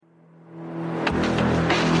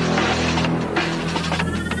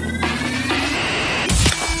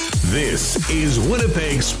This is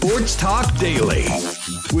Winnipeg Sports Talk Daily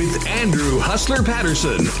with Andrew Hustler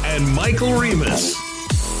Patterson and Michael Remus.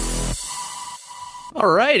 All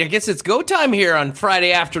right, I guess it's go time here on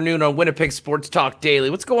Friday afternoon on Winnipeg Sports Talk Daily.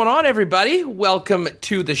 What's going on, everybody? Welcome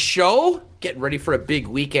to the show. Getting ready for a big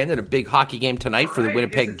weekend and a big hockey game tonight for the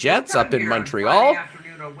Winnipeg Jets up in Montreal.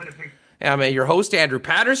 I'm your host, Andrew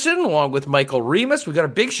Patterson, along with Michael Remus. We've got a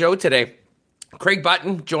big show today. Craig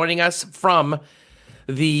Button joining us from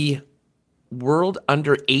the World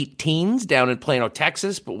Under 18s down in Plano,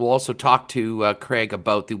 Texas, but we'll also talk to Craig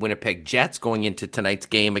about the Winnipeg Jets going into tonight's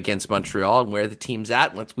game against Montreal and where the team's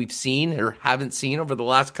at, what we've seen or haven't seen over the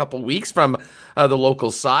last couple of weeks from the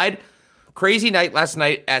local side. Crazy night last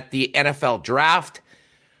night at the NFL Draft.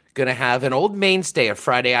 Going to have an old mainstay of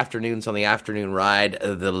Friday afternoons on the afternoon ride,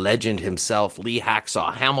 the legend himself, Lee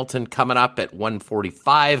Hacksaw Hamilton, coming up at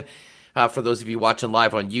 1:45 for those of you watching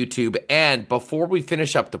live on YouTube. And before we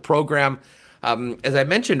finish up the program, as I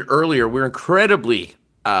mentioned earlier, we're incredibly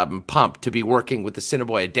pumped to be working with the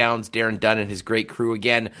Assiniboia Downs, Darren Dunn and his great crew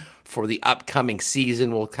again for the upcoming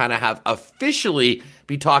season. We'll kind of have officially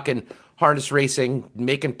be talking harness racing,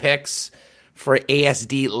 making picks for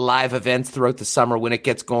ASD live events throughout the summer when it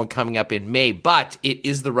gets going coming up in May. But it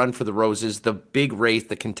is the Run for the Roses, the big race,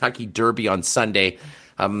 the Kentucky Derby on Sunday.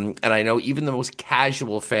 And I know even the most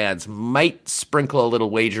casual fans might sprinkle a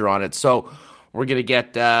little wager on it. So we're going to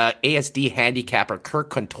get ASD handicapper Kirt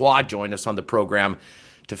Contois join us on the program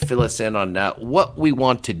to fill us in on what we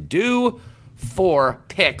want to do for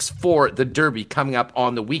picks for the Derby coming up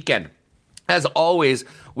on the weekend. As always,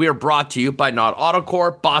 we are brought to you by Not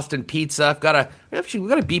Autocore, Boston Pizza. We've got a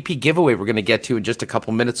BP giveaway we're going to get to in just a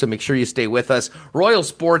couple minutes, so make sure you stay with us. Royal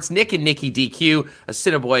Sports, Nick and Nikki DQ,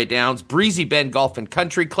 Assiniboia Downs, Breezy Bend Golf and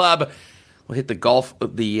Country Club. We'll hit the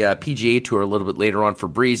PGA Tour a little bit later on for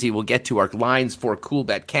Breezy. We'll get to our lines for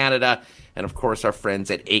Coolbet Canada, and of course our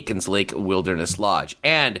friends at Aikens Lake Wilderness Lodge.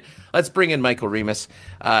 And let's bring in Michael Remus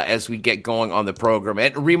as we get going on the program.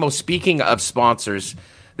 And Remo, speaking of sponsors,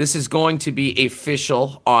 this is going to be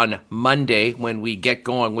official on Monday when we get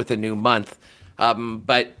going with a new month.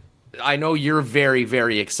 But I know you're very,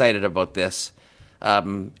 very excited about this.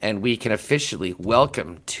 And we can officially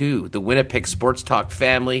welcome to the Winnipeg Sports Talk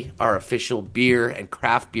family our official beer and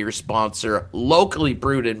craft beer sponsor, locally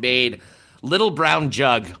brewed and made, Little Brown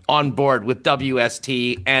Jug on board with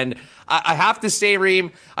WST. And I have to say,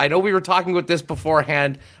 Reem, I know we were talking about this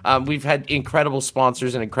beforehand. We've had incredible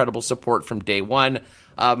sponsors and incredible support from day one.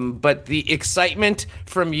 But the excitement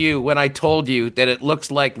from you when I told you that it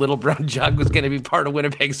looks like Little Brown Jug was going to be part of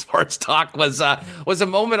Winnipeg Sports Talk was a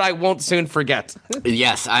moment I won't soon forget.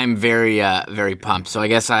 Yes, I'm very, very pumped. So I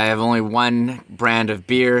guess I have only one brand of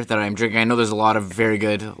beer that I'm drinking. I know there's a lot of very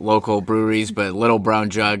good local breweries, but Little Brown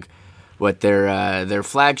Jug, their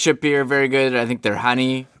flagship beer, very good. I think their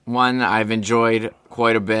honey one I've enjoyed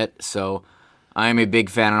quite a bit. So I'm a big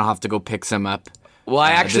fan, and I'll have to go pick some up. Well,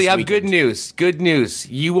 I actually have good news. Good news.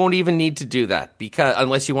 You won't even need to do that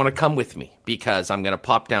unless you want to come with me, because I'm going to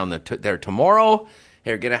pop down there tomorrow.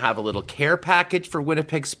 They're going to have a little care package for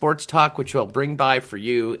Winnipeg Sports Talk, which I'll bring by for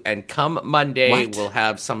you. And come Monday, we'll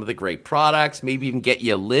have some of the great products, maybe even get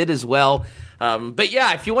you a lid as well. But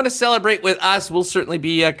yeah, if you want to celebrate with us, we'll certainly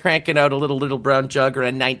be cranking out a Little Brown Jug or a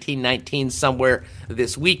 1919 somewhere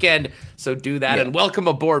this weekend. So do that, and welcome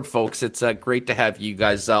aboard, folks. It's great to have you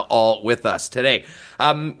guys all with us today.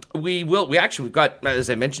 We've got, as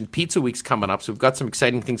I mentioned, Pizza Week's coming up, so we've got some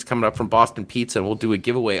exciting things coming up from Boston Pizza, and we'll do a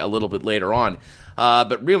giveaway a little bit later on.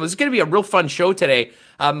 But this is going to be a real fun show today.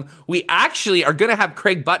 We actually are going to have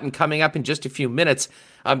Craig Button coming up in just a few minutes.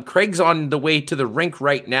 Craig's on the way to the rink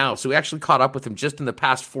right now, so we actually caught up with him just in the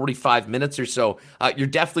past 45 minutes or so. You're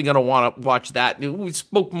definitely going to want to watch that. We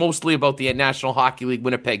spoke mostly about the National Hockey League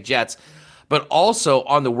Winnipeg Jets, but also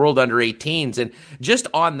on the World Under 18s. And just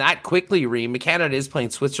on that quickly, Reem, Canada is playing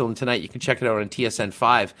Switzerland tonight. You can check it out on TSN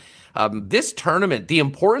 5. This tournament, the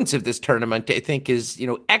importance of this tournament, I think, is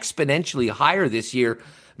exponentially higher this year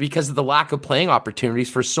because of the lack of playing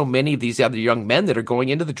opportunities for so many of these other young men that are going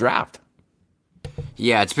into the draft.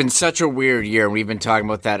 Yeah, it's been such a weird year. We've been talking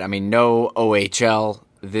about that. I mean, no OHL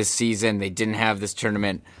this season. They didn't have this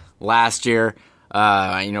tournament last year.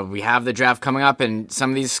 We have the draft coming up, and some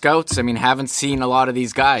of these scouts, haven't seen a lot of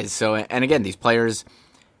these guys. So, and again, these players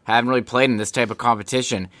haven't really played in this type of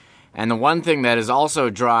competition. And the one thing that is also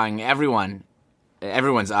drawing everyone's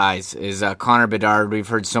eyes is Connor Bedard. We've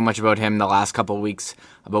heard so much about him the last couple of weeks,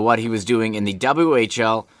 about what he was doing in the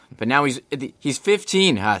WHL, but now he's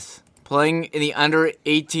 15, Huss, playing in the under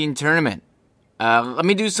 18 tournament. Let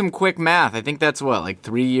me do some quick math. I think that's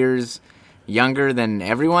 3 years younger than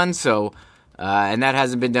everyone. So And that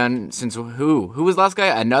hasn't been done since who? Who was the last guy?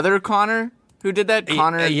 Another Connor who did that?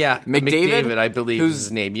 Connor McDavid, I believe is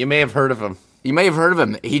his name. You may have heard of him. You may have heard of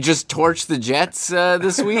him. He just torched the Jets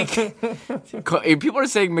this week. People are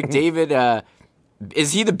saying McDavid,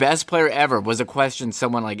 is he the best player ever? Was a question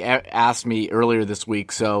someone asked me earlier this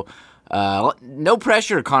week. So no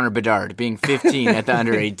pressure, Connor Bedard, being 15 at the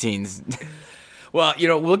under-18s. Well,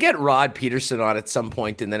 we'll get Rod Peterson on at some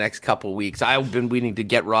point in the next couple weeks. I've been waiting to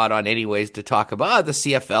get Rod on anyways to talk about the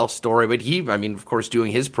CFL story. But of course,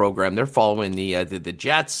 doing his program, they're following the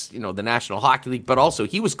Jets, the National Hockey League. But also,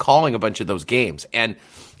 he was calling a bunch of those games. And,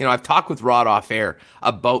 I've talked with Rod off air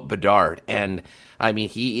about Bedard. And,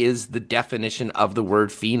 he is the definition of the word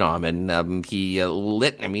phenom. And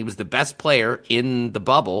he was the best player in the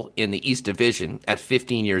bubble in the East Division at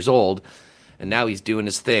 15 years old. And now he's doing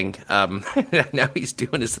his thing.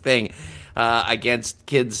 Against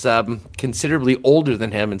kids considerably older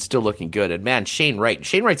than him and still looking good. And man, Shane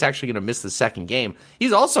Wright's actually going to miss the second game.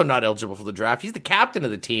 He's also not eligible for the draft. He's the captain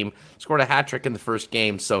of the team. Scored a hat trick in the first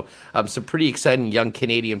game. So some pretty exciting young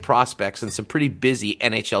Canadian prospects and some pretty busy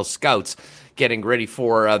NHL scouts getting ready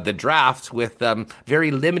for the draft with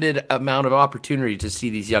very limited amount of opportunity to see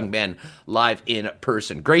these young men live in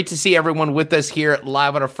person. Great to see everyone with us here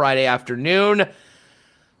live on a Friday afternoon.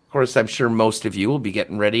 Of course, I'm sure most of you will be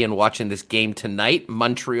getting ready and watching this game tonight.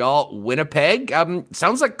 Montreal, Winnipeg.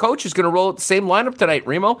 Sounds like Coach is going to roll at the same lineup tonight,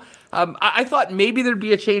 Remo. I thought maybe there'd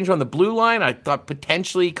be a change on the blue line. I thought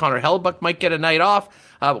potentially Connor Hellebuyck might get a night off.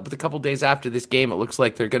 But a couple days after this game, it looks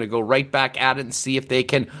like they're going to go right back at it and see if they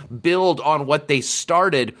can build on what they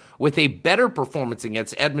started with a better performance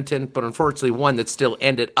against Edmonton, but unfortunately one that still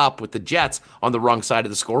ended up with the Jets on the wrong side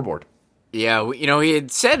of the scoreboard. Yeah, he had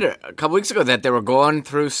said a couple weeks ago that they were going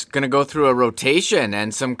to go through a rotation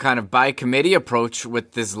and some kind of by committee approach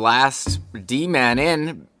with this last D-man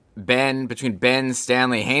in, between Ben,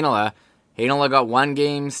 Stanley, Heinola. Heinola got one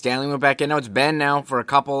game, Stanley went back in. Now it's Ben now for a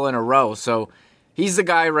couple in a row, so he's the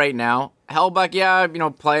guy right now.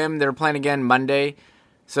 Hellebuyck, play him. They're playing again Monday.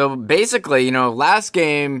 So basically, last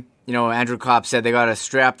game, Andrew Kopp said they got to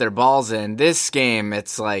strap their balls in. This game,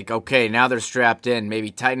 it's like, okay, now they're strapped in.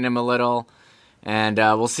 Maybe tighten them a little, and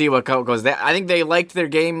we'll see what goes. I think they liked their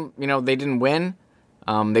game. They didn't win.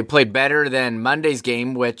 They played better than Monday's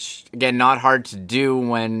game, which, again, not hard to do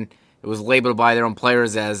when it was labeled by their own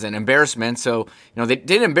players as an embarrassment. So, they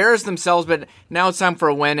didn't embarrass themselves, but now it's time for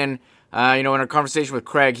a win. And, in our conversation with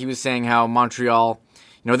Craig, he was saying how Montreal,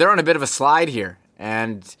 they're on a bit of a slide here.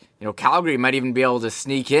 And, Calgary might even be able to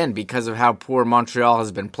sneak in because of how poor Montreal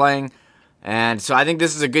has been playing. And so I think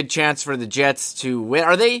this is a good chance for the Jets to win.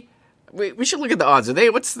 Are they? We should look at the odds.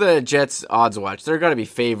 What's the Jets' odds watch? They're going to be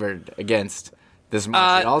favored against this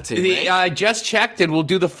Montreal team, right? I just checked, and we'll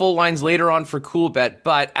do the full lines later on for CoolBet.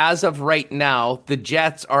 But as of right now, the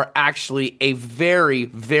Jets are actually a very,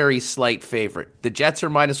 very slight favorite. The Jets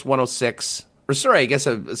are minus 106. I guess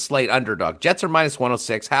a slight underdog. Jets are minus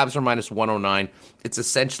 106. Habs are minus 109. It's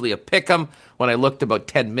essentially a pick'em. When I looked about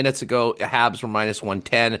 10 minutes ago, Habs were minus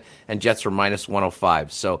 110 and Jets were minus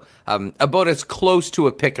 105. So about as close to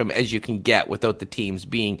a pick'em as you can get without the teams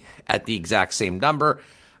being at the exact same number.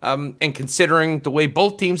 And considering the way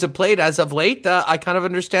both teams have played as of late, I kind of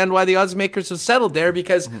understand why the odds makers have settled there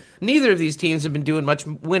because neither of these teams have been doing much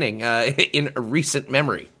winning in recent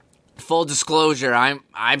memory. Full disclosure, I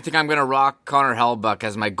think I'm going to rock Connor Hellebuyck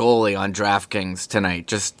as my goalie on DraftKings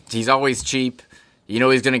tonight. He's always cheap. He's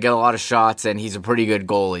going to get a lot of shots, and he's a pretty good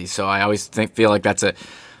goalie. So I always feel like that's a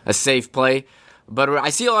safe play. But I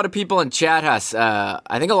see a lot of people in chat, Huss.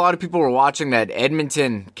 I think a lot of people were watching that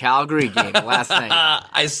Edmonton-Calgary game last night.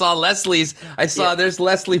 I saw Leslie's. There's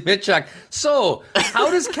Leslie Mitchuk. So how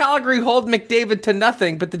does Calgary hold McDavid to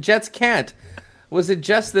nothing, but the Jets can't? Was it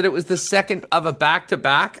just that it was the second of a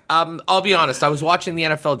back-to-back? I'll be honest. I was watching the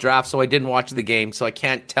NFL draft, so I didn't watch the game, so I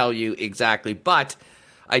can't tell you exactly. But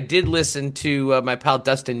I did listen to my pal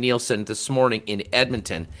Dustin Nielsen this morning in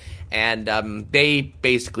Edmonton, and they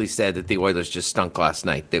basically said that the Oilers just stunk last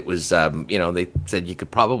night. It was, they said you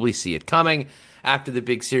could probably see it coming. After the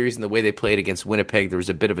big series and the way they played against Winnipeg, there was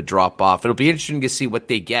a bit of a drop-off. It'll be interesting to see what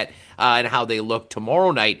they get and how they look tomorrow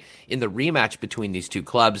night in the rematch between these two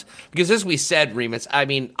clubs. Because as we said, Remus,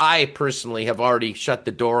 I personally have already shut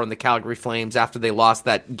the door on the Calgary Flames after they lost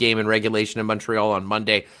that game in regulation in Montreal on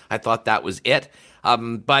Monday. I thought that was it.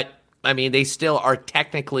 But, they still are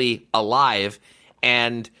technically alive.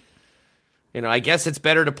 And I guess it's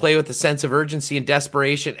better to play with a sense of urgency and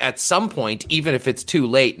desperation at some point, even if it's too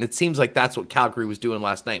late. And it seems like that's what Calgary was doing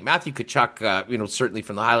last night. Matthew Tkachuk, certainly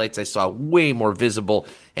from the highlights I saw, way more visible.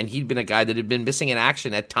 And he'd been a guy that had been missing in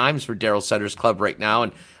action at times for Darryl Sutter's club right now.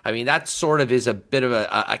 And I mean, that sort of is a bit of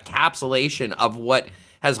a capsulation of what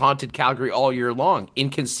has haunted Calgary all year long.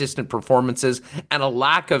 Inconsistent performances and a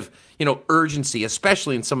lack of, urgency,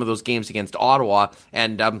 especially in some of those games against Ottawa.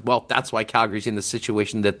 And, that's why Calgary's in the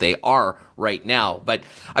situation that they are right now. But,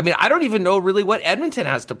 I mean, I don't even know really what Edmonton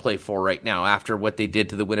has to play for right now after what they did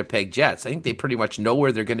to the Winnipeg Jets. I think they pretty much know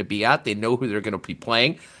where they're going to be at. They know who they're going to be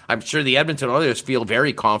playing. I'm sure the Edmonton Oilers feel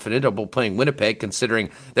very confident about playing Winnipeg, considering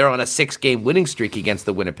they're on a 6-game winning streak against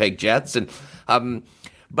the Winnipeg Jets. And,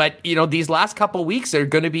 but, these last couple of weeks are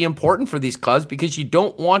going to be important for these clubs because you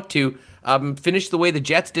don't want to finish the way the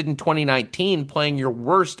Jets did in 2019, playing your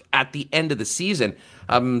worst at the end of the season.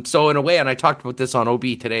 So in a way, and I talked about this on OB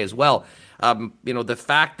today as well,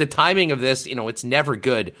 the timing of this, it's never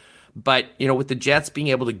good. But, with the Jets being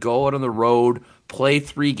able to go out on the road, play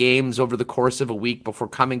 3 games over the course of a week before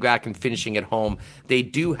coming back and finishing at home, they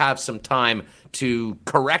do have some time to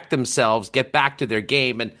correct themselves, get back to their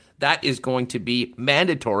game, and that is going to be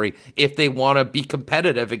mandatory if they want to be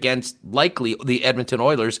competitive against likely the Edmonton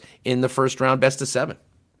Oilers in the first round best of 7.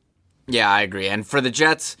 Yeah, I agree. And for the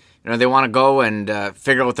Jets, they want to go and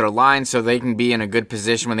figure out their line so they can be in a good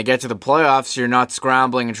position. When they get to the playoffs, you're not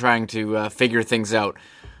scrambling and trying to figure things out.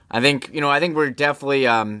 I think we're definitely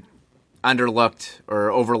underlooked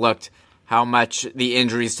or overlooked how much the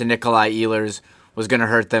injuries to Nikolai Ehlers was going to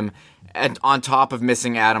hurt them. And on top of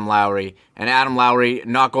missing Adam Lowry. And Adam Lowry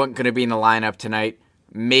not going to be in the lineup tonight.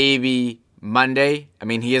 Maybe Monday. I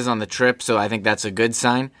mean, he is on the trip, so I think that's a good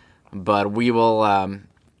sign. But we will,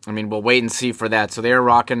 we'll wait and see for that. So they're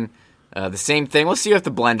rocking the same thing. We'll see if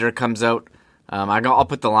the blender comes out. I'll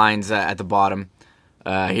put the lines at the bottom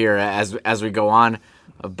here as we go on.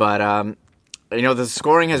 But, the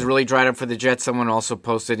scoring has really dried up for the Jets. Someone also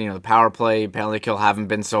posted, the power play, penalty kill haven't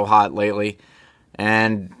been so hot lately.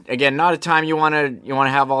 And again, not a time you want to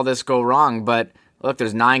have all this go wrong, but look,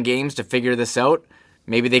 there's 9 games to figure this out.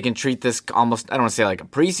 Maybe they can treat this almost, I don't want to say like a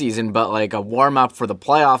preseason, but like a warm-up for the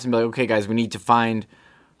playoffs and be like, okay, guys, we need to find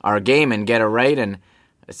our game and get it right. And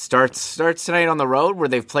it starts tonight on the road where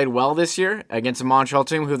they've played well this year against a Montreal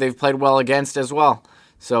team who they've played well against as well.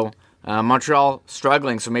 So Montreal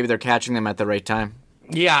struggling, so maybe they're catching them at the right time.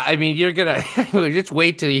 Yeah, I mean, you're going to just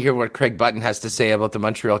wait till you hear what Craig Button has to say about the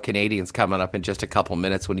Montreal Canadiens coming up in just a couple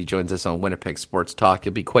minutes when he joins us on Winnipeg Sports Talk.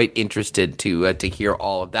 You'll be quite interested to hear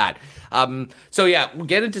all of that. We'll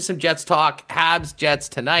get into some Jets talk. Habs, Jets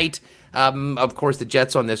tonight. Of course, the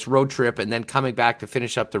Jets on this road trip and then coming back to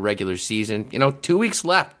finish up the regular season. 2 weeks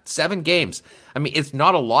left, 7 games. I mean, it's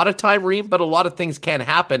not a lot of time, Reem, but a lot of things can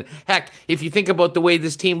happen. Heck, if you think about the way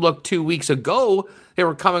this team looked 2 weeks ago, they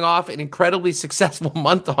were coming off an incredibly successful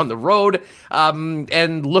month on the road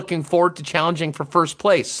and looking forward to challenging for first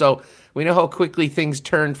place. So we know how quickly things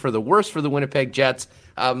turned for the worse for the Winnipeg Jets.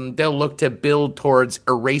 They'll look to build towards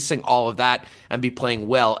erasing all of that and be playing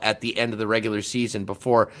well at the end of the regular season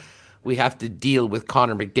before we have to deal with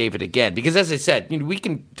Connor McDavid again. Because as I said, we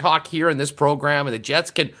can talk here in this program and the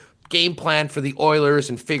Jets can game plan for the Oilers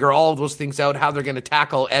and figure all of those things out, how they're going to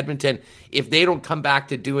tackle Edmonton. If they don't come back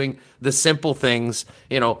to doing the simple things,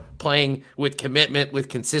 playing with commitment, with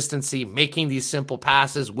consistency, making these simple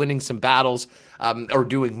passes, winning some battles, or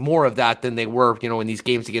doing more of that than they were, in these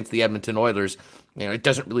games against the Edmonton Oilers, it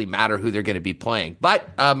doesn't really matter who they're going to be playing. But,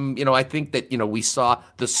 I think that, we saw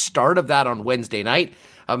the start of that on Wednesday night.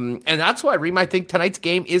 And that's why, Reem, I think tonight's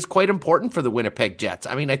game is quite important for the Winnipeg Jets.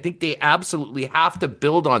 I mean, I think they absolutely have to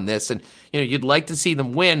build on this. And, you'd like to see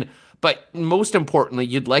them win. But most importantly,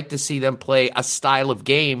 you'd like to see them play a style of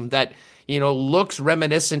game that, looks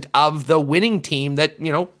reminiscent of the winning team that,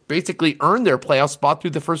 basically earned their playoff spot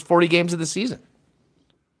through the first 40 games of the season.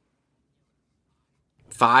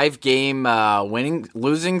 5-game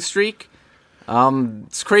losing streak.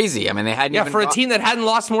 It's crazy. I mean, they hadn't for a team that hadn't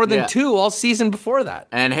lost more than 2 all season before that.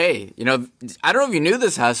 And hey, I don't know if you knew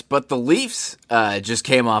this, Huss, but the Leafs just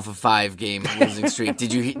came off a 5-game losing streak.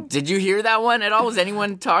 Did you hear that one at all? Was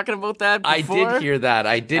anyone talking about that before? I did hear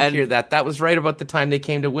that. That was right about the time they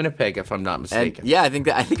came to Winnipeg, if I'm not mistaken. I think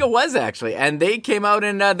it was actually. And they came out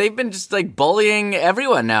and they've been just like bullying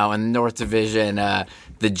everyone now in the North Division.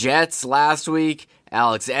 The Jets last week.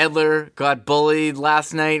 Alex Edler got bullied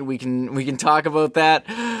last night. We can talk about that.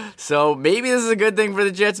 So maybe this is a good thing for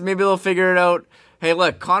the Jets. Maybe they'll figure it out. Hey,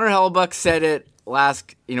 look, Connor Hellebuyck said it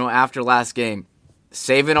after last game,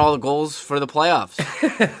 saving all the goals for the playoffs.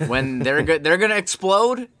 When they're going to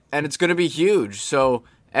explode and it's going to be huge. So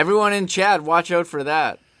Everyone in chat, watch out for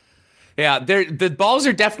that. Yeah, the balls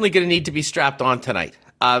are definitely going to need to be strapped on tonight.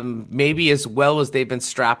 Maybe as well as they've been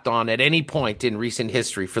strapped on at any point in recent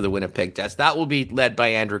history for the Winnipeg Jets. That will be led by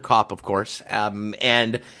Andrew Kopp, of course.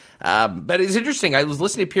 But it's interesting. I was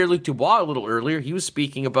listening to Pierre-Luc Dubois a little earlier. He was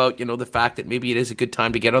speaking about, the fact that maybe it is a good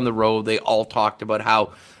time to get on the road. They all talked about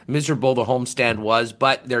how miserable the homestand was,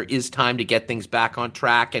 but there is time to get things back on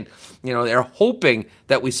track. And, they're hoping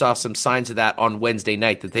that we saw some signs of that on Wednesday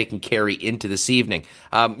night that they can carry into this evening.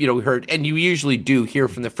 We heard, and you usually do hear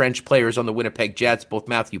from the French players on the Winnipeg Jets, both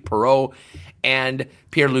Matthew Perreault and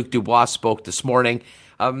Pierre-Luc Dubois spoke this morning.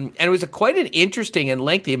 And it was quite an interesting and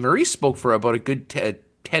lengthy, Maurice spoke for about a good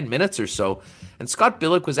 10 minutes or so. And Scott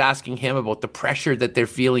Billick was asking him about the pressure that they're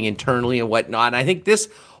feeling internally and whatnot. And I think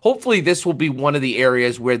hopefully this will be one of the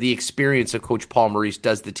areas where the experience of Coach Paul Maurice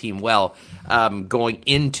does the team well, going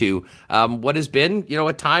into what has been,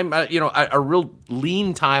 a time, a real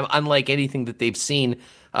lean time, unlike anything that they've seen,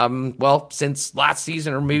 since last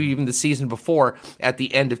season or maybe even the season before at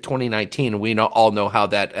the end of 2019. We all know how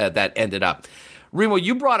that ended up. Remo,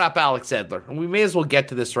 you brought up Alex Edler, and we may as well get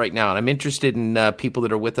to this right now. And I'm interested in people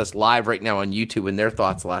that are with us live right now on YouTube and their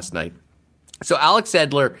thoughts last night. So Alex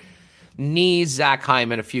Edler knees Zach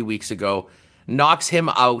Hyman a few weeks ago, knocks him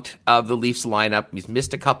out of the Leafs lineup. He's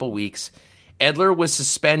missed a couple weeks. Edler was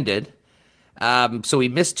suspended, so he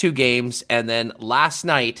missed 2 games, and then last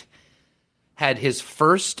night had his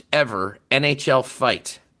first ever NHL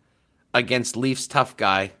fight against Leafs tough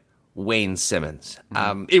guy Wayne Simmons.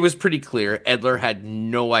 It was pretty clear Edler had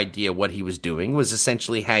no idea what he was doing, was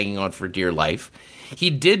essentially hanging on for dear life. He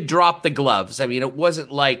did drop the gloves. I mean, it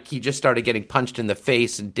wasn't like he just started getting punched in the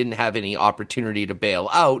face and didn't have any opportunity to bail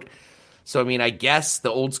out. So, I mean, I guess the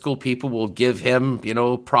old school people will give him,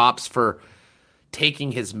 props for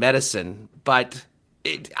taking his medicine. But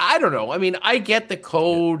I don't know. I mean, I get the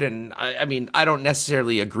code, and I don't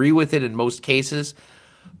necessarily agree with it in most cases.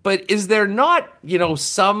 But is there not,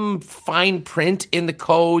 some fine print in the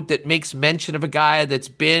code that makes mention of a guy that's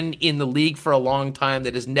been in the league for a long time,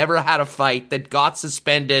 that has never had a fight, that got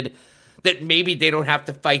suspended, that maybe they don't have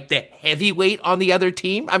to fight the heavyweight on the other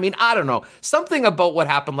team? I mean, I don't know. Something about what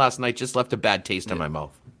happened last night just left a bad taste in my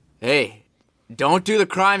mouth. Hey, don't do the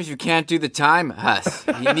crimes you can't do the time, Huss.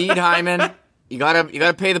 You need Hyman. You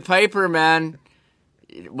gotta pay the piper, man.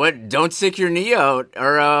 What? Don't stick your knee out,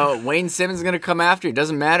 or Wayne Simmons is going to come after you. It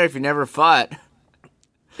doesn't matter if you never fought.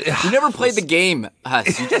 You never played the game,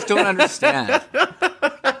 Huss. You just don't understand.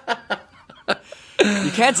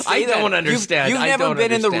 You can't say that. I don't understand. You've never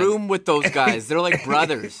been in the room with those guys. They're like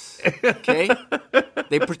brothers, okay?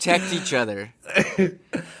 They protect each other.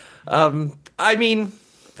 I mean,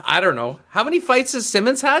 I don't know. How many fights has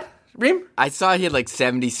Simmons had, Reem? I saw he had like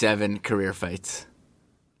 77 career fights.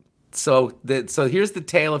 So here's the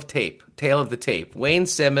tail of the tape. Wayne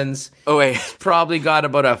Simmons has probably got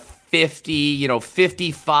about a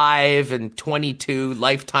 55 and 22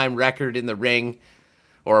 lifetime record in the ring,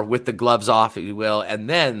 or with the gloves off, if you will. And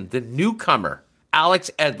then the newcomer, Alex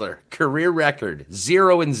Edler, career record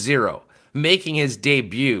 0-0, making his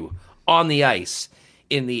debut on the ice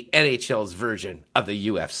in the NHL's version of the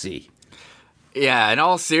UFC. Yeah, in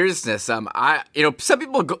all seriousness, some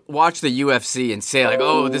people watch the UFC and say like,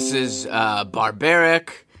 "Oh, this is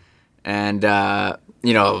barbaric," and 2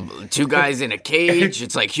 guys in a cage.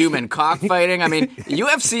 It's like human cockfighting. I mean,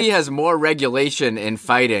 UFC has more regulation in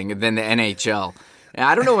fighting than the NHL. And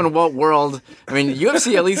I don't know in what world. I mean,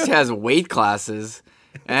 UFC at least has weight classes,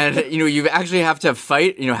 and you actually have to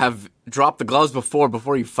fight. Have dropped the gloves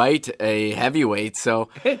before you fight a heavyweight. So.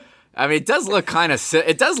 I mean, it does look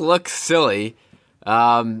silly, but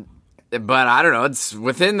I don't know. It's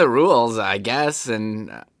within the rules, I guess, and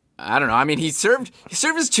I don't know. I mean, he served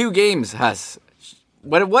his 2 games, Huss.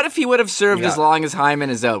 What if he would have served as long as Hyman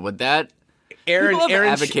is out? Would that? Aaron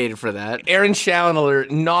advocated for that. Aaron Challenger,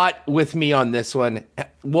 not with me on this one.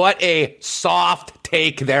 What a soft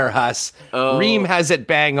take there, Huss. Oh. Reem has it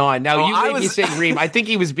bang on. Now, you made me say Reem. I think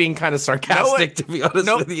he was being kind of sarcastic, to be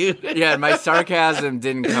honest with you. Yeah, my sarcasm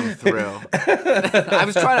didn't come through. I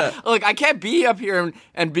was trying to... Look, I can't be up here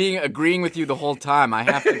and agreeing with you the whole time. I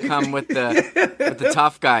have to come with the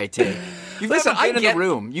tough guy take. You've never been in the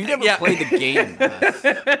room. You've never played the game.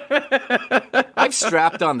 I've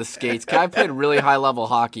strapped on the skates. I've played really high-level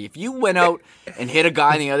hockey. If you went out and hit a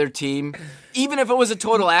guy on the other team, even if it was a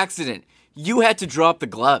total accident, you had to drop the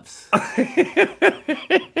gloves.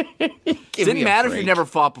 Didn't matter if you never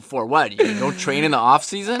fought before. What? You don't train in the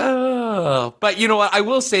off-season? But you know what? I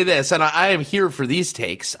will say this, and I am here for these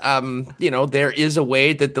takes. There is a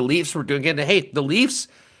way that the Leafs were doing it. And hey, the Leafs...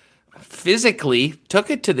 physically took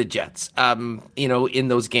it to the Jets, in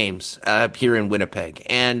those games here in Winnipeg.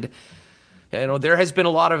 And there has been a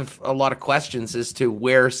lot of questions as to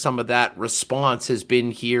where some of that response has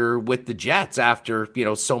been here with the Jets after,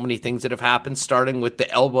 so many things that have happened, starting with the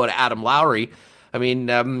elbow to Adam Lowry. I mean,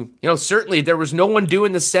 certainly there was no one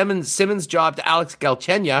doing the Simmons job to Alex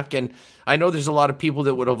Galchenyuk, and I know there's a lot of people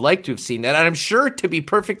that would have liked to have seen that. And I'm sure, to be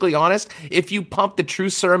perfectly honest, if you pump the true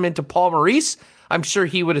serum into Paul Maurice, I'm sure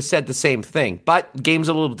he would have said the same thing. But game's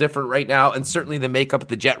a little different right now, and certainly the makeup of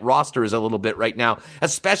the Jet roster is a little bit right now,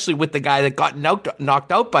 especially with the guy that got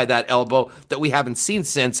knocked out by that elbow that we haven't seen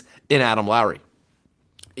since in Adam Lowry.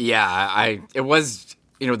 Yeah, it was,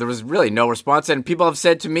 there was really no response. And people have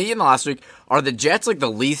said to me in the last week, are the Jets like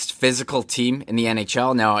the least physical team in the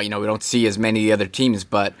NHL? Now, we don't see as many of the other teams,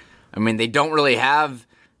 but I mean, they don't really have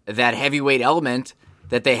that heavyweight element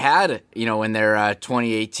that they had, in their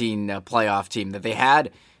 2018 playoff team, that they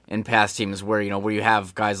had in past teams where you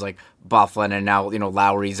have guys like Byfuglien and now,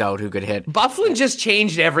 Lowry's out who could hit. Byfuglien just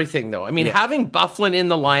changed everything, though. I mean, having Byfuglien in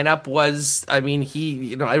the lineup was, I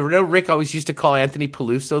know Rick always used to call Anthony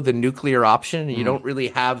Peluso the nuclear option. You don't really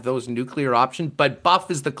have those nuclear options, but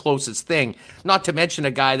Buff is the closest thing, not to mention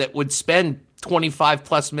a guy that would spend 25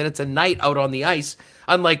 plus minutes a night out on the ice,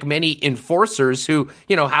 unlike many enforcers who,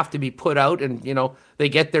 have to be put out and, they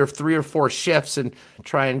get their 3 or 4 shifts and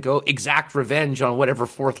try and go exact revenge on whatever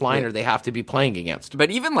fourth liner they have to be playing against. But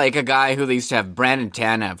even like a guy who they used to have, Brandon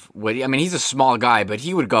Tanev, he's a small guy, but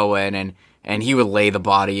he would go in and he would lay the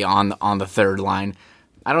body on the third line.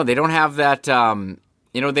 I don't know, they don't have that,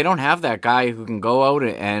 they don't have that guy who can go out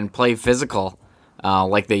and play physical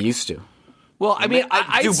like they used to. Well,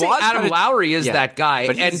 I'd say Adam Lowry is that guy,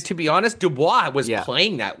 and to be honest, Dubois was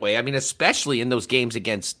playing that way. I mean, especially in those games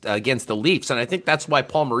against the Leafs, and I think that's why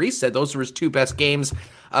Paul Maurice said those were his 2 best games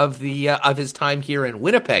of his time here in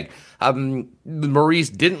Winnipeg.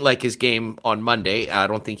 Maurice didn't like his game on Monday. I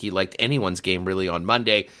don't think he liked anyone's game really on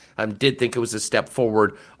Monday. Did think it was a step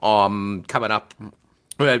forward coming up.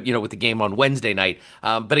 With the game on Wednesday night.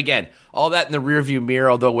 But again, all that in the rearview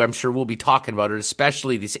mirror, although I'm sure we'll be talking about it,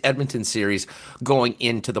 especially this Edmonton series going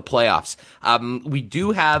into the playoffs. We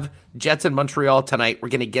do have Jets in Montreal tonight. We're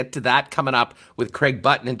going to get to that coming up with Craig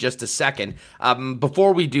Button in just a second.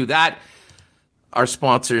 Before we do that, our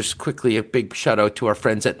sponsors, quickly a big shout out to our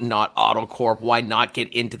friends at Knott Auto Corp. Why not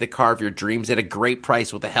get into the car of your dreams at a great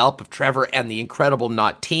price with the help of Trevor and the incredible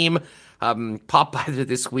Knott team? Pop by there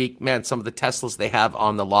this week. Man, some of the Teslas they have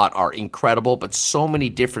on the lot are incredible, but so many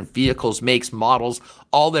different vehicles, makes, models,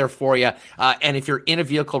 all there for you. And if you're in a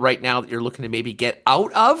vehicle right now that you're looking to maybe get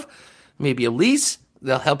out of, maybe a lease,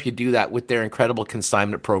 they'll help you do that with their incredible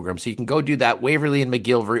consignment program. So you can go do that, Waverly and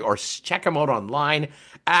McGillivray, or check them out online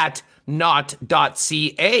at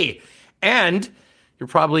knott.ca. And you're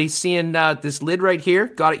probably seeing this lid right here.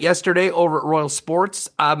 Got it yesterday over at Royal Sports.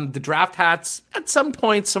 The draft hats, at some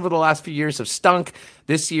points over the last few years, have stunk.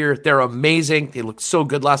 This year, they're amazing. They looked so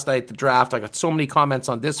good last night at the draft. I got so many comments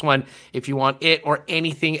on this one. If you want it or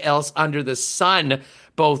anything else under the sun,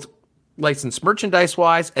 both licensed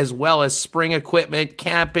merchandise-wise, as well as spring equipment,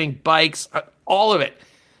 camping, bikes, all of it.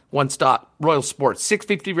 One stop, Royal Sports,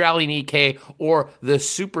 650 Rally in EK, or the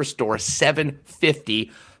Superstore,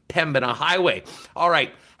 750 Pembina Highway. All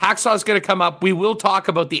right, Hacksaw's going to come up. We will talk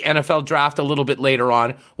about the NFL draft a little bit later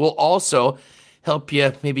on. We'll also help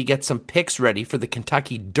you maybe get some picks ready for the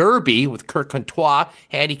Kentucky Derby with Kirt Contois,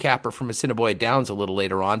 handicapper from Assiniboia Downs, a little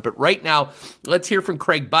later on. But right now, let's hear from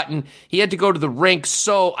Craig Button. He had to go to the rink,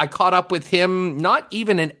 so I caught up with him not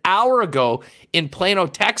even an hour ago in Plano,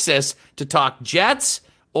 Texas, to talk Jets,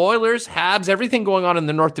 Oilers, Habs, everything going on in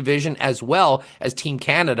the North Division, as well as Team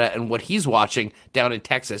Canada and what he's watching down in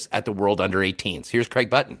Texas at the World Under-18s. Here's Craig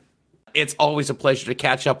Button. It's always a pleasure to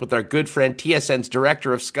catch up with our good friend, TSN's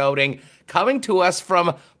Director of Scouting, coming to us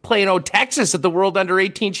from Plano, Texas at the World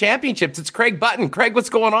Under-18 Championships. It's Craig Button. Craig, what's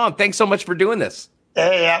going on? Thanks so much for doing this.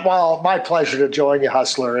 Hey, well, my pleasure to join you,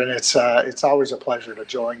 Hustler, and it's always a pleasure to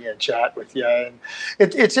join you and chat with you. And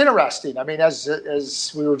it's interesting. I mean,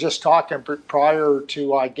 as we were just talking prior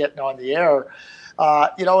to getting on the air,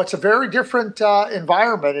 it's a very different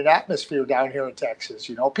environment and atmosphere down here in Texas.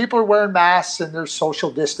 People are wearing masks and there's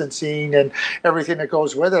social distancing and everything that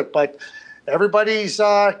goes with it, but everybody's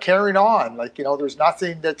carrying on. There's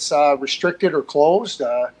nothing that's restricted or closed.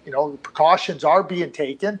 Precautions are being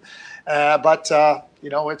taken. But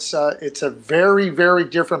it's a very, very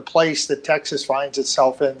different place that Texas finds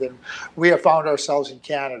itself in than we have found ourselves in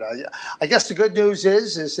Canada. I guess the good news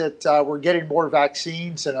is that we're getting more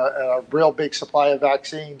vaccines and a real big supply of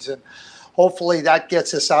vaccines, and hopefully that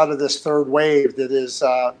gets us out of this third wave that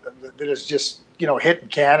is just hitting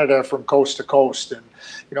Canada from coast to coast. And,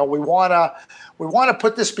 we want to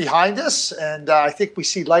put this behind us. And I think we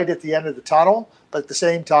see light at the end of the tunnel. But at the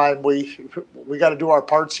same time, we got to do our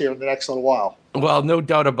parts here in the next little while. Well, no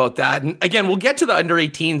doubt about that. And again, we'll get to the under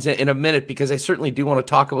 18s in a minute, because I certainly do want to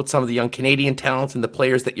talk about some of the young Canadian talents and the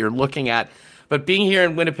players that you're looking at. But being here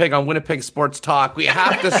in Winnipeg on Winnipeg Sports Talk, we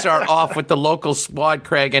have to start off with the local squad,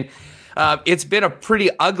 Craig. And it's been a pretty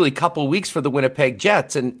ugly couple weeks for the Winnipeg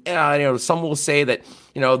Jets. And some will say that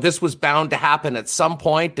this was bound to happen at some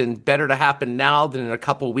point, and better to happen now than in a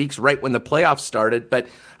couple of weeks, right when the playoffs started. But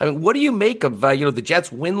I mean, what do you make of the Jets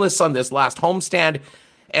winless on this last homestand,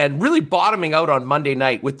 and really bottoming out on Monday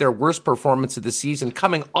night with their worst performance of the season,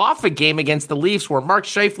 coming off a game against the Leafs where Mark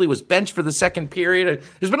Scheifele was benched for the second period? And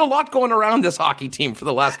there's been a lot going around this hockey team for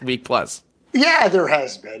the last week plus. Yeah, there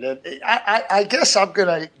has been. And I guess I'm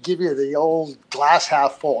going to give you the old glass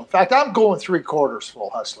half full. In fact, I'm going 3/4 full,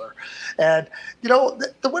 Hustler. And,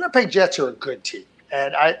 the Winnipeg Jets are a good team.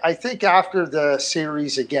 And I think after the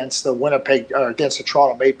series against the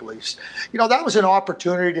Toronto Maple Leafs, that was an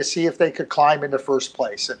opportunity to see if they could climb into first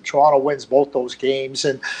place. And Toronto wins both those games.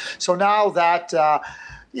 And so now that,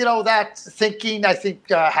 that thinking, I think,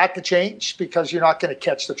 had to change, because you're not going to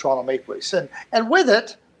catch the Toronto Maple Leafs. And with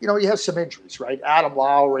it, you have some injuries, right? Adam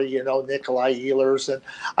Lowry, Nikolai Ehlers. And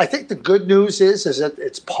I think the good news is that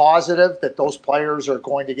it's positive that those players are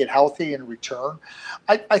going to get healthy and return.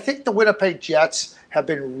 I think the Winnipeg Jets have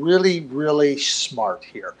been really, really smart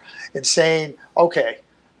here in saying, okay,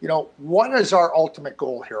 what is our ultimate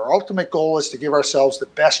goal here? Our ultimate goal is to give ourselves the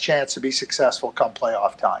best chance to be successful come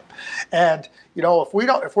playoff time. And, if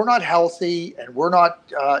we're not healthy, and we're not,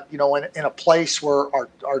 in a place where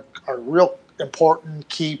our real important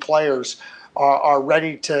key players are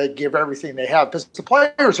ready to give everything they have, because the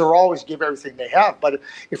players are always give everything they have. But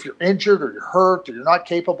if you're injured or you're hurt or you're not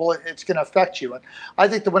capable, it's going to affect you. And I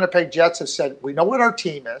think the Winnipeg Jets have said, we know what our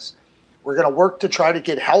team is. We're going to work to try to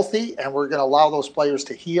get healthy, and we're going to allow those players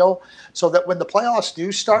to heal, so that when the playoffs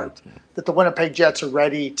do start, that the Winnipeg Jets are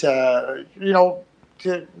ready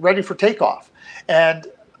ready for takeoff. And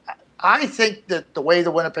I think that the way the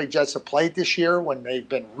Winnipeg Jets have played this year, when they've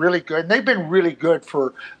been really good, and they've been really good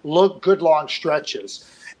for good long stretches,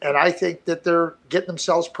 and I think that they're getting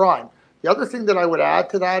themselves primed. The other thing that I would add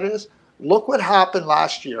to that is, look what happened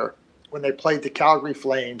last year when they played the Calgary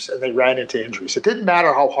Flames and they ran into injuries. It didn't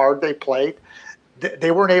matter how hard they played. They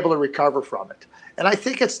weren't able to recover from it. And I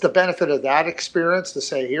think it's the benefit of that experience to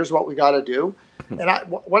say, here's what we got to do. And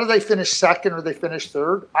what do they finish second or they finish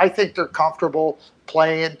third? I think they're comfortable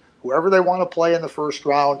playing whoever they want to play in the first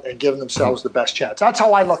round and giving themselves the best chance. That's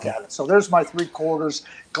how I look at it. So there's my 3/4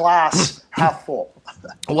 glass half full.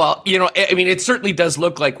 Well, it certainly does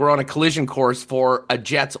look like we're on a collision course for a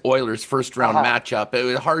Jets-Oilers first-round matchup. It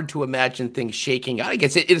was hard to imagine things shaking out. I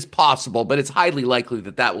guess it is possible, but it's highly likely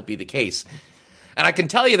that will be the case. And I can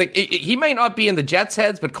tell you that he may not be in the Jets'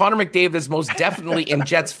 heads, but Connor McDavid is most definitely in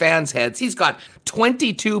Jets fans' heads. He's got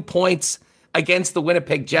 22 points against the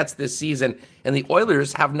Winnipeg Jets this season, and the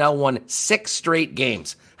Oilers have now won 6 straight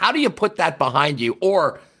games. How do you put that behind you,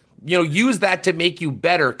 or use that to make you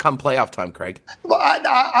better come playoff time, Craig? Well,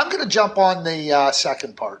 I'm going to jump on the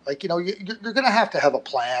second part. You're going to have a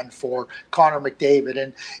plan for Connor McDavid.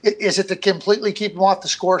 And is it to completely keep him off the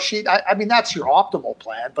score sheet? I mean, that's your optimal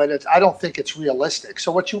plan, but I don't think it's realistic.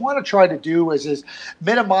 So what you want to try to do is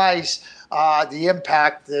minimize the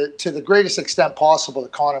impact to the greatest extent possible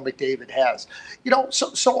that Connor McDavid has.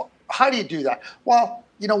 So how do you do that? Well,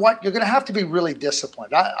 you know what? You're going to have to be really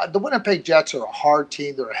disciplined. The Winnipeg Jets are a hard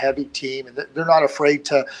team. They're a heavy team, and they're not afraid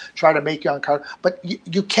to try to make you uncomfortable. But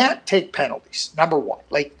you can't take penalties, number one.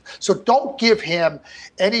 So don't give him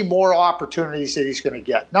any more opportunities that he's going to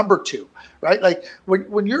get. Number two, right?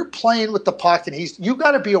 When you're playing with the puck, and you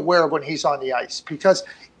got to be aware of when he's on the ice, because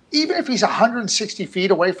even if he's 160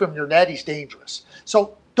 feet away from your net, he's dangerous.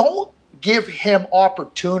 So don't give him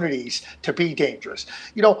opportunities to be dangerous.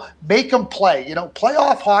 Make him play.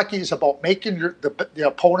 Playoff hockey is about making the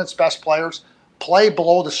opponent's best players play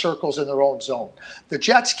below the circles in their own zone. The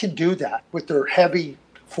Jets can do that with their heavy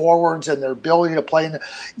forwards and their ability to play.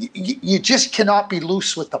 You just cannot be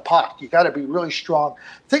loose with the puck. You got to be really strong.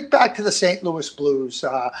 Think back to the St. Louis Blues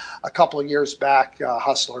a couple of years back,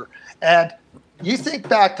 Hustler, and you think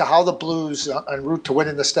back to how the Blues, en route to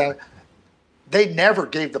winning the Stanley, they never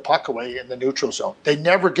gave the puck away in the neutral zone. They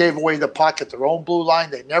never gave away the puck at their own blue line.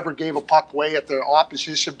 They never gave a puck away at their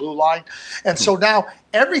opposition blue line. And so now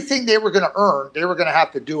everything they were going to earn, they were going to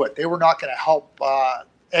have to do it. They were not going to help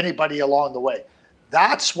anybody along the way.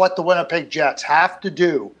 That's what the Winnipeg Jets have to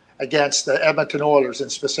do against the Edmonton Oilers, and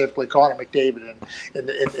specifically Connor McDavid. And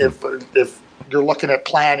if you're looking at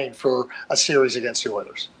planning for a series against the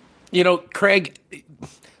Oilers. You know, Craig,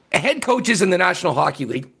 head coaches in the National Hockey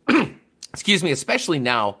League, excuse me, especially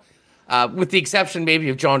now, with the exception maybe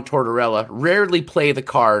of John Tortorella, rarely play the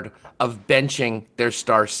card of benching their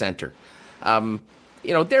star center.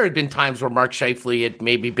 You know, there had been times where Mark Scheifele had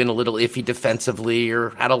maybe been a little iffy defensively or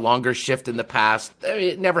had a longer shift in the past.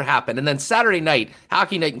 It never happened. And then Saturday night,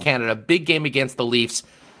 Hockey Night in Canada, big game against the Leafs.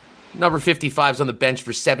 Number 55's on the bench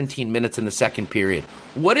for 17 minutes in the second period.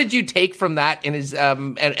 What did you take from that?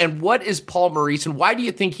 And what is Paul Maurice, and why do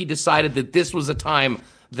you think he decided that this was a time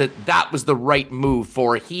that was the right move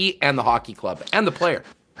for he and the hockey club and the player?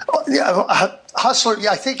 Hustler,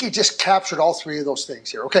 I think he just captured all three of those things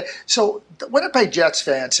here. Okay, so the Winnipeg Jets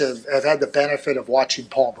fans have had the benefit of watching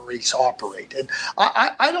Paul Maurice operate. And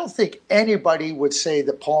I don't think anybody would say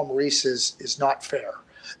that Paul Maurice is not fair,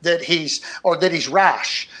 that he's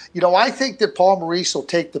rash. You know, I think that Paul Maurice will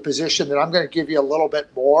take the position that I'm going to give you a little bit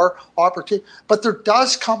more opportunity. But there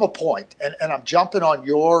does come a point, and I'm jumping on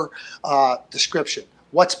your description,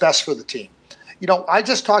 what's best for the team. You know, I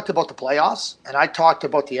just talked about the playoffs, and I talked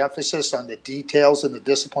about the emphasis on the details and the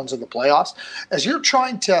disciplines of the playoffs. As you're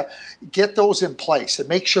trying to get those in place and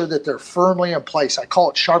make sure that they're firmly in place, I call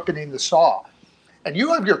it sharpening the saw. And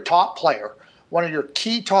you have your top player, one of your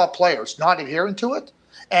key top players, not adhering to it.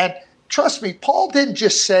 And trust me, Paul didn't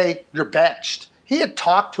just say you're benched. He had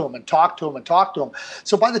talked to him and talked to him and talked to him.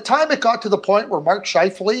 So by the time it got to the point where Mark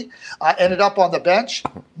Scheifele ended up on the bench,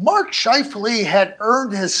 Mark Scheifele had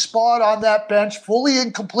earned his spot on that bench fully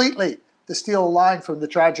and completely, to steal a line from the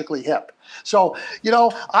Tragically Hip. So, you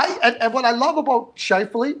know, and what I love about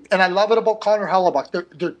Scheifele, and I love it about Connor Hellebuck,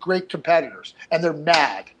 they're great competitors, and they're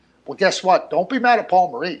mad. Well, guess what? Don't be mad at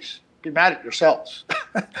Paul Maurice. Be mad at yourselves.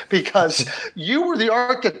 Because you were the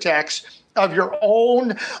architects of your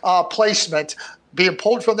own placement being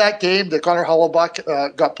pulled from that game that Connor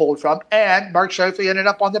Hellebuck got pulled from, and Mark Scheifele ended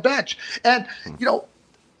up on the bench. And, you know,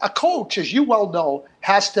 a coach, as you well know,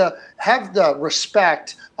 has to have the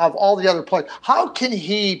respect of all the other players. How can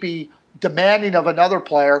he be demanding of another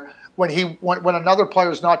player when another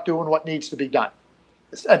player is not doing what needs to be done?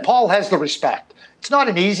 And Paul has the respect. It's not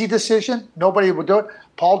an easy decision. Nobody would do it.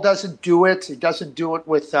 Paul doesn't do it. He doesn't do it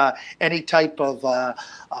with any type of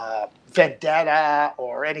vendetta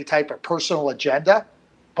or any type of personal agenda,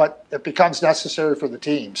 but it becomes necessary for the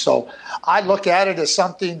team. So I look at it as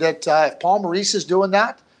something that if Paul Maurice is doing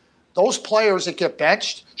that, those players that get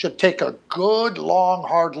benched should take a good, long,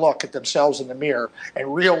 hard look at themselves in the mirror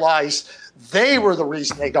and realize they were the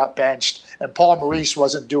reason they got benched, and Paul Maurice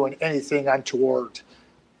wasn't doing anything untoward.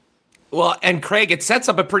 Well, and Craig, it sets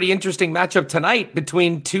up a pretty interesting matchup tonight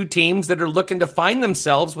between two teams that are looking to find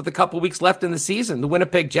themselves with a couple weeks left in the season. The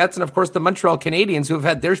Winnipeg Jets and, of course, the Montreal Canadiens, who have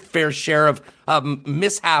had their fair share of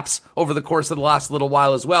mishaps over the course of the last little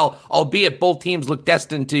while as well, albeit both teams look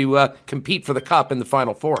destined to compete for the Cup in the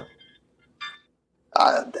Final Four.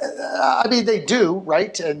 I mean, they do,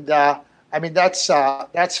 right? And, I mean, that's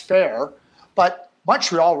fair. But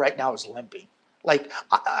Montreal right now is limping. Like,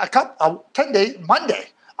 10 days, Monday,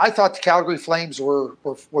 I thought the Calgary Flames were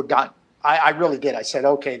done. I really did. I said,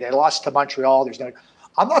 okay, they lost to Montreal.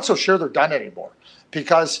 I'm not so sure they're done anymore,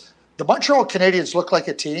 because the Montreal Canadiens look like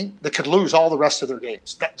a team that could lose all the rest of their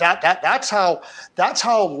games. That's how I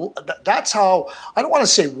don't want to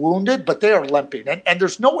say wounded, but they are limping. And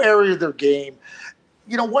there's no area of their game.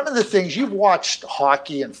 You know, one of the things, you've watched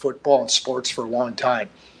hockey and football and sports for a long time.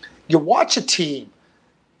 You watch a team,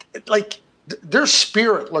 like their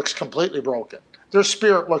spirit looks completely broken. Their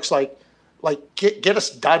spirit looks like get us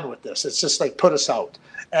done with this. It's just like put us out.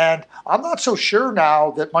 And I'm not so sure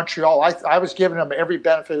now that Montreal, I was giving them every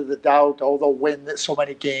benefit of the doubt. Oh, they'll win so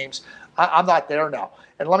many games. I'm not there now.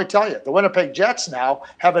 And let me tell you, the Winnipeg Jets now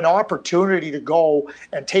have an opportunity to go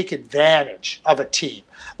and take advantage of a team.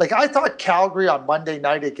 Like, I thought Calgary on Monday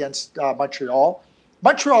night against Montreal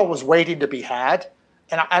was waiting to be had.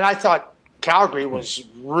 And I thought Calgary was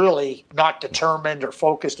really not determined or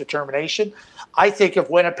focused determination. I think if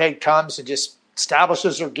Winnipeg comes and just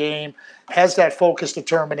establishes their game, has that focused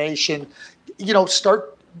determination, you know,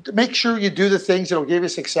 make sure you do the things that will give you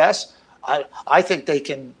success, I think they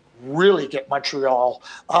can really get Montreal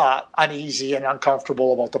uneasy and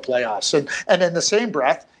uncomfortable about the playoffs. And in the same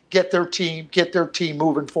breath, get their team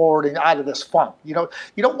moving forward and out of this funk. You know,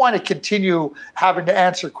 you don't want to continue having to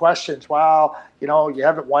answer questions. Well, you know, you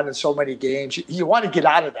haven't won in so many games. You want to get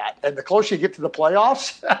out of that. And the closer you get to the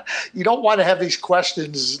playoffs, you don't want to have these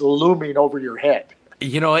questions looming over your head.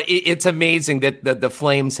 It's amazing that the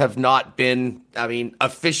Flames have not been,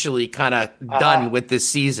 officially kind of done with this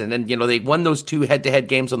season. And, they won those 2 head-to-head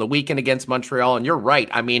games on the weekend against Montreal. And you're right.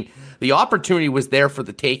 The opportunity was there for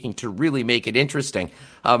the taking to really make it interesting.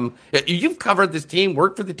 You've covered this team,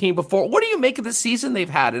 worked for the team before. What do you make of the season they've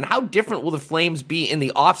had? And how different will the Flames be in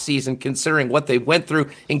the offseason considering what they went through,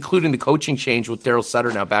 including the coaching change with Daryl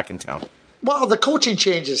Sutter now back in town? Well, the coaching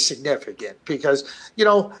change is significant because,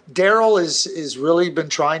 Daryl is really been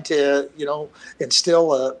trying to,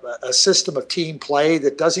 instill a system of team play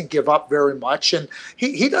that doesn't give up very much. And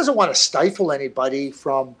he doesn't want to stifle anybody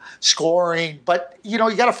from scoring. But, you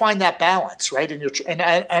got to find that balance, right? And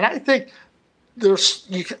I think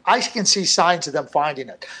I can see signs of them finding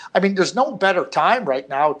it. There's no better time right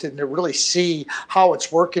now to really see how it's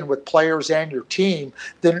working with players and your team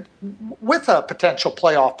than with a potential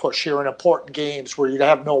playoff push here in important games where you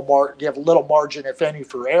have you have little margin, if any,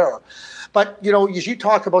 for error. But as you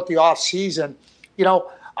talk about the off season,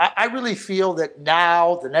 I really feel that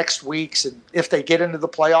now, the next weeks, and if they get into the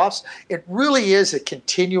playoffs, it really is a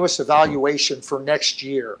continuous evaluation for next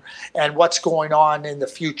year and what's going on in the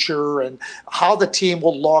future and how the team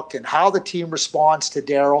will look and how the team responds to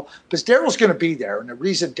Daryl. Because Daryl's going to be there. And the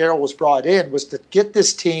reason Daryl was brought in was to get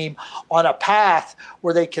this team on a path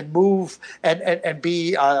where they can move and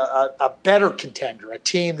be a better contender, a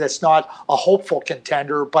team that's not a hopeful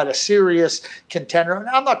contender, but a serious contender. And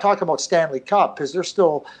I'm not talking about Stanley Cup because they're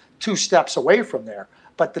still 2 steps away from there.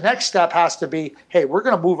 But the next step has to be, hey, we're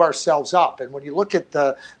going to move ourselves up. And when you look at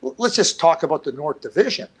let's just talk about the North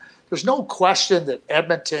Division. There's no question that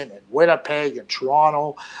Edmonton and Winnipeg and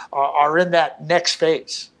Toronto are in that next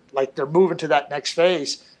phase. Like they're moving to that next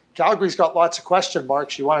phase. Calgary's got lots of question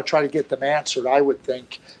marks. You want to try to get them answered, I would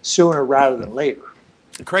think, sooner rather than later.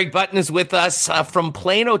 Craig Button is with us from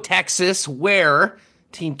Plano, Texas, where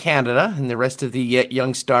Team Canada and the rest of the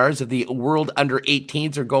young stars of the World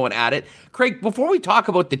Under-18s are going at it. Craig, before we talk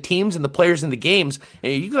about the teams and the players in the games,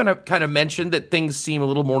 you're going to kind of mention that things seem a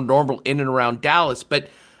little more normal in and around Dallas, but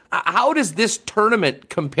how does this tournament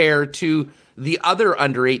compare to the other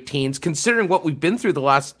Under-18s, considering what we've been through the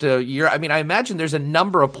last year? I imagine there's a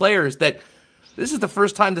number of players that this is the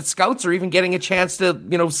first time that scouts are even getting a chance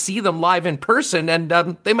to, see them live in person,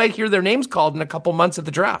 and they might hear their names called in a couple months at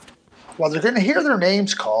the draft. Well, they're going to hear their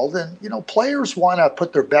names called, and players want to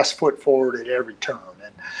put their best foot forward at every turn,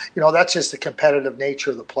 and that's just the competitive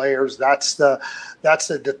nature of the players. That's the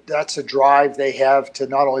drive they have to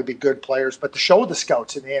not only be good players, but to show the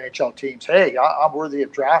scouts in the NHL teams, hey, I'm worthy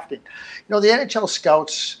of drafting. The NHL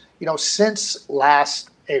scouts, since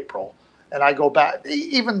last April, and I go back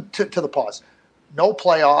even to the pause, no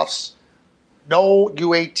playoffs. No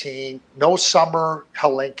U18, no summer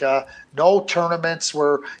Helinka, no tournaments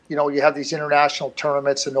where, you have these international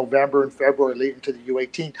tournaments in November and February leading to the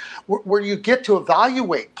U18, where you get to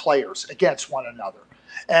evaluate players against one another.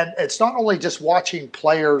 And it's not only just watching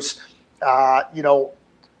players,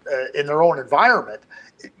 in their own environment.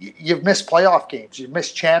 You've missed playoff games. You've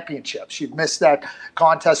missed championships. You've missed that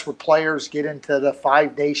contest where players get into the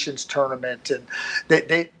Five Nations tournament and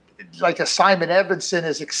they like a Simon Edvinsson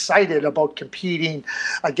is excited about competing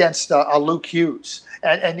against a Luke Hughes.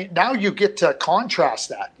 And now you get to contrast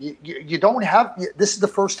that. You don't have – this is the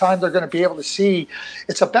first time they're going to be able to see –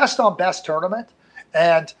 it's a best-on-best tournament,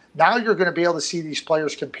 and now you're going to be able to see these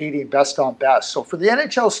players competing best-on-best. So for the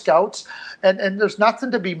NHL scouts, and there's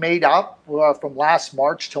nothing to be made up from last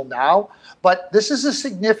March till now, but this is a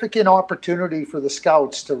significant opportunity for the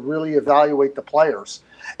scouts to really evaluate the players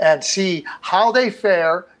and see how they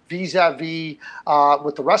fare vis-a-vis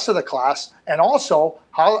with the rest of the class, and also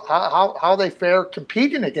how they fare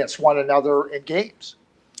competing against one another in games.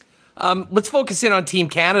 Let's focus in on Team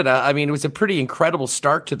Canada. It was a pretty incredible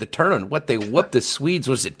start to the tournament. What they whooped the Swedes,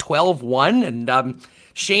 was it 12-1? And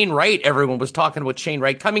Shane Wright, everyone was talking about Shane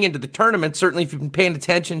Wright coming into the tournament. Certainly, if you've been paying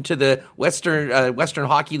attention to the Western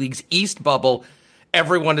Hockey League's East bubble,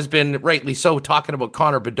 everyone has been, rightly so, talking about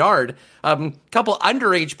Connor Bedard. A couple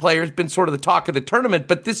underage players been sort of the talk of the tournament,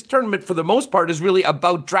 but this tournament, for the most part, is really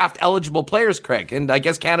about draft-eligible players, Craig, and I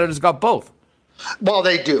guess Canada's got both. Well,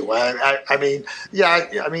 they do.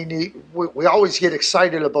 We always get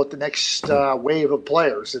excited about the next wave of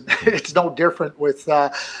players, and it's no different with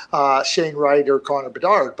Shane Wright or Connor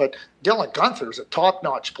Bedard. But Dylan Guenther is a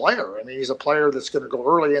top-notch player. He's a player that's going to go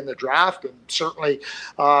early in the draft, and certainly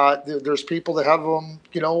there's people that have him,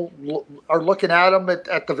 are looking at him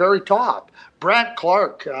at the very top. Brant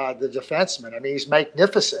Clark, the defenseman, he's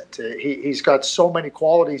magnificent. He's got so many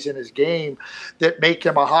qualities in his game that make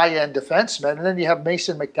him a high-end defenseman. And then you have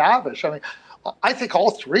Mason McTavish. I think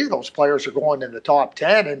all three of those players are going in the top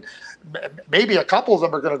 10, and maybe a couple of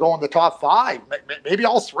them are going to go in the top 5. Maybe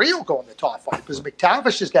all three will go in the top 5 because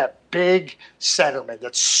McTavish is that big centerman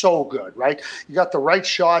that's so good, right? You got the right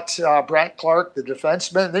shot, Brant Clark, the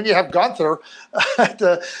defenseman, and then you have Gunther,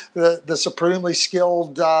 the supremely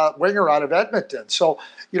skilled winger out of Edmonton. So,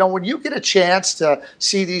 when you get a chance to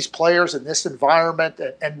see these players in this environment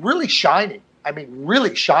and really shining,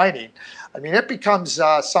 it becomes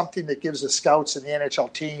something that gives the scouts and the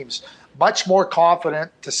NHL teams much more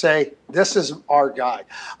confident to say, this is our guy.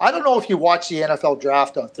 I don't know if you watched the NFL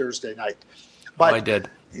draft on Thursday night. But I did.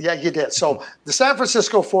 Yeah, you did. So the San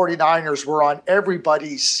Francisco 49ers were on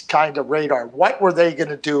everybody's kind of radar. What were they going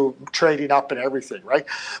to do trading up and everything, right?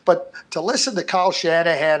 But to listen to Kyle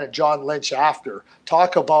Shanahan and John Lynch after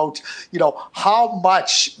talk about, how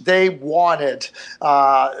much they wanted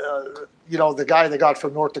the guy they got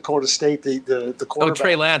from North Dakota State, the quarterback.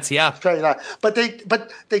 Trey Lance, yeah. Trey Lance. But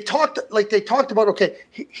they talked about, okay,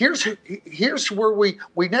 here's where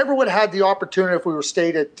we never would have had the opportunity if we were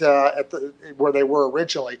stayed at where they were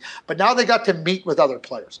originally. But now they got to meet with other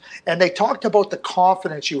players, and they talked about the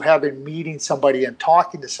confidence you have in meeting somebody and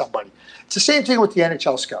talking to somebody. It's the same thing with the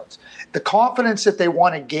NHL scouts. The confidence that they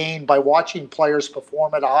want to gain by watching players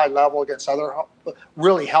perform at a high level against other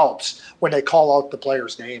really helps when they call out the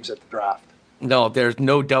players' names at the draft. No, there's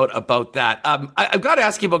no doubt about that. I've got to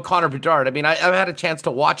ask you about Connor Bedard. I mean, I've had a chance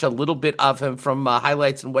to watch a little bit of him from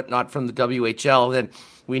highlights and whatnot from the WHL, and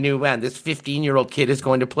we knew, man, this 15-year-old kid is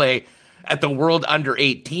going to play at the World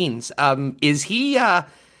Under-18s. Is he...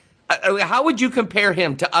 how would you compare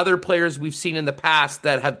him to other players we've seen in the past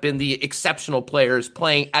that have been the exceptional players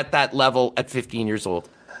playing at that level at 15 years old?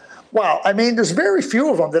 Well, I mean, there's very few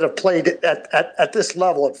of them that have played at this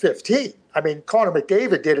level at 15. I mean, Connor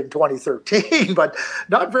McDavid did in 2013, but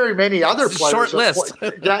not very many other players. Short list.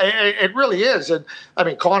 Yeah, it really is. And, I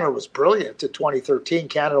mean, Connor was brilliant in 2013.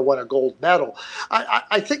 Canada won a gold medal.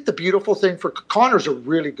 I think the beautiful thing for Connor's a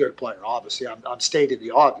really good player, obviously. I'm stating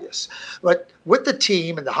the obvious. But with the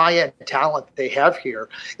team and the high-end talent they have here,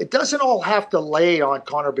 it doesn't all have to lay on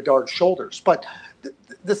Connor Bedard's shoulders. But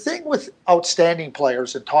the thing with outstanding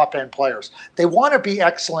players and top-end players, they want to be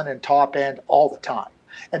excellent in top-end all the time.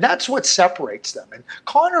 And that's what separates them. And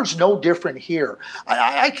Connor's no different here.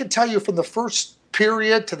 I can tell you from the first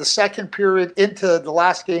period to the second period into the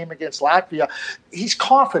last game against Latvia, he's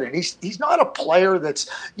confident. He's not a player that's,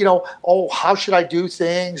 how should I do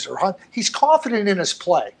things? He's confident in his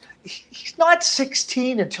play. He's not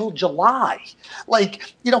 16 until July.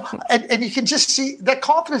 And you can just see that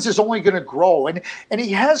confidence is only going to grow. And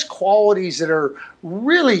he has qualities that are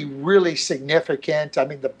really, really significant. I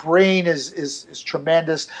mean, the brain is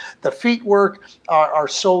tremendous. The feet work are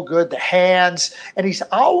so good, the hands. And he's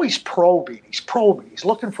always probing. He's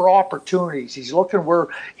looking for opportunities. He's looking where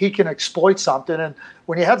he can exploit something. And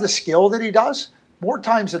when you have the skill that he does, more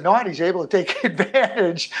times than not, he's able to take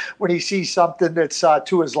advantage when he sees something that's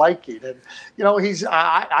to his liking. And,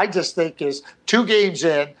 I just think is 2 games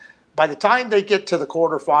in, by the time they get to the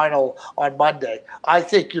quarterfinal on Monday, I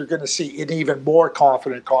think you're going to see an even more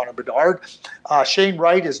confident Connor Bedard. Shane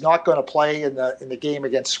Wright is not going to play in the game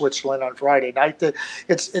against Switzerland on Friday night.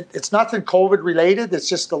 It's nothing COVID related. It's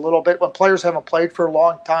just a little bit when players haven't played for a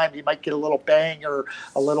long time, you might get a little bang or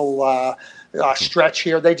a little stretch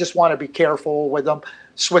here. They just want to be careful with them.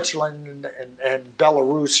 Switzerland and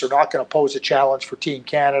Belarus are not going to pose a challenge for Team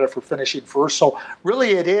Canada for finishing first. So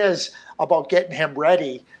really it is about getting him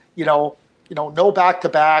ready. No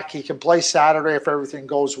back-to-back. He can play Saturday if everything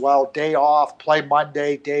goes well. Day off, play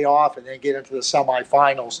Monday, day off, and then get into the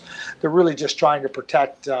semifinals. They're really just trying to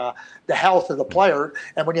protect the health of the player.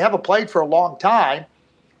 And when you haven't played for a long time,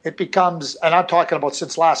 it becomes, and I'm talking about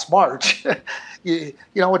since last March, it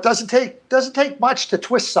doesn't take much to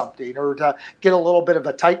twist something or to get a little bit of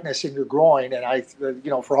a tightness in your groin.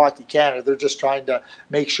 And for Hockey Canada, they're just trying to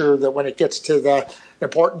make sure that when it gets to the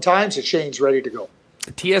important times, that Shane's ready to go.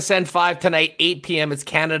 TSN 5 tonight, 8 p.m. It's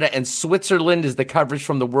Canada and Switzerland as the coverage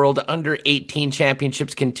from the World Under-18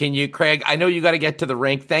 Championships continue. Craig, I know you got to get to the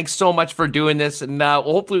rink. Thanks so much for doing this, and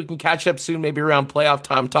hopefully we can catch up soon, maybe around playoff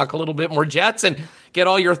time, talk a little bit more Jets, and get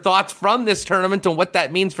all your thoughts from this tournament and what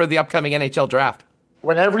that means for the upcoming NHL draft.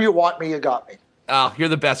 Whenever you want me, you got me. Oh, you're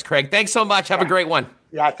the best, Craig. Thanks so much. Have a great one.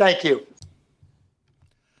 Yeah, thank you.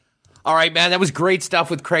 All right, man, that was great stuff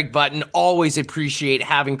with Craig Button. Always appreciate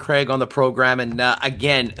having Craig on the program. And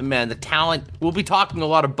again, man, the talent, we'll be talking a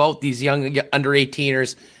lot about these young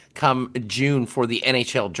under-18ers come June for the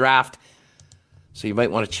NHL draft. So you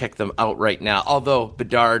might want to check them out right now. Although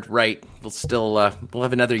Bedard, right, we'll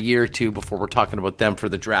have another year or two before we're talking about them for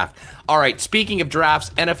the draft. All right, speaking of drafts,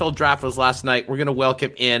 NFL draft was last night. We're going to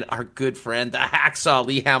welcome in our good friend, the Hacksaw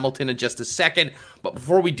Lee Hamilton, in just a second. But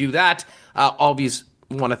before we do that, always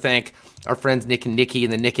want to thank our friends Nick and Nikki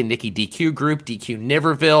in the Nick and Nikki DQ group, DQ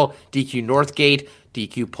Niverville, DQ Northgate,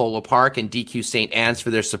 DQ Polo Park, and DQ St. Anne's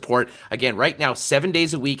for their support. Again, right now, 7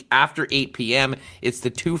 days a week after 8 p.m., it's the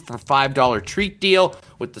 2 for $5 treat deal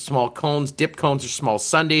with the small cones, dip cones, or small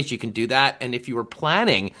sundaes. You can do that. And if you were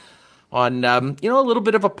planning on, a little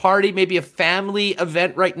bit of a party, maybe a family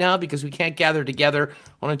event right now because we can't gather together,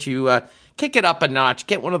 why don't you kick it up a notch,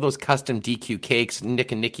 get one of those custom DQ cakes.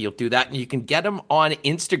 Nick and Nikki will do that. And you can get them on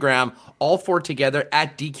Instagram, all four together,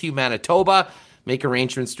 at DQ Manitoba. Make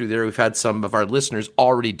arrangements through there. We've had some of our listeners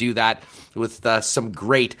already do that with some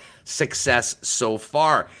great success so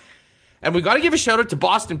far. And we got to give a shout out to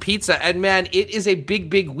Boston Pizza. And man, it is a big,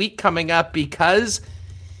 big week coming up because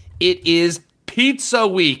it is Pizza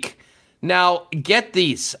Week. Now, get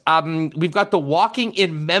these. We've got the Walking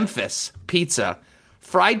in Memphis pizza.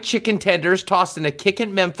 Fried chicken tenders tossed in a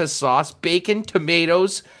Kickin' Memphis sauce, bacon,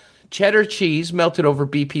 tomatoes, cheddar cheese melted over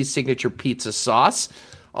BP's signature pizza sauce.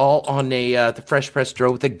 All on the fresh pressed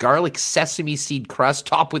dough with a garlic sesame seed crust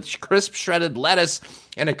topped with crisp shredded lettuce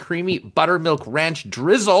and a creamy buttermilk ranch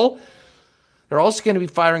drizzle. They're also going to be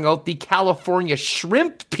firing out the California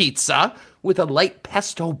shrimp pizza with a light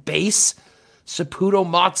pesto base, saputo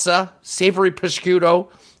mozza, savory prosciutto,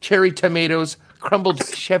 cherry tomatoes, crumbled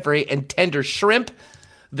chevre, and tender shrimp.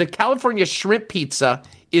 The California shrimp pizza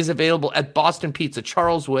is available at Boston Pizza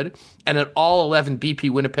Charleswood and at all 11 BP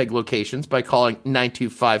Winnipeg locations by calling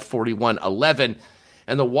 925-4111.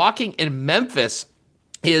 And the Walking in Memphis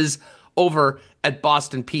is over at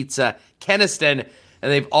Boston Pizza Kenniston.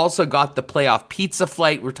 And they've also got the playoff pizza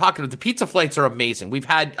flight. We're talking, the pizza flights are amazing. We've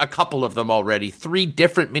had a couple of them already. 3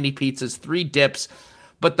 different mini pizzas, 3 dips.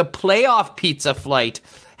 But the playoff pizza flight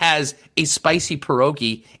has a spicy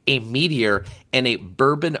pierogi, a meteor, and a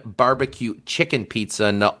bourbon barbecue chicken pizza.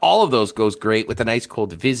 And all of those goes great with an ice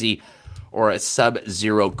cold Vizzy or a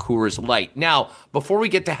Sub-Zero Coors Light. Now, before we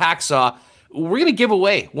get to Hacksaw, we're going to give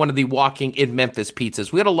away one of the Walking in Memphis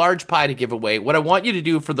pizzas. We had a large pie to give away. What I want you to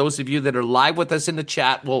do, for those of you that are live with us in the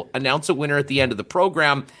chat, we'll announce a winner at the end of the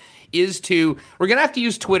program, we're going to have to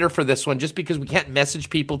use Twitter for this one just because we can't message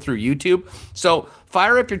people through YouTube. So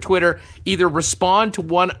fire up your Twitter, either respond to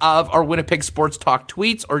one of our Winnipeg Sports Talk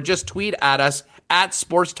tweets or just tweet at us at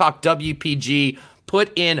Sports Talk WPG,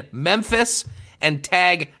 put in Memphis and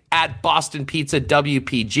tag at Boston Pizza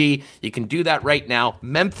WPG. You can do that right now,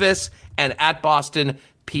 Memphis and at Boston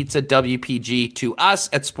Pizza WPG to us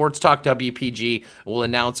at Sports Talk WPG. We'll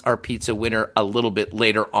announce our pizza winner a little bit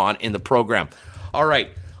later on in the program. All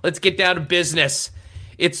right. Let's get down to business.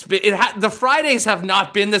 The Fridays have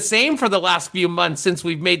not been the same for the last few months since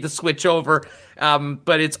we've made the switch over,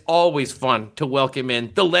 but it's always fun to welcome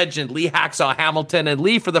in the legend, Lee Hacksaw Hamilton. And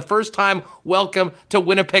Lee, for the first time, welcome to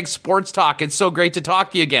Winnipeg Sports Talk. It's so great to talk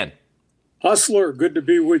to you again. Hustler, good to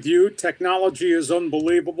be with you. Technology is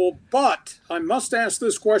unbelievable, but I must ask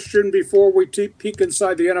this question before we peek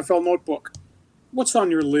inside the NFL notebook. What's on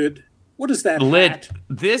your lid? What is that lid? Hat?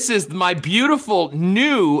 This is my beautiful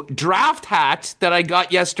new draft hat that I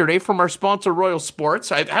got yesterday from our sponsor, Royal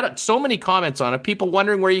Sports. I've had so many comments on it. People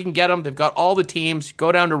wondering where you can get them. They've got all the teams.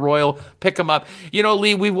 Go down to Royal, pick them up. You know,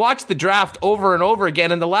 Lee, we watched the draft over and over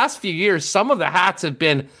again. In the last few years, some of the hats have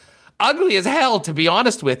been ugly as hell, to be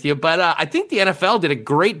honest with you. But I think the NFL did a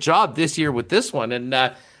great job this year with this one. And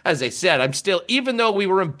as I said, I'm still, even though we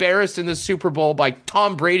were embarrassed in the Super Bowl by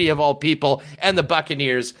Tom Brady of all people and the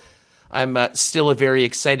Buccaneers, I'm still a very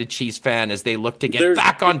excited Chiefs fan as they look to get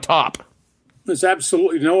back on top. There's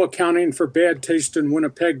absolutely no accounting for bad taste in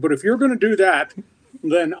Winnipeg, but if you're going to do that,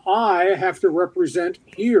 then I have to represent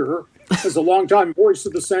here as a longtime voice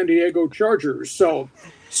of the San Diego Chargers. So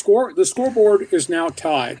the scoreboard is now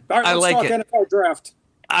tied. All right, let's talk NFL draft.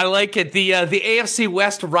 I like it. The AFC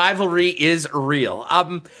West rivalry is real.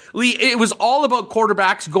 Lee, it was all about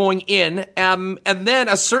quarterbacks going in, and then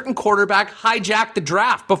a certain quarterback hijacked the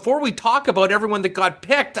draft. Before we talk about everyone that got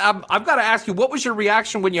picked, I've got to ask you, what was your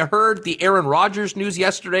reaction when you heard the Aaron Rodgers news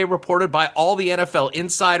yesterday reported by all the NFL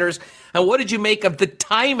insiders? And what did you make of the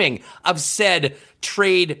timing of said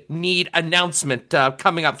trade need announcement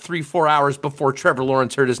coming up 3-4 hours before Trevor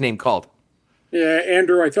Lawrence heard his name called? Yeah,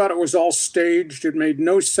 Andrew, I thought it was all staged. It made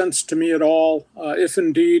no sense to me at all. If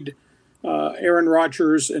indeed Aaron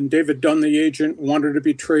Rodgers and David Dunn, the agent, wanted to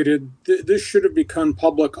be traded, this should have become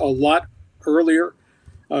public a lot earlier.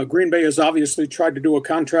 Green Bay has obviously tried to do a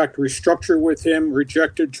contract restructure with him,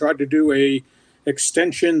 rejected, tried to do a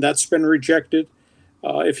extension. That's been rejected.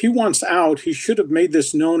 If he wants out, he should have made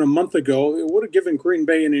this known a month ago. It would have given Green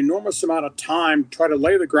Bay an enormous amount of time to try to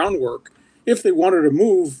lay the groundwork if they wanted to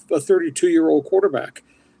move a 32-year-old quarterback.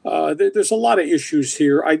 There's a lot of issues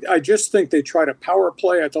here. I just think they tried a power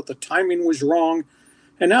play. I thought the timing was wrong,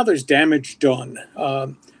 and now there's damage done.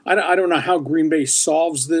 I don't know how Green Bay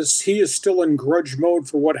solves this. He is still in grudge mode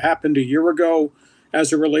for what happened a year ago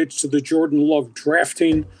as it relates to the Jordan Love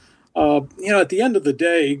drafting. At the end of the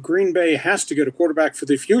day, Green Bay has to get a quarterback for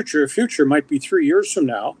the future. Future might be 3 years from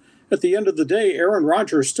now. At the end of the day, Aaron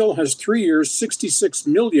Rodgers still has 3 years, $66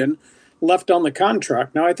 million left on the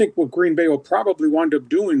contract. Now, I think what Green Bay will probably wind up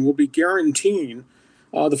doing will be guaranteeing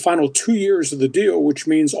the final 2 years of the deal, which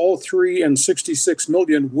means all 3 and $66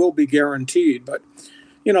 million will be guaranteed. But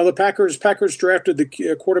the Packers drafted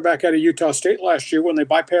the quarterback out of Utah State last year when they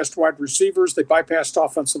bypassed wide receivers, they bypassed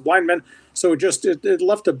offensive linemen, so it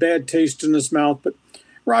left a bad taste in his mouth. But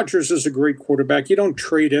Rodgers is a great quarterback. You don't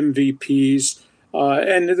trade MVPs,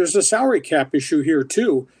 and there's a salary cap issue here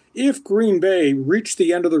too. If Green Bay reached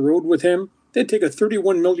the end of the road with him, they'd take a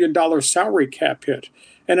 $31 million salary cap hit.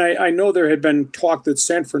 And I know there had been talk that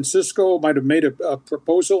San Francisco might have made a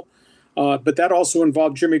proposal, but that also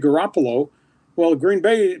involved Jimmy Garoppolo. Well, Green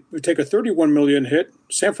Bay would take a $31 million hit.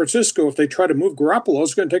 San Francisco, if they try to move Garoppolo,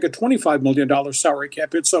 is going to take a $25 million salary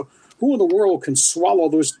cap hit. So who in the world can swallow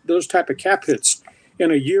those type of cap hits in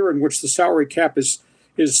a year in which the salary cap is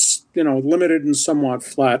limited and somewhat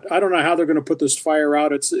flat? I don't know how they're going to put this fire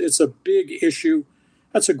out. It's a big issue.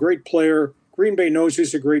 That's a great player. Green Bay knows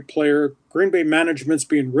he's a great player. Green Bay management's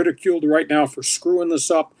being ridiculed right now for screwing this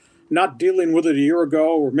up, not dealing with it a year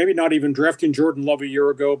ago, or maybe not even drafting Jordan Love a year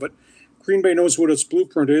ago, but Green Bay knows what its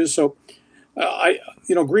blueprint is. So,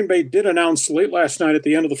 Green Bay did announce late last night at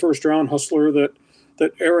the end of the first round, Hustler,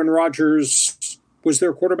 that Aaron Rodgers was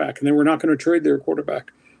their quarterback, and they were not going to trade their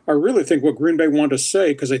quarterback. I really think what Green Bay wanted to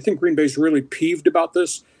say, because I think Green Bay's really peeved about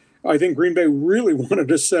this, I think Green Bay really wanted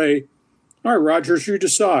to say, all right, Rodgers, you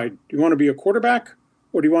decide. Do you want to be a quarterback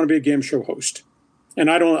or do you want to be a game show host? And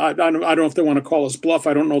I don't know if they want to call us bluff.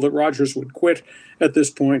 I don't know that Rodgers would quit at this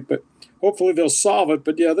point, but hopefully they'll solve it.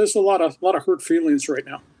 But yeah, there's a lot of hurt feelings right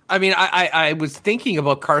now. I mean, I was thinking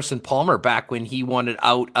about Carson Palmer back when he wanted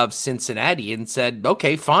out of Cincinnati and said,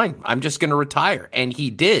 okay, fine, I'm just going to retire. And he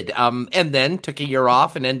did. And then took a year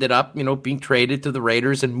off and ended up, being traded to the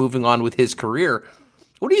Raiders and moving on with his career.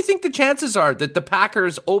 What do you think the chances are that the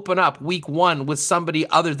Packers open up week 1 with somebody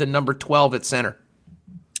other than number 12 at center?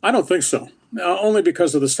 I don't think so. Only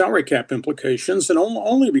because of the salary cap implications and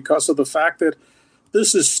only because of the fact that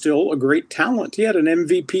this is still a great talent. He had an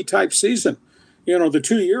MVP type season. The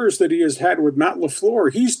 2 years that he has had with Matt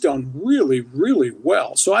LaFleur, he's done really, really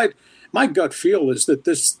well. So my gut feel is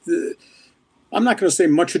that I'm not going to say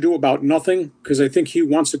much ado about nothing, because I think he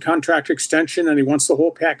wants a contract extension and he wants the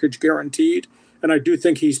whole package guaranteed. And I do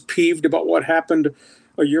think he's peeved about what happened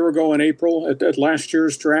a year ago in April at last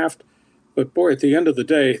year's draft. But boy, at the end of the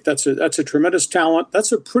day, that's a tremendous talent.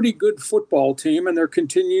 That's a pretty good football team, and they're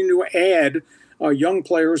continuing to add young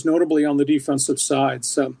players, notably on the defensive side.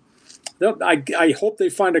 So I hope they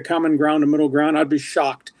find a common ground, a middle ground. I'd be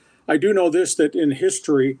shocked. I do know this, that in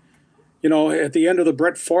history, at the end of the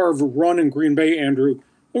Brett Favre run in Green Bay, Andrew,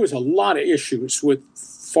 there was a lot of issues with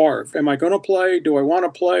Favre. Am I going to play? Do I want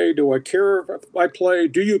to play? Do I care if I play?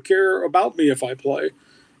 Do you care about me if I play?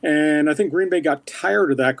 And I think Green Bay got tired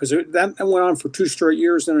of that, because that went on for 2 straight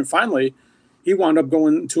years. And then finally, he wound up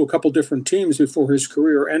going to a couple different teams before his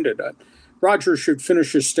career ended. Rodgers should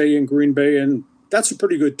finish his stay in Green Bay, and that's a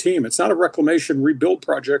pretty good team. It's not a reclamation rebuild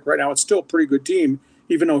project right now. It's still a pretty good team,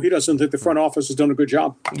 even though he doesn't think the front office has done a good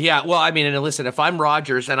job. Yeah, well, I mean, and listen, if I'm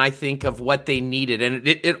Rodgers and I think of what they needed, and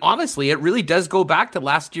it honestly, it really does go back to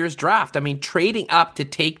last year's draft. I mean, trading up to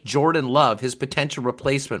take Jordan Love, his potential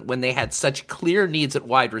replacement, when they had such clear needs at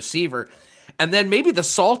wide receiver. And then maybe the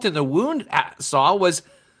salt in the wound was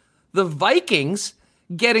the Vikings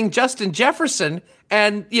getting Justin Jefferson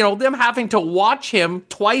and, them having to watch him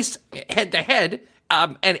twice head-to-head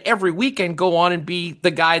and every weekend go on and be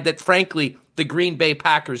the guy that, frankly, the Green Bay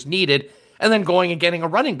Packers needed, and then going and getting a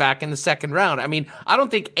running back in the second round. I mean, I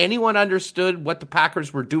don't think anyone understood what the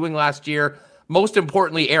Packers were doing last year. Most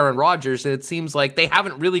importantly, Aaron Rodgers. And it seems like they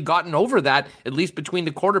haven't really gotten over that, at least between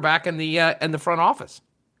the quarterback and the front office.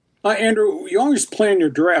 Andrew, you always plan your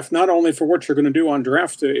draft not only for what you're going to do on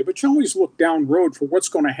draft day, but you always look down road for what's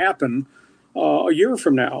going to happen a year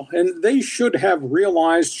from now. And they should have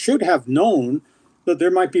realized, should have known, that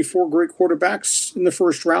there might be 4 great quarterbacks in the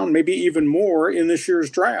first round, maybe even more in this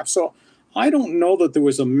year's draft. So I don't know that there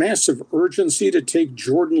was a massive urgency to take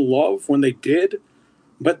Jordan Love when they did.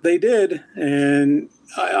 but they did. And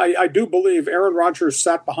I do believe Aaron Rodgers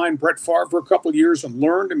sat behind Brett Favre for a couple of years and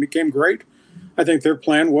learned and became great. I think their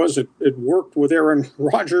plan was it worked with Aaron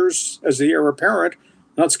Rodgers as the heir apparent.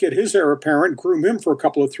 Let's get his heir apparent, groom him for a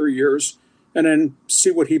couple of 3 years, and then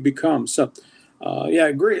see what he becomes. So,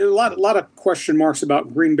 great. A lot of question marks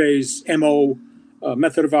about Green Bay's MO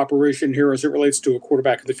method of operation here as it relates to a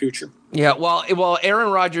quarterback of the future. Yeah, well,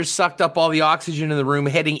 Aaron Rodgers sucked up all the oxygen in the room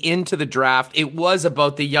heading into the draft. It was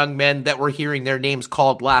about the young men that were hearing their names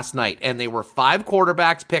called last night, and they were 5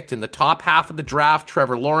 quarterbacks picked in the top half of the draft.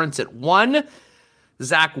 Trevor Lawrence at 1.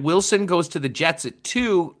 Zach Wilson goes to the Jets at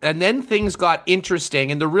 2, and then things got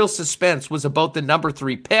interesting, and the real suspense was about the number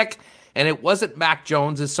 3 pick, and it wasn't Mac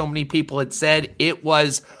Jones, as so many people had said. It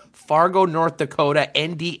was Fargo, North Dakota,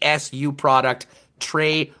 NDSU product,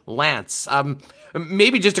 Trey Lance.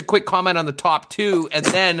 Maybe just a quick comment on the top 2, and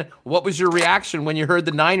then what was your reaction when you heard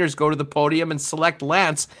the Niners go to the podium and select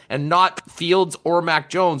Lance and not Fields or Mac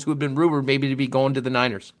Jones, who had been rumored maybe to be going to the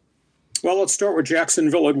Niners? Well, let's start with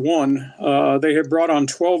Jacksonville at 1. They have brought on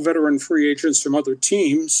 12 veteran free agents from other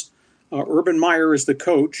teams. Urban Meyer is the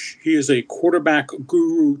coach. He is a quarterback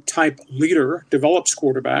guru type leader, develops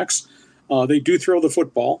quarterbacks. They do throw the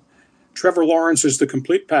football. Trevor Lawrence is the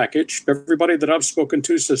complete package. Everybody that I've spoken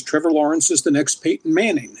to says Trevor Lawrence is the next Peyton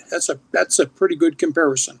Manning. That's a pretty good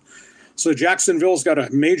comparison. So Jacksonville's got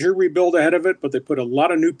a major rebuild ahead of it, but they put a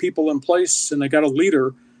lot of new people in place, and they got a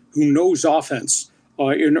leader who knows offense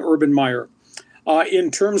in Urban Meyer.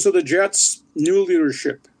 In terms of the Jets, new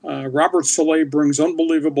leadership. Robert Saleh brings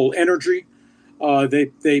unbelievable energy.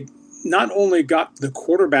 They not only got the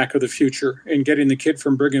quarterback of the future in getting the kid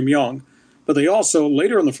from Brigham Young, but they also,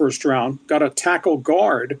 later in the first round, got a tackle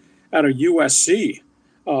guard out of USC,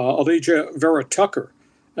 Elijah Vera Tucker.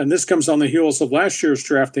 And this comes on the heels of last year's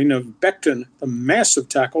drafting of Becton, the massive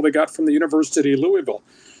tackle they got from the University of Louisville.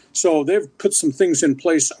 So they've put some things in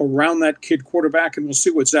place around that kid quarterback, and we'll see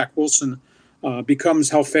what Zach Wilson becomes,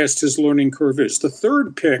 how fast his learning curve is. The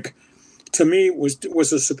third pick, to me,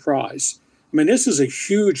 was a surprise. I mean, this is a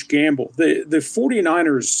huge gamble. The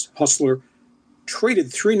 49ers, Hustler,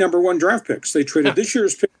 traded 3 number 1 draft picks. They traded this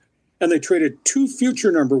year's pick, and they traded 2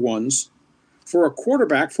 future number 1s for a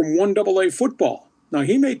quarterback from 1AA football. Now,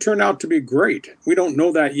 he may turn out to be great. We don't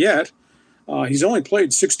know that yet. He's only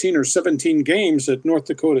played 16 or 17 games at North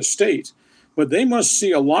Dakota State, but they must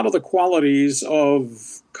see a lot of the qualities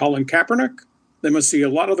of Colin Kaepernick. They must see a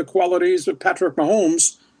lot of the qualities of Patrick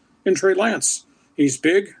Mahomes in Trey Lance. He's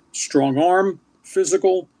big, strong arm,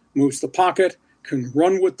 physical, moves the pocket, can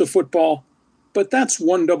run with the football. But that's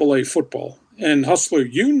 1AA football. And Hustler,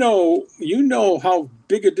 you know how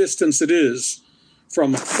big a distance it is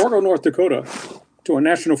from Fargo, North Dakota to a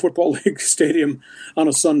National Football League stadium on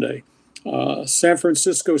a Sunday. San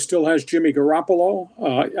Francisco still has Jimmy Garoppolo.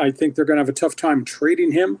 I think they're going to have a tough time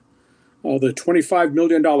trading him. The $25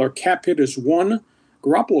 million cap hit is 1.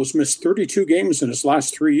 Garoppolo's missed 32 games in his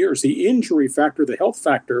last 3 years. The injury factor, the health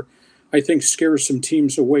factor, I think scares some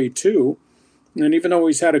teams away too. And even though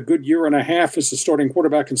he's had a good year and a half as a starting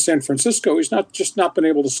quarterback in San Francisco, he's not been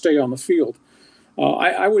able to stay on the field.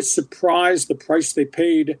 I was surprised the price they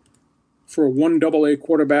paid for a 1AA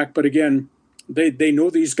quarterback. But again, they know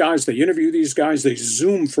these guys. They interview these guys. They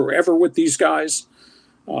Zoom forever with these guys.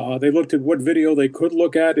 They looked at what video they could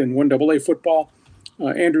look at in 1AA football.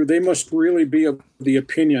 Andrew, they must really be of the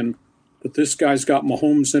opinion that this guy's got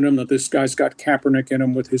Mahomes in him, that this guy's got Kaepernick in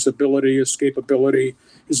him with his ability, escapability,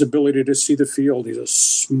 his ability to see the field. He's a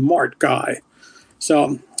smart guy.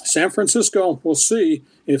 So San Francisco, we'll see.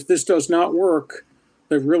 If this does not work,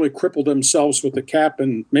 they've really crippled themselves with the cap,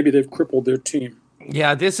 and maybe they've crippled their team.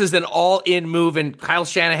 Yeah, this is an all-in move, and Kyle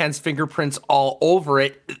Shanahan's fingerprints all over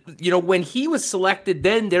it. You know, when he was selected,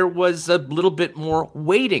 then there was a little bit more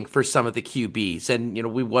waiting for some of the QBs, and, you know,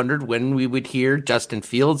 we wondered when we would hear Justin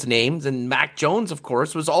Fields' names, and Mac Jones, of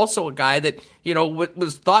course, was also a guy that, you know,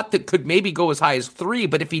 was thought that could maybe go as high as 3,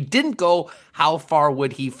 but if he didn't go, how far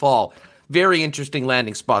would he fall? Very interesting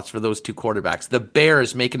landing spots for those 2 quarterbacks. The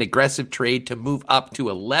Bears make an aggressive trade to move up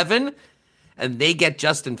to 11, and they get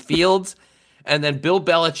Justin Fields. And then Bill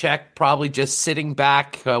Belichick probably just sitting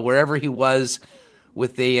back wherever he was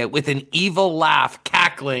with an evil laugh,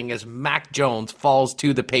 cackling as Mac Jones falls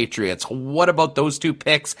to the Patriots. What about those 2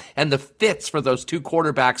 picks and the fits for those 2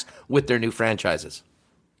 quarterbacks with their new franchises?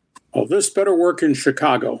 Well, this better work in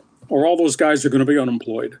Chicago, or all those guys are going to be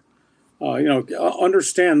unemployed.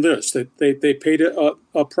 Understand this, that they paid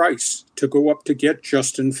a price to go up to get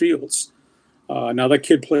Justin Fields. Now, that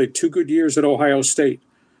kid played 2 good years at Ohio State.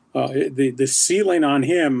 The ceiling on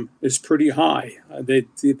him is pretty high.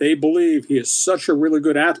 They believe he is such a really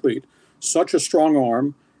good athlete such a strong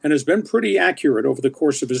arm and has been pretty accurate over the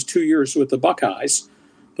course of his 2 years with the Buckeyes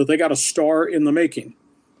that they got a star in the making.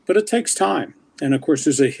 But it takes time. And, of course,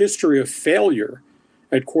 there's a history of failure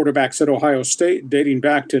at quarterbacks at Ohio State dating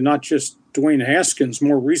back to not just Dwayne Haskins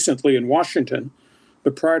more recently in Washington,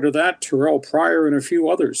 but prior to that, Terrell Pryor and a few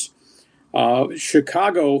others.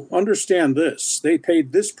 Chicago, understand this. They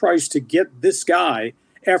paid this price to get this guy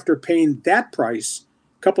after paying that price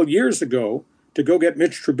a couple of years ago to go get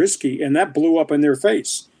Mitch Trubisky, and that blew up in their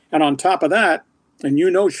face. And on top of that, and you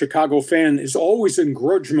know Chicago fan is always in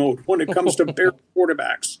grudge mode when it comes to Bears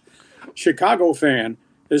quarterbacks. Chicago fan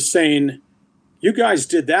is saying, you guys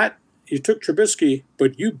did that. You took Trubisky,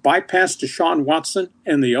 but you bypassed Deshaun Watson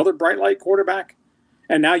and the other bright light quarterback.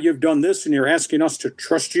 And now you've done this and you're asking us to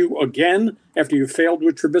trust you again after you failed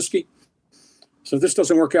with Trubisky. So if this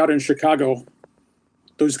doesn't work out in Chicago,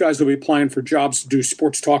 those guys will be applying for jobs to do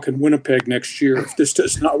sports talk in Winnipeg next year if this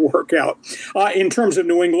does not work out. In terms of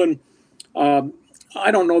New England,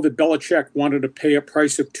 I don't know that Belichick wanted to pay a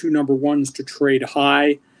price of 2 number ones to trade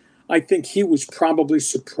high. I think he was probably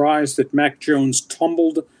surprised that Mac Jones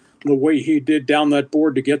tumbled the way he did down that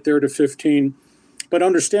board to get there to 15. But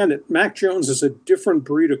understand that Mac Jones is a different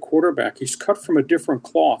breed of quarterback. He's cut from a different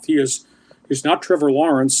cloth. He's not Trevor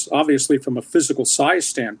Lawrence, obviously from a physical size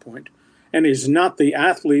standpoint, and he's not the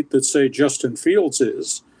athlete that, say, Justin Fields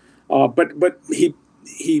is. But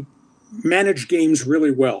he managed games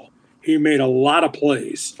really well. He made a lot of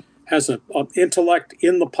plays, has an intellect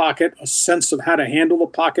in the pocket, a sense of how to handle the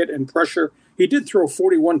pocket and pressure. He did throw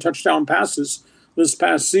 41 touchdown passes this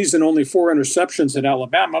past season, only 4 interceptions at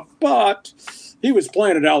Alabama, but he was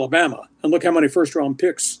playing at Alabama. And look how many first-round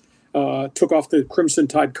picks took off the Crimson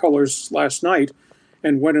Tide colors last night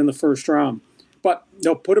and went in the first round. But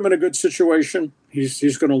they'll put him in a good situation.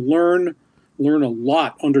 He's going to learn a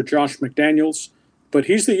lot under Josh McDaniels. But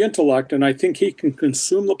he's the intellect, and I think he can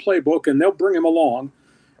consume the playbook, and they'll bring him along.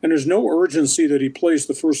 And there's no urgency that he plays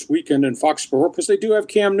the first weekend in Foxborough because they do have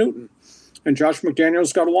Cam Newton. And Josh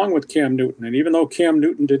McDaniels got along with Cam Newton. And even though Cam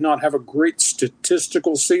Newton did not have a great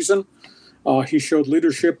statistical season, he showed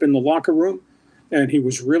leadership in the locker room, and he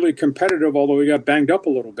was really competitive, although he got banged up a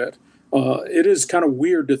little bit. It is kind of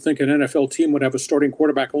weird to think an NFL team would have a starting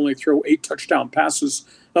quarterback only throw 8 touchdown passes.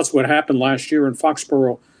 That's what happened last year in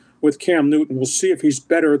Foxborough with Cam Newton. We'll see if he's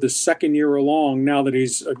better the second year along now that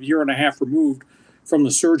he's a year and a half removed from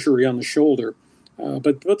the surgery on the shoulder.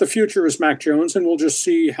 But the future is Mac Jones, and we'll just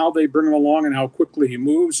see how they bring him along and how quickly he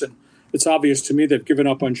moves. And it's obvious to me they've given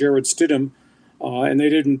up on Jarrett Stidham, and they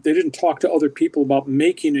didn't talk to other people about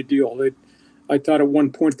making a deal. I thought at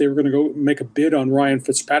one point they were going to go make a bid on Ryan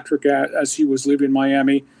Fitzpatrick as he was leaving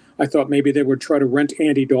Miami. I thought maybe they would try to rent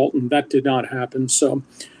Andy Dalton. That did not happen. So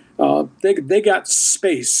they got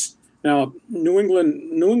space. Now, New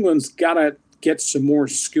England's got to get some more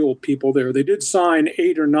skilled people there. They did sign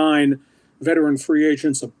 8 or 9 veteran free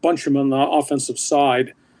agents, a bunch of them on the offensive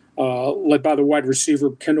side, led by the wide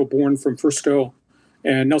receiver Kendall Bourne from Frisco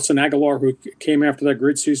and Nelson Aguilar, who came after that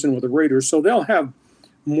great season with the Raiders. So they'll have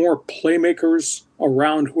more playmakers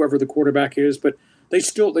around whoever the quarterback is, but they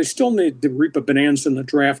still need to reap a bonanza in the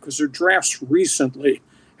draft because their drafts recently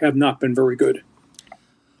have not been very good.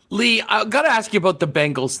 Lee, I've got to ask you about the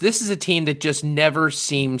Bengals. This is a team that just never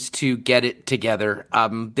seems to get it together.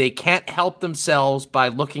 They can't help themselves by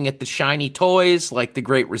looking at the shiny toys like the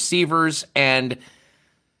great receivers and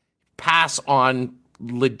pass on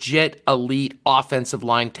legit elite offensive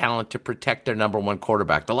line talent to protect their number one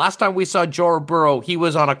quarterback. The last time we saw Joe Burrow, he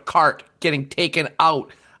was on a cart getting taken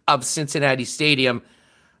out of Cincinnati Stadium.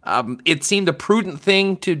 It seemed the prudent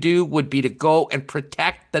thing to do would be to go and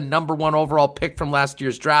protect the number one overall pick from last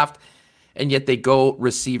year's draft, and yet they go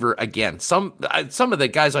receiver again. Some of the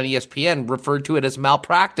guys on ESPN referred to it as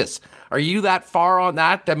malpractice. Are you that far on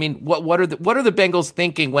that? I mean, what are the Bengals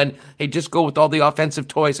thinking when they just go with all the offensive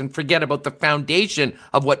toys and forget about the foundation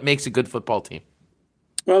of what makes a good football team?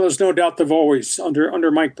 Well, there's no doubt they've always, under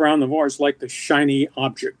Mike Brown, they've always liked the shiny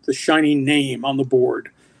object, the shiny name on the board.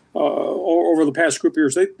 Over the past group of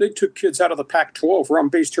years, they took kids out of the Pac-12, where I'm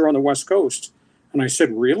based here on the West Coast. And I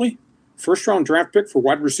said, really? First-round draft pick for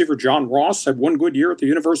wide receiver John Ross had one good year at the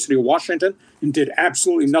University of Washington and did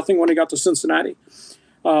absolutely nothing when he got to Cincinnati.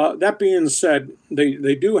 That being said,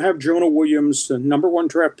 they do have Jonah Williams, the number one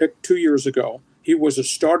draft pick 2 years ago. He was a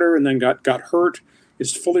starter and then got hurt,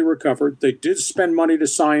 is fully recovered. They did spend money to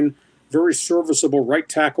sign very serviceable right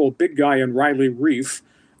tackle, big guy in Riley Reif.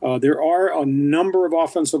 There are a number of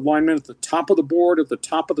offensive linemen at the top of the board, at the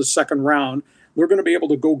top of the second round. They're going to be able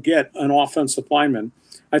to go get an offensive lineman.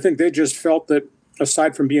 I think they just felt that,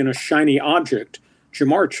 aside from being a shiny object,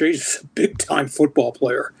 Jamar Chase is a big-time football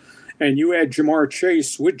player. and you add Jamar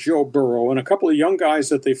Chase with Joe Burrow and a couple of young guys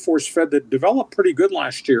that they force-fed that developed pretty good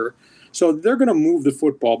last year. So they're going to move the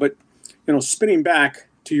football. But, spinning back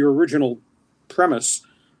to your original premise,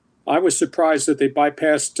 I was surprised that they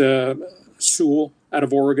bypassed Sewell out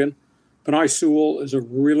of Oregon. Penei Sewell is a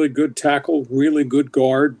really good tackle, really good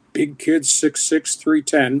guard, big kid, 6'6",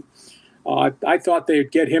 310. I thought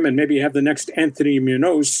they'd get him and maybe have the next Anthony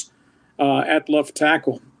Munoz at left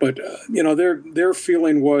tackle. But, their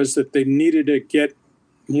feeling was that they needed to get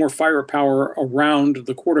more firepower around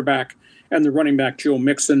the quarterback and the running back, Joe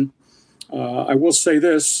Mixon. I will say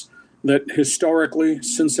this, that historically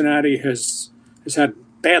Cincinnati has had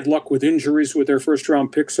bad luck with injuries with their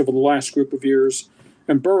first-round picks over the last group of years.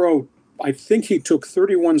 And Burrow, I think he took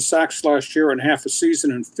 31 sacks last year in half a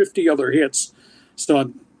season and 50 other hits.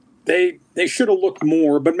 So they should have looked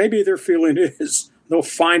more, but maybe their feeling is they'll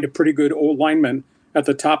find a pretty good old lineman at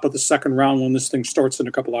the top of the second round when this thing starts in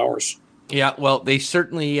a couple hours. Yeah, well, they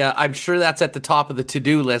certainly, I'm sure that's at the top of the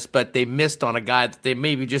to-do list, but they missed on a guy that they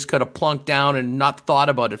maybe just could have plunked down and not thought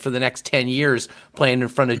about it for the next 10 years playing in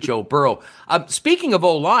front of Joe Burrow. Speaking of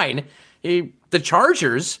O-line, the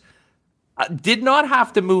Chargers did not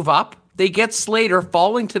have to move up. They get Slater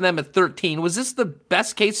falling to them at 13. Was this the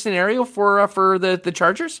best case scenario for the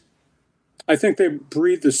Chargers? I think they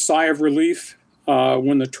breathed a sigh of relief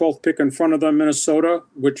when the 12th pick in front of them, Minnesota,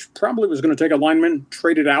 which probably was going to take a lineman,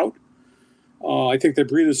 traded out. I think they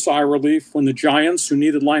breathed a sigh of relief when the Giants, who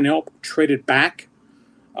needed line help, traded back.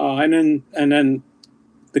 And then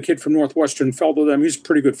the kid from Northwestern fell to them. He's a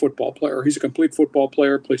pretty good football player. He's a complete football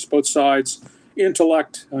player, plays both sides.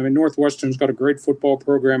 Intellect. I mean, Northwestern's got a great football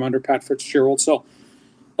program under Pat Fitzgerald. So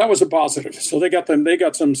that was a positive. So they got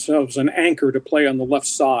themselves an anchor to play on the left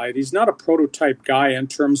side. He's not a prototype guy in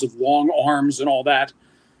terms of long arms and all that.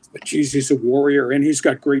 But, geez, he's a warrior, and he's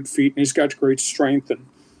got great feet, and he's got great strength. And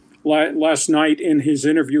last night in his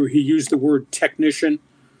interview, he used the word technician.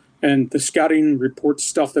 And the scouting report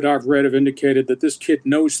stuff that I've read have indicated that this kid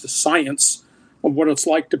knows the science of what it's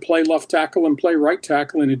like to play left tackle and play right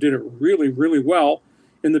tackle, and he did it really, really well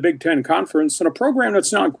in the Big Ten Conference in a program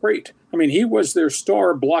that's not great. I mean, he was their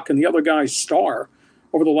star blocking the other guy's star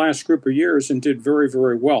over the last group of years and did very,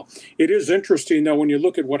 very well. It is interesting, though, when you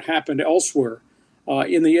look at what happened elsewhere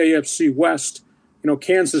in the AFC West.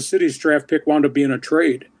 Kansas City's draft pick wound up being a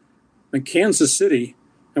trade. And Kansas City,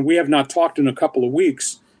 and we have not talked in a couple of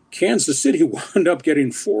weeks, Kansas City wound up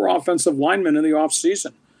getting 4 offensive linemen in the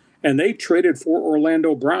offseason. And they traded for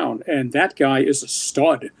Orlando Brown, and that guy is a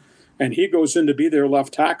stud. And he goes in to be their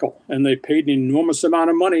left tackle. And they paid an enormous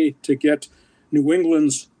amount of money to get New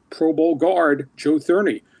England's Pro Bowl guard, Joe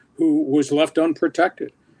Thurney, who was left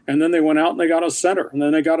unprotected. And then they went out and they got a center, and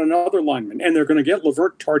then they got another lineman. And they're going to get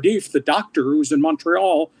Levert Tardif, the doctor who was in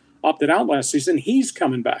Montreal, opted out last season. He's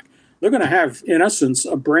coming back. They're going to have, in essence,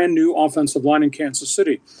 a brand new offensive line in Kansas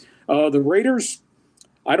City. The Raiders,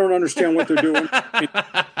 I don't understand what they're doing.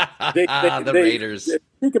 The Raiders. They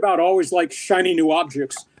think about always like shiny new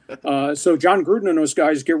objects. So John Gruden and those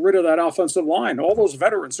guys get rid of that offensive line. All those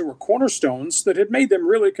veterans who were cornerstones that had made them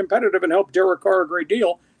really competitive and helped Derek Carr a great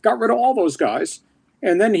deal, got rid of all those guys.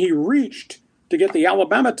 And then he reached to get the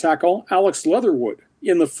Alabama tackle, Alex Leatherwood,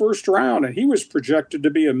 in the first round. And he was projected to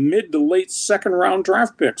be a mid to late second round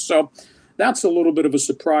draft pick. So that's a little bit of a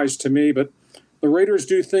surprise to me. But the Raiders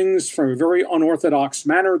do things from a very unorthodox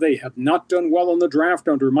manner. They have not done well in the draft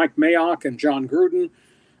under Mike Mayock and John Gruden.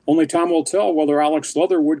 Only time will tell whether Alex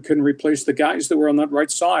Leatherwood can replace the guys that were on that right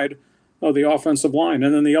side of the offensive line.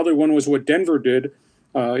 And then the other one was what Denver did.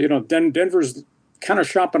 Denver's kind of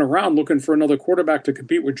shopping around looking for another quarterback to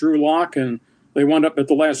compete with Drew Lock, and they wound up at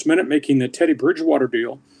the last minute making the Teddy Bridgewater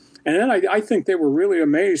deal. And then I think they were really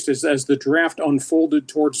amazed as the draft unfolded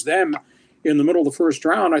towards them in the middle of the first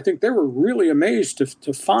round. I think they were really amazed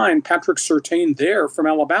to find Patrick Surtain there from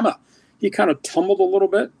Alabama. He kind of tumbled a little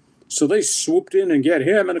bit, so they swooped in and get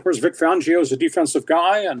him. And, of course, Vic Fangio is a defensive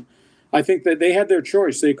guy, and I think that they had their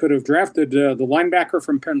choice. They could have drafted the linebacker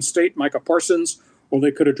from Penn State, Micah Parsons, or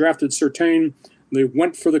they could have drafted Surtain. They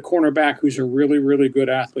went for the cornerback, who's a really, really good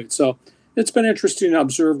athlete. So it's been interesting to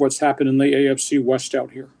observe what's happened in the AFC West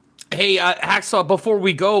out here. Hey, Hacksaw, before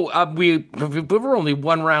we go, we're only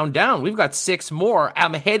one round down. We've got 6 more.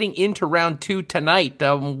 I'm heading into round 2 tonight.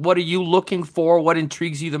 What are you looking for? What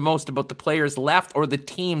intrigues you the most about the players left or the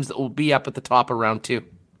teams that will be up at the top of round 2?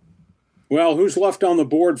 Well, who's left on the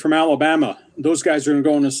board from Alabama? Those guys are going to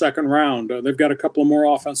go in the second round. They've got a couple of more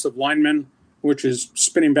offensive linemen, which is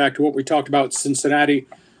spinning back to what we talked about Cincinnati.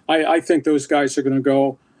 I think those guys are going to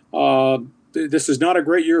go. This is not a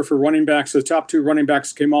great year for running backs. The top 2 running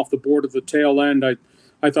backs came off the board at the tail end.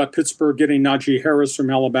 I thought Pittsburgh getting Najee Harris from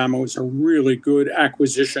Alabama was a really good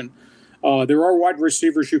acquisition. There are wide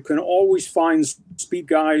receivers. You can always find speed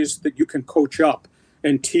guys that you can coach up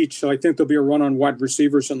and teach. So I think there'll be a run on wide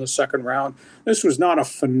receivers in the second round. This was not a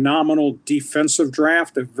phenomenal defensive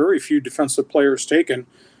draft. There are very few defensive players taken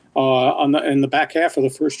in the back half of the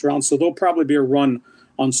first round. So there'll probably be a run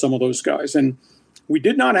on some of those guys. And we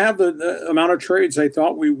did not have the amount of trades I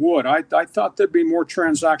thought we would. I thought there'd be more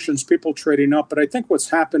transactions, people trading up. But I think what's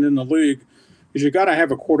happened in the league is you got to have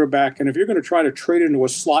a quarterback. And if you're going to try to trade into a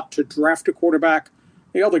slot to draft a quarterback,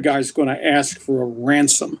 the other guy's going to ask for a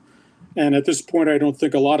ransom. And at this point, I don't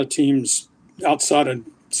think a lot of teams outside of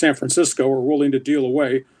San Francisco are willing to deal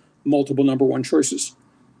away multiple number one choices.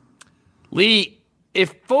 Lee,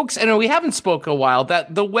 if folks, I know we haven't spoken a while,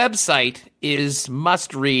 that the website is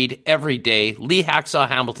must read every day,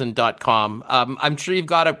 LeeHacksawHamilton.com. I'm sure you've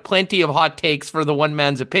got plenty of hot takes for the one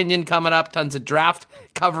man's opinion coming up, tons of draft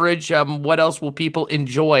coverage. What else will people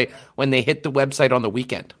enjoy when they hit the website on the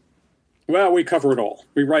weekend? Well, we cover it all.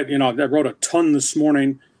 We write, I wrote a ton this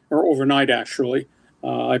morning, or overnight actually.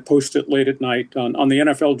 I post it late at night on the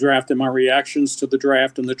NFL draft and my reactions to the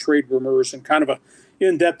draft and the trade rumors and kind of a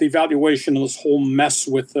in-depth evaluation of this whole mess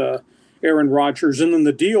with Aaron Rodgers and then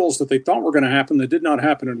the deals that they thought were going to happen that did not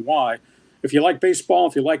happen and why. If you like baseball,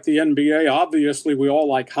 if you like the NBA, obviously we all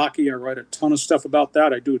like hockey. I write a ton of stuff about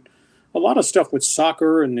that. I do a lot of stuff with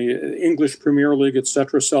soccer and the English Premier League,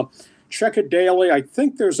 etc. So check it daily. I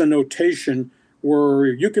think there's a notation where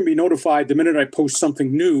you can be notified the minute I post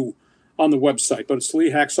something new on the website. But it's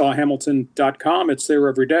LeeHacksawHamilton.com. It's there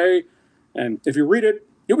every day. And if you read it,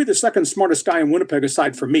 you'll be the second smartest guy in Winnipeg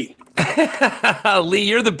aside from me. Lee,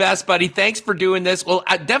 you're the best, buddy. Thanks for doing this. Well,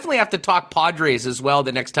 I definitely have to talk Padres as well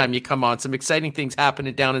the next time you come on. Some exciting things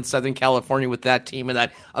happening down in Southern California with that team and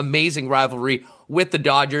that amazing rivalry with the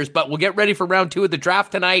Dodgers. But we'll get ready for round 2 of the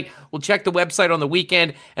draft tonight. We'll check the website on the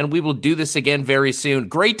weekend, and we will do this again very soon.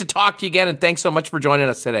 Great to talk to you again, and thanks so much for joining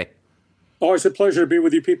us today. Always a pleasure to be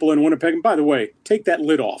with you people in Winnipeg. And by the way, take that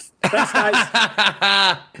lid off. Thanks,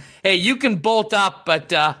 guys. Hey, you can bolt up,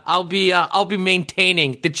 but I'll be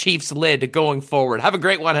maintaining the Chiefs' lid going forward. Have a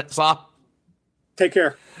great one, Saw. Take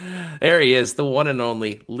care. There he is, the one and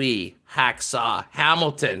only Lee Hacksaw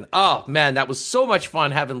Hamilton. Oh, man, that was so much fun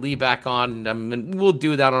having Lee back on. And we'll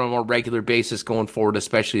do that on a more regular basis going forward,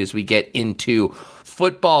 especially as we get into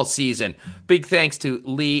football season. Big thanks to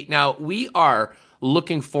Lee. Now, we are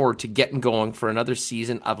looking forward to getting going for another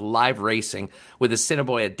season of live racing with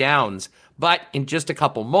Assiniboia Downs. But in just a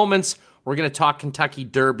couple moments, we're going to talk Kentucky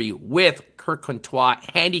Derby with Kirt Contois,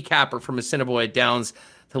 handicapper from Assiniboia Downs,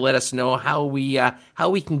 to let us know how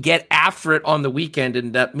we can get after it on the weekend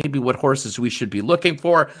and maybe what horses we should be looking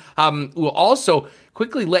for. We'll also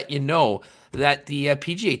quickly let you know that the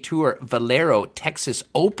PGA Tour Valero Texas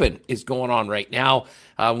Open is going on right now.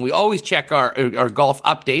 We always check our golf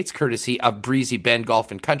updates courtesy of Breezy Bend Golf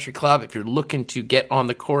and Country Club. If you're looking to get on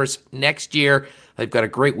the course next year, they've got a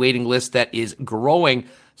great waiting list that is growing.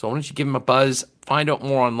 So why don't you give them a buzz, find out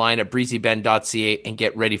more online at breezybend.ca and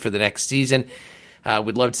get ready for the next season.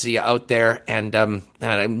 We'd love to see you out there, and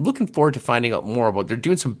I'm looking forward to finding out more about. They're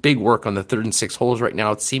doing some big work on the 3rd and 6th holes right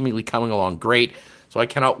now. It's seemingly coming along great. So I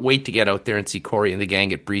cannot wait to get out there and see Corey and the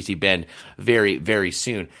gang at Breezy Bend very, very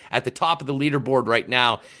soon. At the top of the leaderboard right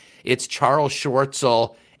now, it's Charles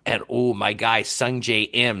Schwartzel and, my guy, Sung J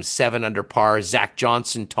M, 7 under par. Zach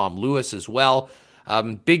Johnson, Tom Lewis as well.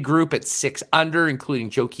 Big group at 6 under, including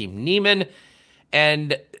Joakim Neiman.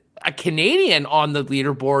 And a Canadian on the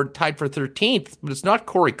leaderboard tied for 13th, but it's not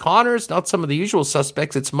Corey Connors, not some of the usual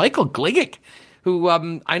suspects. It's Michael Gligic, who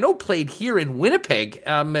I know played here in Winnipeg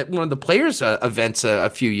at one of the players' events a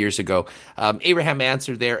few years ago. Abraham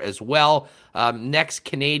Answer there as well. Next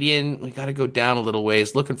Canadian, we got to go down a little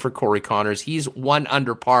ways, looking for Corey Connors. He's 1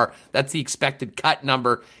 under par. That's the expected cut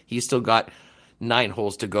number. He's still got 9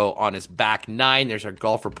 holes to go on his back 9. There's our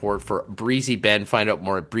golf report for Breezy Bend. Find out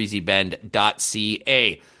more at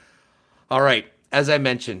breezybend.ca. All right. As I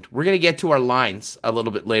mentioned, we're going to get to our lines a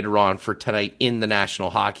little bit later on for tonight in the National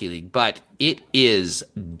Hockey League, but it is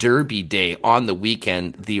Derby Day on the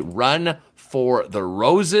weekend, the Run for the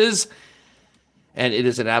Roses, and it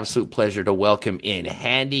is an absolute pleasure to welcome in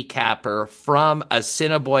handicapper from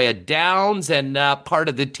Assiniboia Downs and part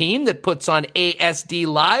of the team that puts on ASD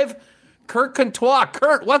Live, Kirt Contois.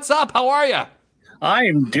 Kirt, what's up? How are you?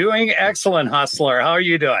 I'm doing excellent, Hustler. How are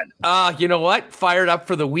you doing? You know what? Fired up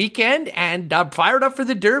for the weekend and fired up for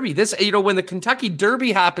the Derby. This, when the Kentucky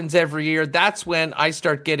Derby happens every year, that's when I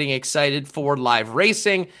start getting excited for live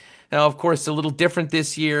racing. Now, of course, a little different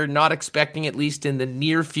this year, not expecting, at least in the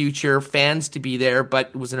near future, fans to be there, but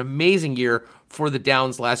it was an amazing year for the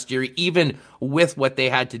Downs last year, even with what they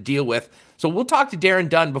had to deal with. So we'll talk to Darren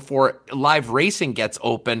Dunn before live racing gets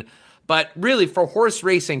open. But really, for horse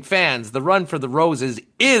racing fans, the Run for the Roses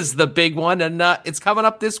is the big one, and it's coming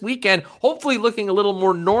up this weekend, hopefully looking a little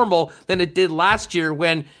more normal than it did last year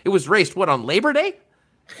when it was raced, on Labor Day?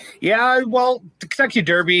 Yeah, well, the Kentucky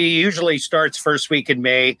Derby usually starts first week in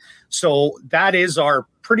May, so that is our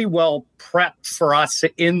pretty well prepped for us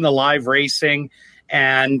in the live racing.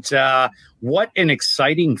 And what an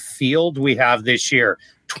exciting field we have this year.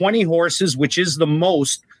 20 horses, which is the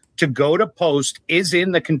most to go to post, is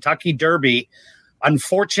in the Kentucky Derby.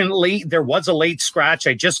 Unfortunately, there was a late scratch.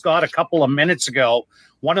 I just got a couple of minutes ago.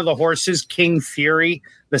 One of the horses, King Fury,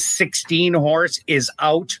 the 16 horse, is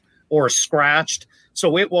out or scratched,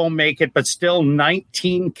 so it won't make it, but still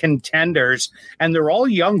 19 contenders, and they're all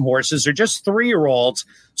young horses. They're just 3-year-olds,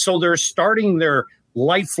 so they're starting their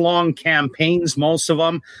lifelong campaigns, most of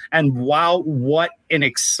them, and wow, what an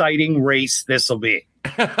exciting race this will be.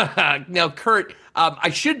 Now, Kirt, I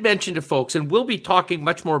should mention to folks, and we'll be talking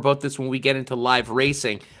much more about this when we get into live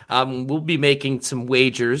racing. We'll be making some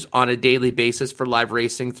wagers on a daily basis for live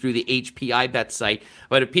racing through the HPI Bet site.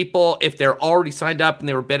 But if they're already signed up and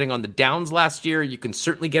they were betting on the Downs last year, you can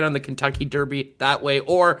certainly get on the Kentucky Derby that way.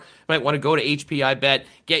 Or you might want to go to HPI Bet,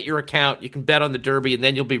 get your account, you can bet on the Derby, and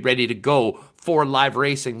then you'll be ready to go for live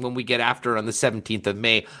racing when we get after on the 17th of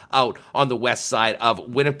May out on the west side of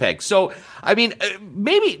Winnipeg. So, I mean,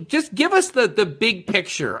 maybe just give us the big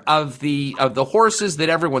picture of the horses that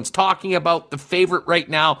everyone's talking about, the favorite right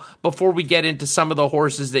now, before we get into some of the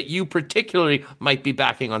horses that you particularly might be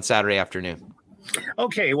backing on Saturday afternoon.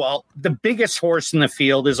 Okay, well, the biggest horse in the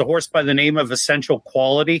field is a horse by the name of Essential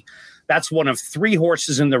Quality. That's one of 3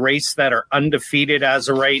 horses in the race that are undefeated as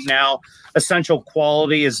of right now. Essential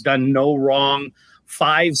Quality has done no wrong.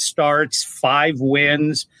 5 starts, 5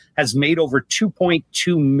 wins, has made over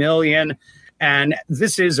 $2.2 million. And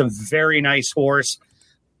this is a very nice horse.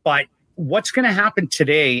 But what's going to happen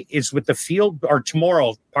today is with the field, or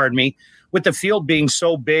tomorrow, pardon me, with the field being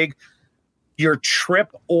so big, your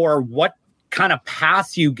trip or what kind of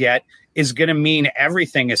path you get is going to mean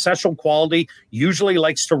everything. Essential Quality usually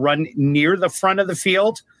likes to run near the front of the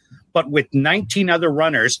field, but with 19 other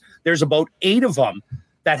runners, there's about 8 of them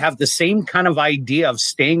that have the same kind of idea of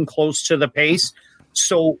staying close to the pace.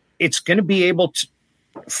 So it's going to be able to,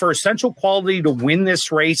 for Essential Quality to win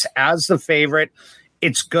this race as the favorite,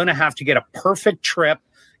 it's going to have to get a perfect trip.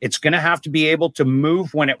 It's going to have to be able to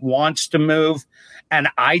move when it wants to move. And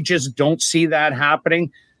I just don't see that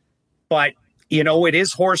happening. But it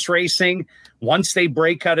is horse racing. Once they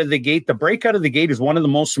break out of the gate, the break out of the gate is one of the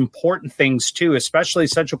most important things too, especially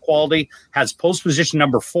Essential Quality has post position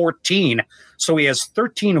number 14. So he has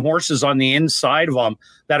 13 horses on the inside of him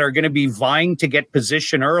that are going to be vying to get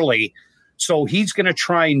position early. So he's going to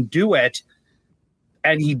try and do it.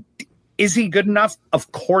 And is he good enough?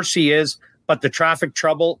 Of course he is. But the traffic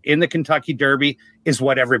trouble in the Kentucky Derby is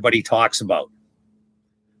what everybody talks about.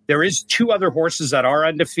 There is 2 other horses that are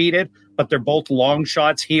undefeated, but they're both long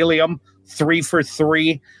shots. Helium, 3 for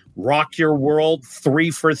 3. Rock Your World,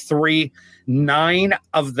 3 for 3. 9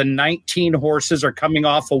 of the 19 horses are coming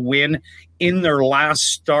off a win in their last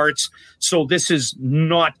starts. So this is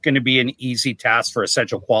not going to be an easy task for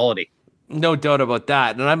Essential Quality. No doubt about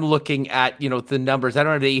that. And I'm looking at, the numbers. I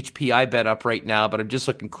don't have the HPI bet up right now, but I'm just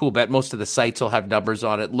looking cool bet. Most of the sites will have numbers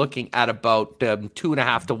on it. Looking at about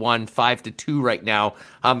 2.5 to 1, 5 to 2 right now.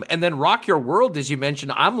 And then Rock Your World, as you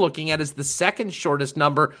mentioned, I'm looking at as the second shortest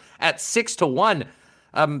number at 6 to 1.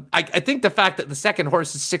 I think the fact that the second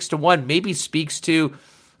horse is 6 to 1 maybe speaks to,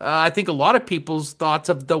 I think, a lot of people's thoughts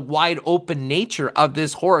of the wide open nature of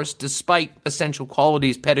this horse, despite Essential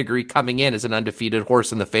Quality's pedigree coming in as an undefeated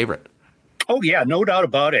horse and the favorite. Oh, yeah, no doubt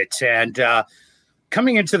about it. And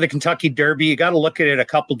coming into the Kentucky Derby, you got to look at it a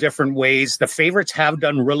couple different ways. The favorites have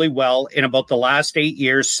done really well in about the last 8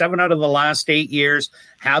 years. 7 out of the last 8 years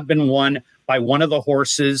have been won by one of the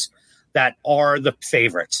horses that are the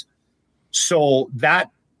favorites. So that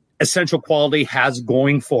Essential Quality has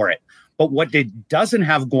going for it. But what it doesn't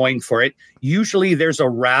have going for it, usually there's a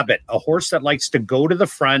rabbit, a horse that likes to go to the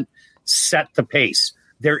front, set the pace.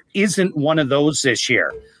 There isn't one of those this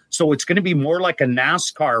year. So it's going to be more like a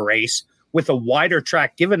NASCAR race with a wider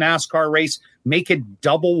track. Give a NASCAR race, make it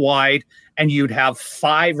double wide, and you'd have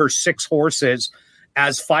 5 or 6 horses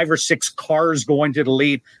as 5 or 6 cars going to the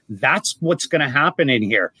lead. That's what's going to happen in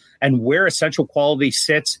here. And where Essential Quality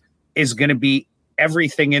sits is going to be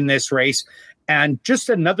everything in this race. And just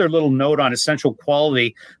another little note on Essential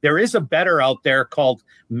Quality, there is a bettor out there called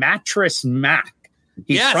Mattress Mac.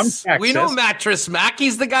 He's from Texas. We know Mattress Mac.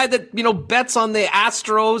 He's the guy that, bets on the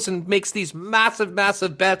Astros and makes these massive,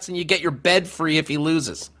 massive bets, and you get your bed free if he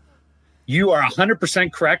loses. You are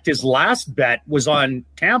 100% correct. His last bet was on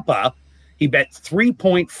Tampa. He bet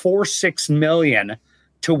 $3.46 million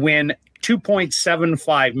to win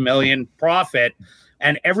 $2.75 million profit.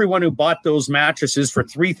 And everyone who bought those mattresses for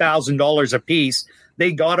 $3,000 a piece,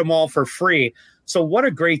 they got them all for free. So what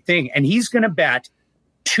a great thing. And he's going to bet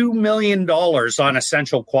 $2 million on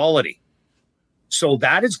Essential Quality. So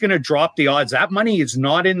that is going to drop the odds. That money is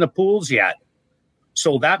not in the pools yet.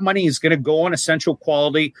 So that money is going to go on Essential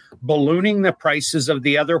Quality, ballooning the prices of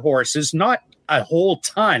the other horses, not a whole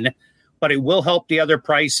ton, but it will help the other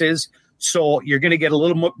prices. So you're going to get a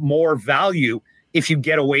little more value if you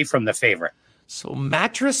get away from the favorite. So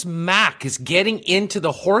Mattress Mac is getting into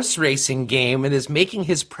the horse racing game and is making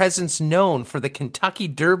his presence known for the Kentucky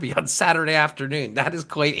Derby on Saturday afternoon. That is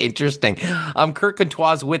quite interesting. Kirt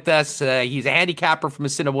Contois with us. He's a handicapper from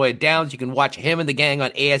Assiniboia Downs. You can watch him and the gang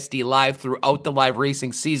on ASD Live throughout the live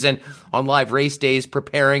racing season on live race days,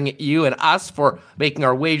 preparing you and us for making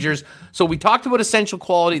our wagers. So we talked about Essential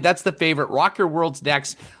Quality. That's the favorite. Rock Your World's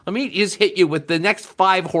next. Let me just hit you with the next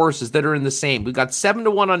 5 horses that are in the same. We've got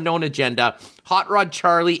 7-1 on Known Agenda, Hot Rod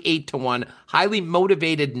Charlie 8-1, Highly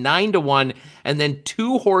Motivated 9-1, and then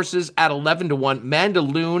 2 horses at 11-1,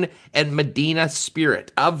 Mandaloon and Medina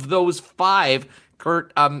Spirit. Of those 5,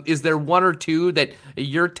 Kirt, is there 1 or 2 that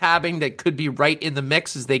you're tabbing that could be right in the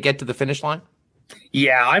mix as they get to the finish line?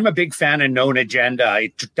 Yeah, I'm a big fan of Known Agenda.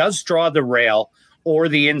 It does draw the rail or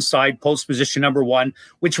the inside post position number 1,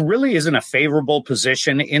 which really isn't a favorable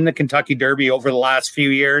position in the Kentucky Derby over the last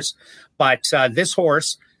few years. But this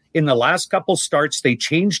horse, in the last couple starts, they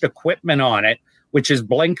changed equipment on it, which is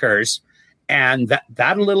blinkers. And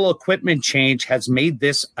that little equipment change has made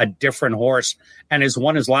this a different horse and has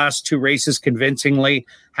won his last 2 races convincingly,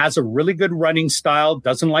 has a really good running style,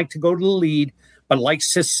 doesn't like to go to the lead, but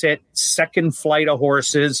likes to sit second flight of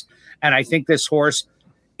horses. And I think this horse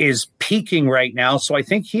is peaking right now. So I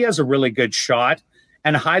think he has a really good shot.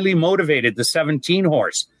 And Highly Motivated, the 17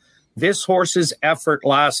 horse. This horse's effort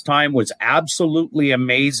last time was absolutely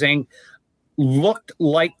amazing. Looked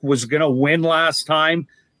like was going to win last time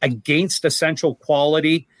against Essential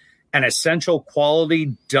Quality. And Essential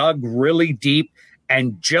Quality dug really deep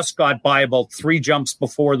and just got by about 3 jumps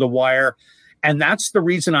before the wire. And that's the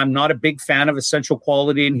reason I'm not a big fan of Essential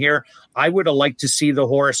Quality in here. I would have liked to see the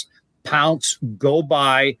horse pounce, go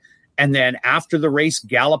by, and then after the race,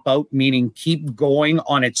 gallop out, meaning keep going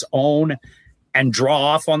on its own and draw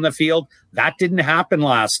off on the field. That didn't happen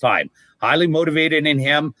last time. Highly Motivated in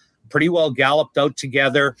him, pretty well galloped out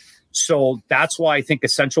together. So that's why I think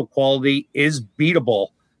Essential Quality is beatable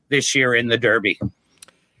this year in the Derby.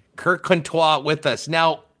 Kirt Contois with us.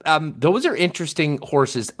 Now, those are interesting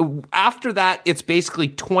horses. After that, it's basically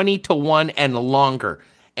 20-1 and longer.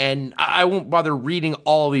 And I won't bother reading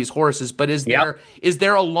all of these horses, but is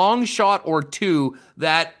there a long shot or 2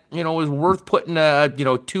 that is worth putting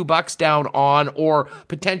 $2 down on, or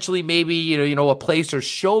potentially maybe a place or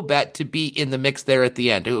show bet to be in the mix there at the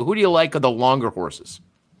end? Who do you like of the longer horses?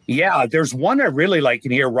 Yeah, there's one I really like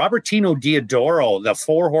in here, Robertino Diodoro, the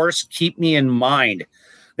 4 horse. Keep Me in Mind.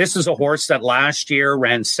 This is a horse that last year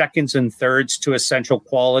ran seconds and thirds to Essential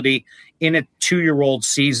Quality in a 2-year-old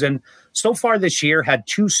season. So far this year, had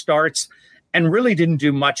 2 starts and really didn't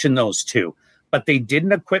do much in those 2. But they did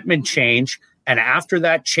an equipment change. And after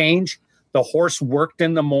that change, the horse worked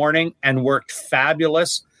in the morning and worked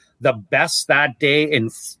fabulous. The best that day in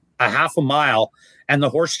a half a mile. And the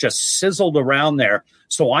horse just sizzled around there.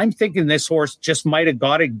 So I'm thinking this horse just might have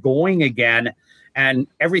got it going again. And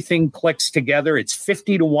everything clicks together. It's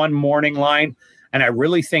 50-1 morning line. And I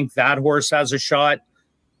really think that horse has a shot.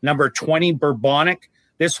 Number 20, Bourbonic.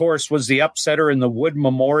 This horse was the upsetter in the Wood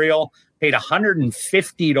Memorial, paid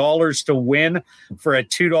 $150 to win for a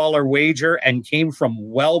 $2 wager and came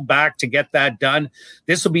from well back to get that done.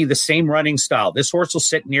 This will be the same running style. This horse will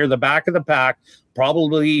sit near the back of the pack,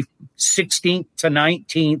 probably 16th to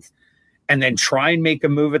 19th, and then try and make a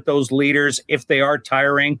move at those leaders if they are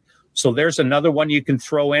tiring. So there's another one you can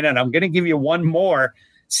throw in, and I'm going to give you one more,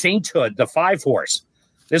 Sainthood, the 5 horse.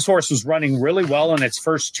 This horse was running really well in its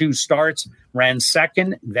first 2 starts, ran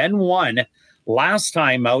second, then won. Last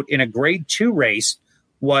time out in a grade 2 race,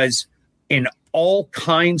 was in all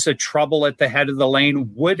kinds of trouble at the head of the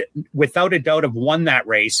lane, would without a doubt have won that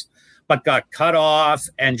race, but got cut off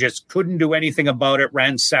and just couldn't do anything about it,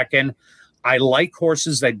 ran second. I like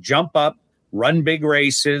horses that jump up, run big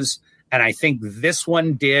races, and I think this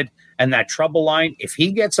one did. and that Trouble line, if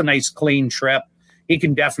he gets a nice clean trip, he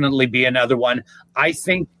can definitely be another one. I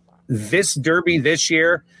think this Derby this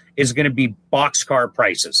year is going to be boxcar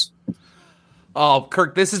prices. Oh,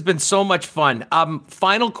 Kirk, this has been so much fun.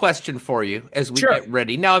 Final question for you as we get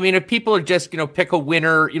ready. Now, I mean, if people are just, pick a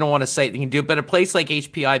winner, you don't want to say it, you can do it, but a place like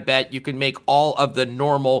HPI Bet, you can make all of the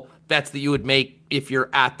normal bets that you would make if you're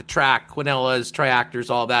at the track, Quinellas, Triactors,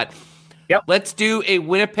 all that. Yep. Let's do a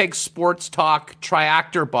Winnipeg Sports Talk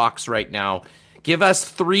Triactor box right now. Give us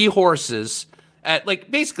 3 horses.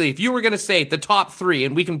 Basically, if you were going to say the top 3,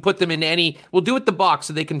 and we can put them in we'll do it the box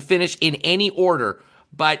so they can finish in any order.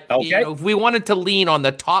 But if we wanted to lean on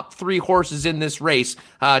the top 3 horses in this race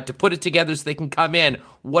to put it together so they can come in,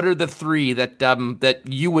 what are the 3 that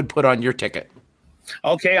you would put on your ticket?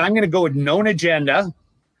 Okay, I'm going to go with Known Agenda,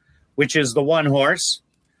 which is the 1 horse.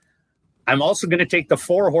 I'm also going to take the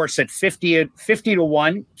 4 horse at 50 to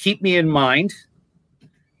 1. Keep Me in Mind.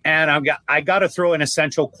 And I got to throw in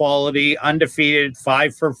Essential Quality, undefeated,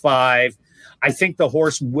 5 for 5. I think the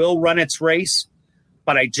horse will run its race,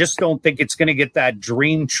 but I just don't think it's going to get that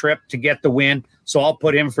dream trip to get the win. So I'll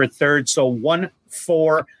put him for 3rd. So 1,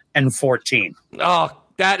 4, and 14. Oh,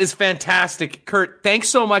 that is fantastic. Kirt, thanks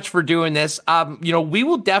so much for doing this. We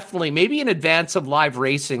will definitely, maybe in advance of live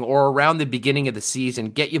racing or around the beginning of the season,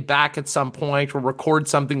 get you back at some point or record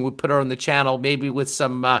something we put on the channel, maybe with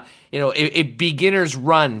some, a beginner's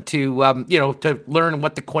run to learn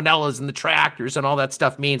what the Quinellas and the Triactors and all that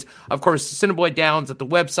stuff means. Of course, Assiniboia Downs at the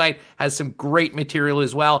website has some great material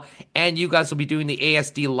as well. And you guys will be doing the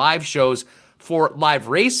ASD live shows for live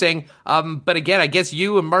racing. But again, I guess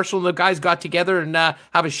you and Marshall and the guys got together and have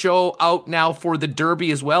a show out now for the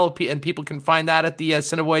Derby as well. And people can find that at the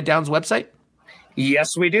Assiniboia Downs website.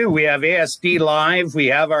 Yes, we do. We have ASD Live. We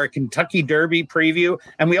have our Kentucky Derby preview.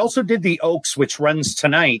 And we also did the Oaks, which runs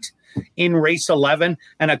tonight in race 11.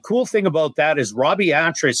 And a cool thing about that is Robbie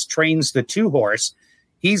Atras trains the 2 horse.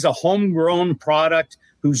 He's a homegrown product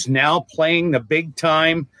who's now playing the big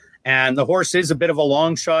time. And the horse is a bit of a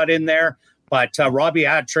long shot in there. But Robbie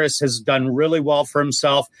Atras has done really well for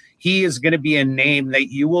himself. He is going to be a name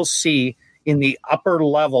that you will see in the upper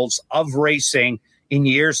levels of racing in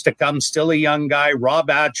years to come. Still a young guy, Rob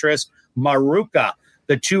Atras, Maruka,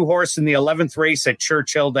 the 2 horse in the 11th race at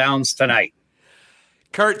Churchill Downs tonight.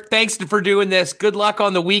 Kirt, thanks for doing this. Good luck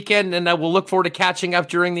on the weekend, and we'll look forward to catching up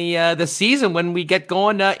during the season when we get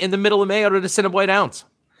going in the middle of May out of the Assiniboia Downs.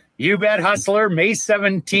 You bet, Hustler. May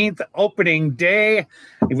 17th, opening day.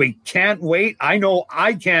 We can't wait. I know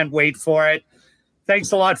I can't wait for it.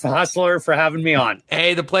 Thanks a lot, Hustler, for having me on.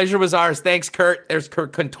 Hey, the pleasure was ours. Thanks, Kirt. There's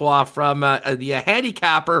Kirt Contois from the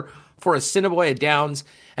handicapper for Assiniboia Downs.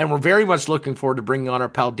 And we're very much looking forward to bringing on our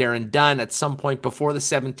pal Darren Dunn at some point before the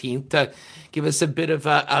 17th to give us a bit of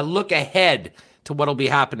a look ahead to what will be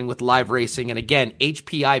happening with live racing. And again,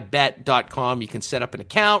 hpibet.com. You can set up an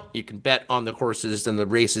account. You can bet on the horses and the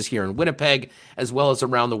races here in Winnipeg, as well as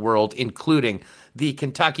around the world, including the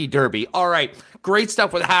Kentucky Derby. All right, great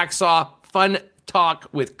stuff with Hacksaw. Fun talk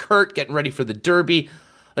with Kirt, getting ready for the Derby.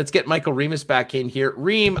 Let's get Michael Remus back in here.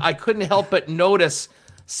 Reem, I couldn't help but notice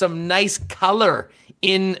some nice color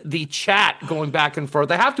in the chat going back and forth.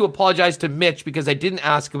 I have to apologize to Mitch because I didn't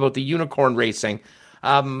ask about the unicorn racing.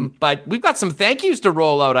 But we've got some thank yous to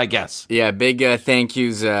roll out, I guess. Yeah, big thank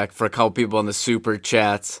yous for a couple people in the super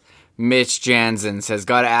chats. Mitch Jansen says,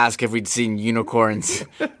 got to ask if we'd seen unicorns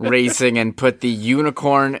racing and put the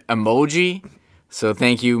unicorn emoji. So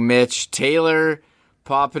thank you, Mitch. Taylor,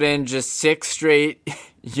 pop it in, just 6 straight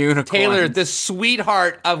unicorns. Taylor, the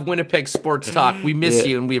sweetheart of Winnipeg Sports Talk. We miss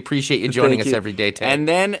you, and we appreciate you joining us every day, Taylor. And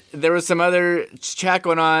then there was some other chat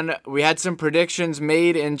going on. We had some predictions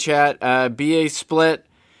made in chat. BA Split,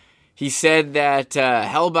 he said that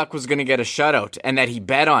Hellbuck was going to get a shutout and that he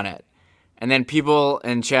bet on it. And then people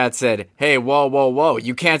in chat said, hey, whoa,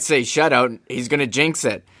 you can't say shutout. He's going to jinx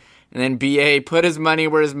it. And then BA put his money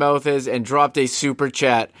where his mouth is and dropped a super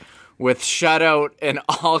chat with shutout in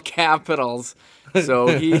all capitals.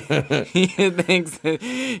 So he thinks that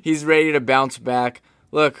he's ready to bounce back.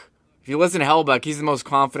 Look, if you listen to Hellbuck, he's the most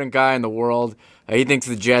confident guy in the world. He thinks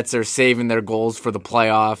the Jets are saving their goals for the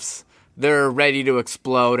playoffs. They're ready to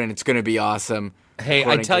explode, and it's going to be awesome. Hey,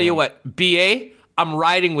 I tell you what, BA, I'm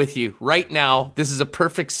riding with you right now. This is a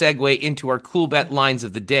perfect segue into our cool bet lines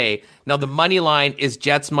of the day. Now, the money line is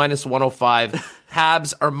Jets minus 105.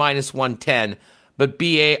 Habs are minus 110. But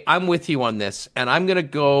BA, I'm with you on this, and I'm going to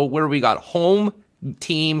go, where we got home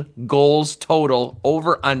team goals total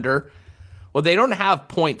over under. Well, they don't have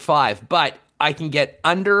 0.5, but I can get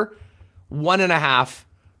under 1.5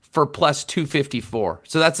 for plus 254.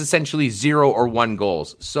 So that's essentially 0 or 1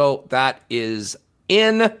 goals. So that is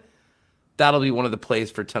in. that'll be one of the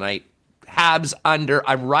plays for tonight. Habs under.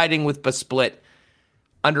 I'm riding with the split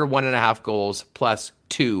under 1.5 goals plus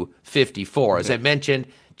 254. As I mentioned,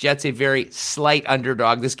 Jets a very slight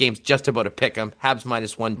underdog. This game's just about a pick 'em. Habs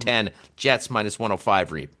minus 110, Jets minus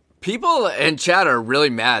 105. Reed. People in chat are really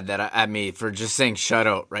mad at me for just saying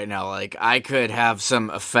shutout right now. Like, I could have some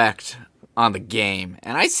effect on the game.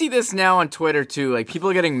 And I see this now on Twitter too. Like, people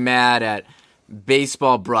are getting mad at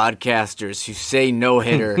baseball broadcasters who say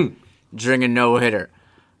no-hitter during a no-hitter.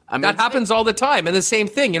 I mean, that happens all the time. And the same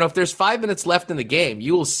thing, if there's 5 minutes left in the game,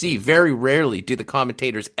 you will see very rarely do the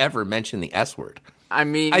commentators ever mention the S word. I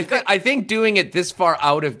mean, I think doing it this far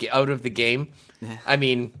out of the game, I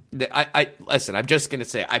mean, I listen, I'm just going to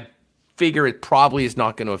say, I figure it probably is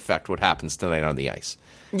not going to affect what happens tonight on the ice.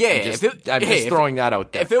 Yeah, I'm just throwing that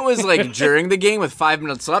out there. If it was like during the game with 5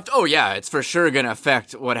 minutes left, oh yeah, it's for sure going to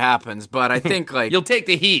affect what happens. But I think like you'll take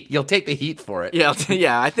the heat. You'll take the heat for it.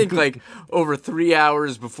 Yeah, I think like over 3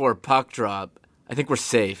 hours before puck drop, I think we're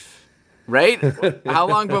safe. Right? How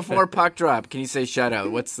long before puck drop can you say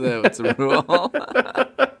shutout? What's the rule?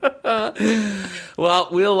 Well,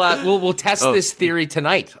 we'll test this theory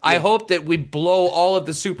tonight. Yeah. I hope that we blow all of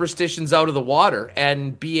the superstitions out of the water,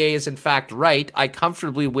 and BA is in fact right. I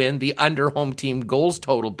comfortably win the under home team goals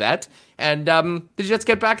total bet, and the Jets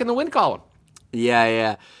get back in the win column.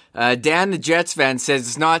 Yeah. Dan, the Jets fan, says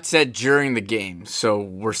it's not said during the game, so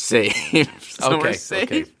we're safe. We're safe.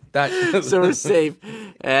 Okay. So we're safe.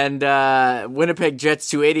 And Winnipeg Jets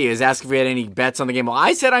 280 is asking if we had any bets on the game. Well,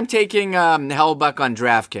 I said I'm taking Hellbuck on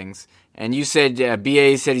DraftKings. And you said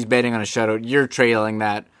BA said he's betting on a shutout. You're trailing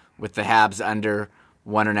that with the Habs under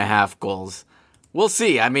 1.5 goals. We'll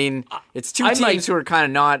see. I mean, it's two teams who are kind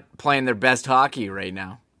of not playing their best hockey right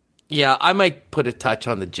now. Yeah, I might put a touch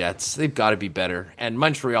on the Jets. They've got to be better. And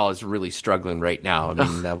Montreal is really struggling right now. I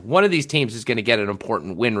mean, one of these teams is going to get an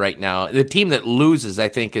important win right now. The team that loses, I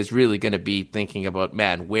think, is really going to be thinking about,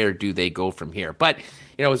 man, where do they go from here? But,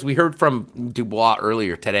 as we heard from Dubois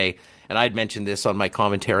earlier today, and I'd mentioned this on my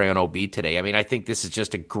commentary on OB today, I mean, I think this is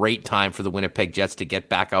just a great time for the Winnipeg Jets to get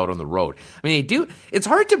back out on the road. I mean, they do. It's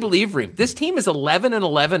hard to believe, Reem. This team is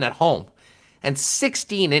 11-11 at home and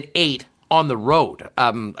 16-8 on the road.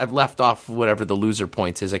 I've left off whatever the loser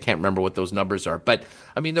points is. I can't remember what those numbers are. But,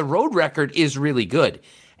 I mean, the road record is really good.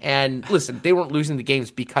 And listen, they weren't losing the games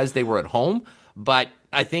because they were at home. But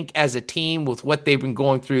I think as a team, with what they've been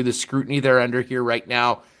going through, the scrutiny they're under here right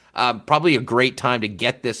now, probably a great time to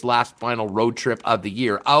get this last final road trip of the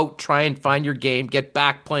year out, try and find your game, get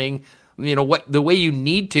back playing, the way you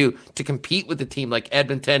need to compete with a team like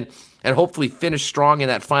Edmonton, and hopefully finish strong in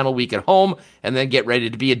that final week at home, and then get ready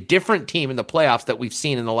to be a different team in the playoffs that we've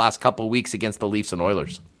seen in the last couple of weeks against the Leafs and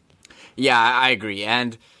Oilers. Yeah, I agree.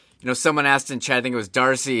 And, someone asked in chat, I think it was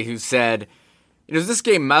Darcy, who said, is this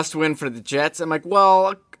game must win for the Jets? I'm like,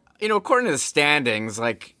 well, according to the standings,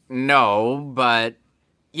 like, no, but,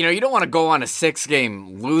 you don't want to go on a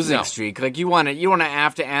 6-game losing streak. Like, you want to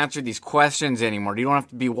have to answer these questions anymore. You don't have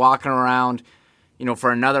to be walking around,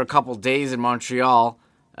 for another couple days in Montreal,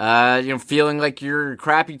 feeling like you're a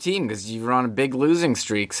crappy team because you're on a big losing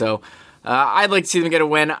streak. So I'd like to see them get a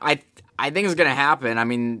win. I think it's going to happen. I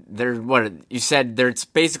mean, it's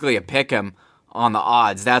basically a pick 'em on the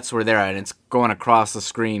odds. That's where they're at. It's going across the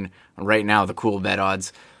screen right now, the cool bet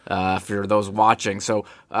odds for those watching. So,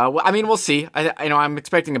 we'll see. I'm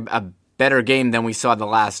expecting a better game than we saw the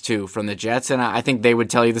last two from the Jets, and I think they would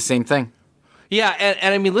tell you the same thing. Yeah,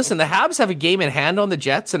 and I mean, listen, the Habs have a game in hand on the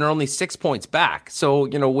Jets and are only 6 points back. So,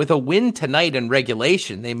 with a win tonight in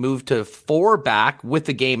regulation, they move to 4 back with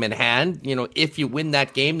the game in hand. If you win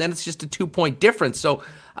that game, then it's just a 2-point difference. So,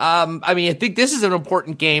 I think this is an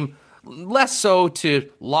important game, less so to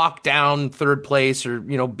lock down third place or,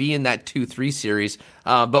 be in that 2-3 series,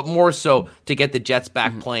 but more so to get the Jets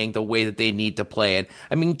back playing the way that they need to play. And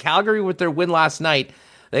I mean, Calgary, with their win last night,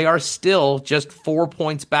 they are still just 4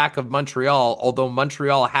 points back of Montreal, although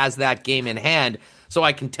Montreal has that game in hand. So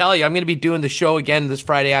I can tell you, I'm going to be doing the show again this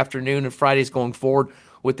Friday afternoon and Fridays going forward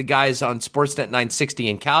with the guys on Sportsnet 960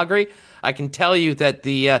 in Calgary. I can tell you that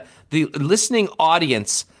the listening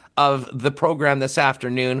audience of the program this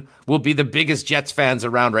afternoon will be the biggest Jets fans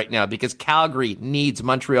around right now, because Calgary needs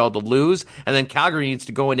Montreal to lose, and then Calgary needs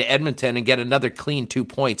to go into Edmonton and get another clean 2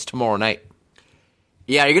 points tomorrow night.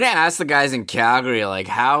 Yeah, you're going to ask the guys in Calgary, like,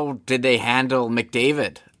 how did they handle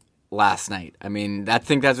McDavid last night? I mean, I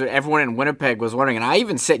think that's what everyone in Winnipeg was wondering. And I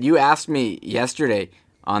even said, you asked me yesterday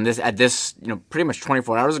on this, pretty much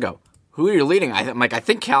 24 hours ago, who are you leading? I'm like, I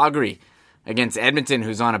think Calgary against Edmonton,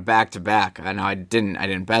 who's on a back-to-back. I know I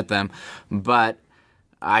didn't bet them, but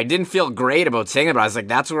I didn't feel great about saying it, but I was like,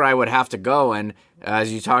 that's where I would have to go. And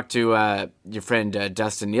As you talked to your friend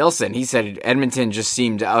Dustin Nielsen, he said Edmonton just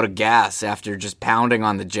seemed out of gas after just pounding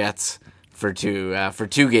on the Jets for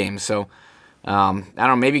two games. So I don't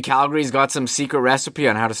know. Maybe Calgary's got some secret recipe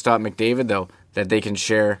on how to stop McDavid, though, that they can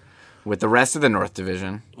share with the rest of the North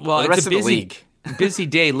Division. Well, the rest of the league. Busy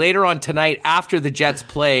day. Later on tonight, after the Jets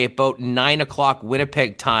play, about 9 o'clock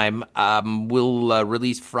Winnipeg time, we'll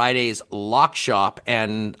release Friday's Lock Shop.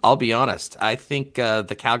 And I'll be honest, I think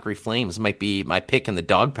the Calgary Flames might be my pick in the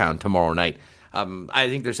dog pound tomorrow night. I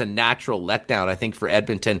think there's a natural letdown, I think, for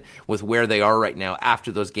Edmonton with where they are right now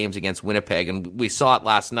after those games against Winnipeg. And we saw it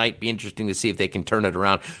last night. Be interesting to see if they can turn it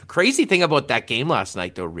around. Crazy thing about that game last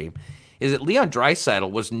night, though, Reem, is that Leon Draisaitl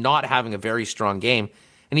was not having a very strong game.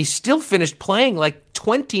 And he still finished playing like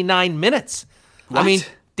 29 minutes. What? I mean,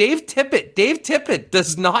 Dave Tippett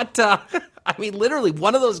does not, literally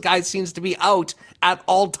one of those guys seems to be out at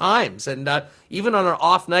all times. And even on an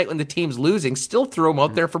off night when the team's losing, still throw him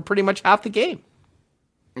out there for pretty much half the game.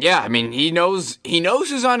 Yeah, I mean, he knows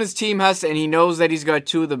who's on his team, Huss, and he knows that he's got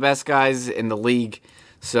two of the best guys in the league.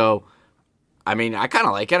 So, I mean, I kind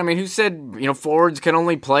of like it. I mean, who said, forwards can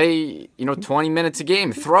only play, 20 minutes a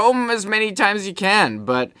game? Throw them as many times as you can,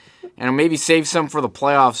 but, maybe save some for the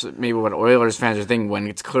playoffs, maybe what Oilers fans are thinking when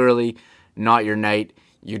it's clearly not your night.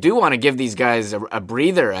 You do want to give these guys a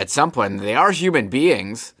breather at some point. They are human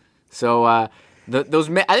beings. So, I think those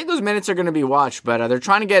minutes are going to be watched, but they're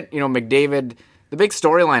trying to get, McDavid, the big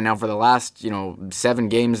storyline now for the last, 7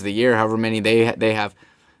 games of the year, however many they have.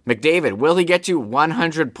 McDavid, will he get you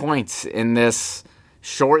 100 points in this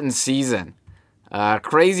shortened season?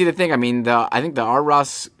 Crazy to think. I mean, I think the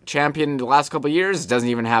R-Ross champion the last couple of years doesn't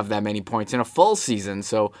even have that many points in a full season.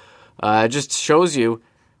 So it just shows you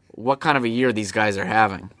what kind of a year these guys are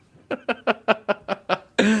having. Look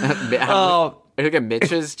at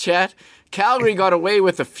Mitch's chat. Calgary got away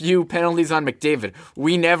with a few penalties on McDavid.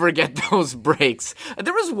 We never get those breaks.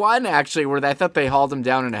 There was one, actually, where I thought they hauled him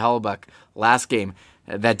down in a Hellebuck last game.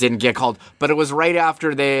 That didn't get called, but it was right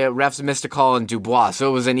after the refs missed a call in Dubois, so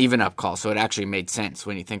it was an even-up call. So it actually made sense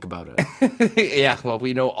when you think about it. Yeah, well,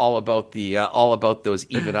 we know all about those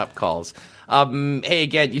even-up calls. Hey,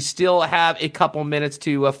 again, you still have a couple minutes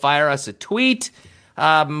to fire us a tweet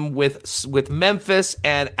with Memphis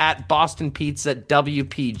and at Boston Pizza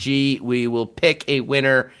WPG. We will pick a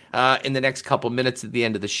winner in the next couple minutes at the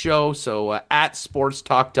end of the show. So at Sports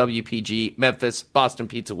Talk WPG, Memphis, Boston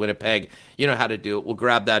Pizza, Winnipeg. You know how to do it. We'll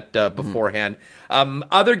grab that beforehand.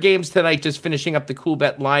 Other games tonight, just finishing up the Cool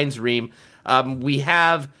Bet lines, Reem. We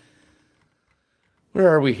have... Where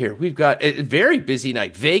are we here? We've got a very busy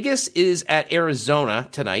night. Vegas is at Arizona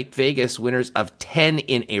tonight. Vegas winners of 10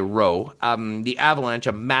 in a row. The Avalanche,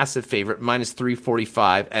 a massive favorite, minus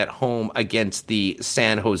 345 at home against the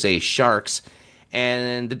San Jose Sharks.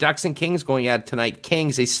 And the Ducks and Kings going at it tonight.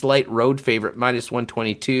 Kings, a slight road favorite, minus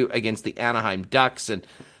 122 against the Anaheim Ducks. And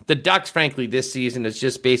the Ducks, frankly, this season has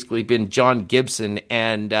just basically been John Gibson.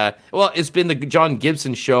 And, it's been the John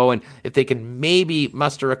Gibson show. And if they can maybe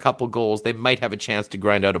muster a couple goals, they might have a chance to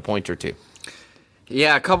grind out a point or two.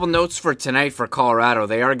 Yeah, a couple notes for tonight for Colorado.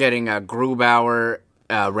 They are getting Grubauer,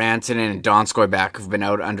 Rantanen, and Donskoy back, who've been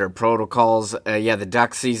out under protocols. The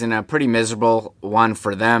Ducks season, a pretty miserable one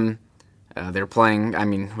for them. They're playing,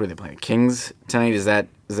 who are they playing? Kings tonight? Is that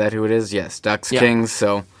who it is? Yes, Ducks, yeah. Kings.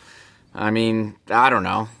 So, I don't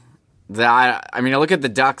know. I look at the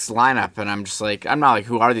Ducks lineup, and I'm just like, I'm not like,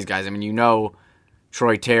 who are these guys?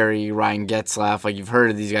 Troy Terry, Ryan Getzlaf, you've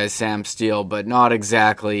heard of these guys, Sam Steele, but not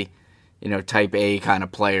exactly, type A kind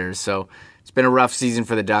of players. So it's been a rough season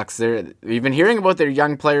for the Ducks. We've been hearing about their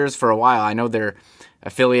young players for a while. I know their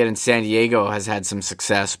affiliate in San Diego has had some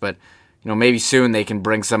success, but maybe soon they can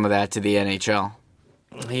bring some of that to the NHL.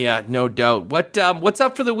 Yeah, no doubt. What's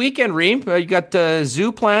up for the weekend, Reem? You got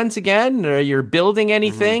zoo plans again? Or you're building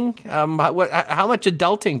anything? Mm-hmm. How much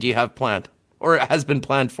adulting do you have planned, or has been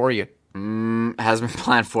planned for you? Has been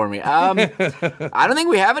planned for me. I don't think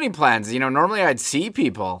we have any plans. Normally I'd see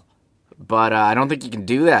people, but I don't think you can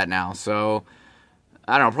do that now. So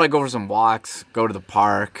I don't know. Probably go for some walks, go to the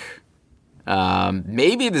park.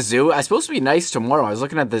 Maybe the zoo. It's supposed to be nice tomorrow. I was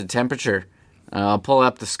looking at the temperature. I'll pull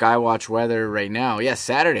up the Skywatch weather right now. Yeah,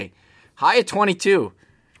 Saturday. High of 22.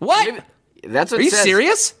 What? Maybe, that's what Are it you says.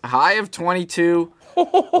 Serious? High of 22,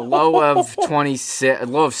 low of 26,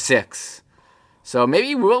 low of 6. So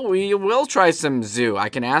maybe we will try some zoo. I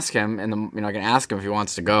can ask him, and I can ask him if he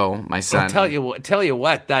wants to go. My son. I'll tell you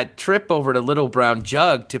what. That trip over to Little Brown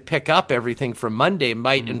Jug to pick up everything for Monday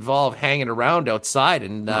might involve hanging around outside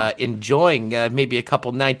and enjoying maybe a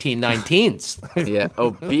couple 1919s. Yeah. Oh,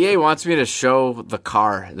 BA wants me to show the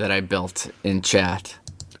car that I built in chat.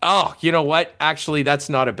 Oh, you know what? Actually, that's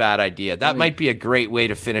not a bad idea. That might be a great way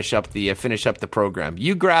to finish up the program.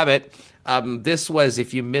 You grab it. This was,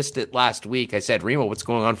 if you missed it last week, I said, Remo, what's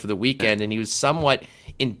going on for the weekend? And he was somewhat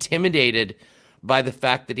intimidated by the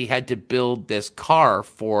fact that he had to build this car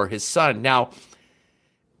for his son. Now,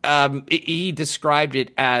 he described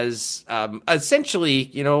it as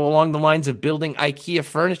essentially, along the lines of building IKEA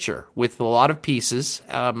furniture with a lot of pieces.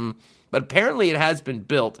 But apparently it has been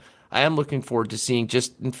built. I am looking forward to seeing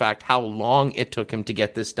just, in fact, how long it took him to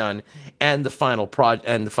get this done and the final product.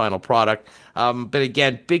 But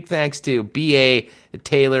again, big thanks to B.A.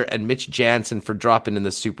 Taylor and Mitch Jansen for dropping in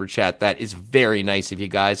the super chat. That is very nice of you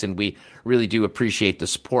guys, and we really do appreciate the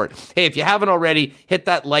support. Hey, if you haven't already, hit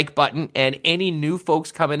that like button. And any new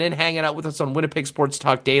folks coming in, hanging out with us on Winnipeg Sports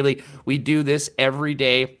Talk Daily, we do this every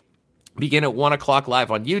day. Begin at 1 o'clock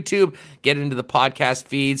live on YouTube, get into the podcast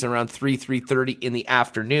feeds around 3:30 in the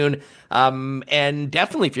afternoon. And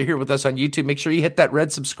definitely, if you're here with us on YouTube, make sure you hit that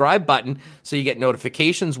red subscribe button so you get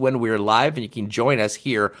notifications when we're live and you can join us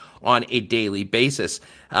here on a daily basis.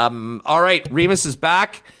 All right, Remus is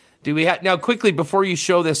back. Now, quickly, before you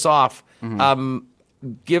show this off,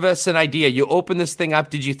 give us an idea. You opened this thing up.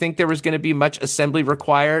 Did you think there was going to be much assembly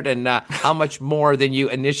required, and how much more than you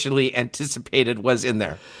initially anticipated was in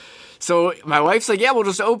there? So my wife's like, yeah, we'll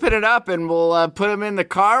just open it up and we'll put him in the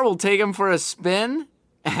car. We'll take him for a spin.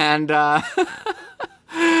 And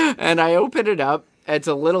and I opened it up. It's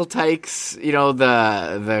a Little Tykes,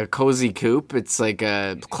 the Cozy Coupe. It's like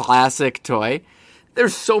a classic toy.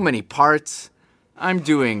 There's so many parts. I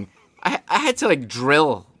had to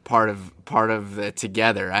drill part of it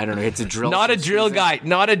together. I don't know. It's a drill. Not a drill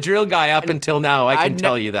guy up until now. I can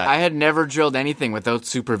tell you that. I had never drilled anything without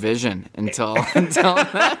supervision until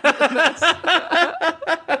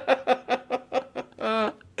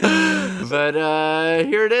But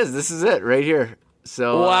here it is. This is it right here.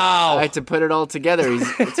 So wow. I had to put it all together.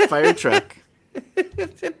 It's a fire truck.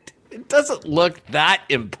 It doesn't look that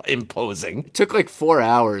imposing. It took 4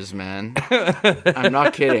 hours, man. I'm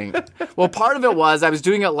not kidding. Well, part of it was I was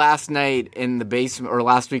doing it last night in the basement, or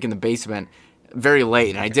last week in the basement, very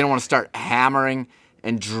late, and I didn't want to start hammering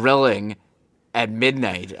and drilling at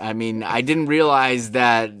midnight. I mean, I didn't realize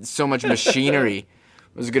that so much machinery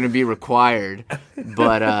was going to be required.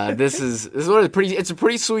 But this is what it's a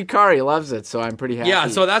pretty sweet car. He loves it, so I'm pretty happy. Yeah,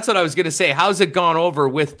 so that's what I was going to say. How's it gone over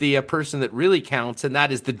with the person that really counts, and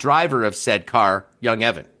that is the driver of said car, young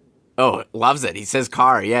Evan? Oh, loves it. He says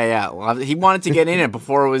car. Yeah. Loves it. He wanted to get in it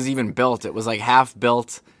before it was even built. It was half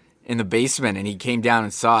built in the basement, and he came down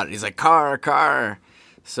and saw it. He's like, car.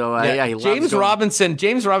 So, he loves it.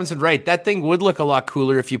 James Robinson, right. That thing would look a lot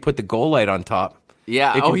cooler if you put the goal light on top.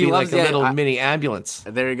 Yeah, it could be loves a little mini ambulance.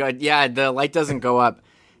 There you go. Yeah, the light doesn't go up.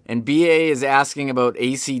 And BA is asking about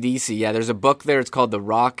AC/DC. Yeah, there's a book there. It's called The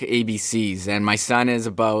Rock ABCs. And my son is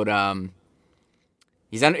about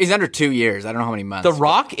he's under 2 years. I don't know how many months. The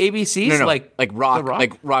Rock ABCs? No, like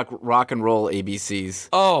rock and roll ABCs.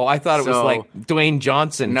 Oh, I thought it was like Dwayne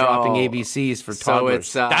Johnson dropping ABCs for toddlers.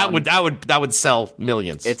 So it's that would sell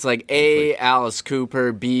millions. It's like A, Alice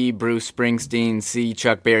Cooper, B, Bruce Springsteen, C,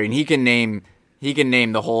 Chuck Berry, and he can name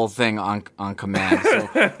the whole thing on command. So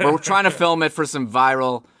we're trying to film it for some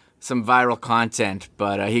viral content,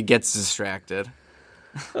 but he gets distracted.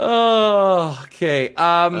 Oh, okay.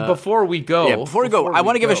 Before we go, I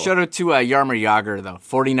want to give a shout out to Jaromir Jagr, though.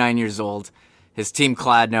 49 years old. His team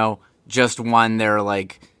Kladno just won their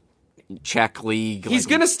Czech league. He's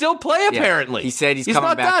gonna still play apparently. He said he's coming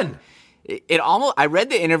not back. Done. It almost. I read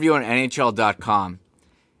the interview on NHL.com.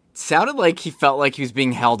 Sounded like he felt like he was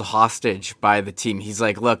being held hostage by the team. He's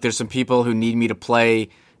like, look, there's some people who need me to play.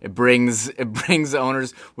 It brings the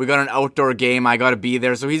owners. We got an outdoor game. I got to be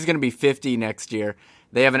there. So he's going to be 50 next year.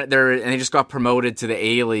 And they just got promoted to the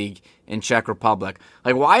A-League in Czech Republic.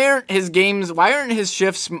 Why aren't his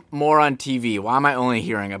shifts more on TV? Why am I only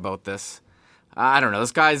hearing about this? I don't know.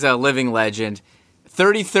 This guy's a living legend.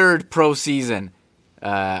 33rd pro season.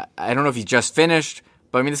 I don't know if he just finished.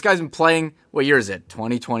 But, I mean, this guy's been playing, what year is it,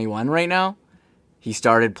 2021 right now? He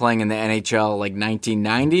started playing in the NHL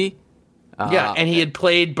 1990. Yeah, and he had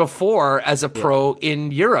played before as a pro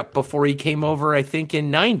in Europe before he came over, I think,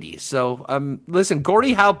 in 90. So, listen,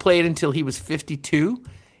 Gordie Howe played until he was 52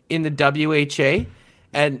 in the WHA.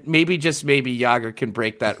 And maybe Jagr can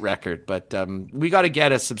break that record. But we got to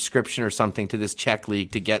get a subscription or something to this Czech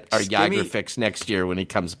league to get our Jagr fix next year when he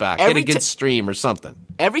comes back. Get a good stream or something.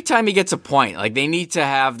 Every time he gets a point, they need to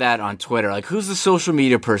have that on Twitter. Who's the social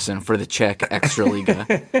media person for the Czech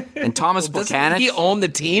Extraliga? And Thomas Buchanan. Doesn't he own the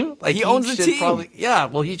team? He owns the team.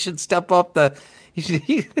 He should step up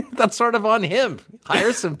That's sort of on him.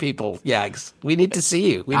 Hire some people, Yags. We need to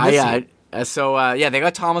see you. We miss you. They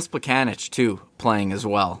got Thomas Plekanec, too, playing as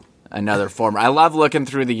well. Another former. I love looking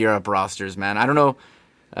through the Europe rosters, man. I don't know.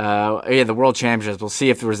 The World Championships. We'll see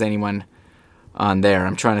if there was anyone on there.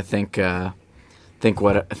 I'm trying to think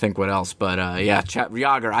what else. But,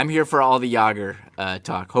 Yager. I'm here for all the Yager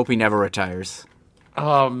talk. Hope he never retires.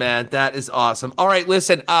 Oh, man, that is awesome. All right,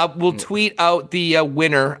 listen, we'll tweet out the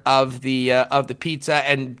winner of the pizza,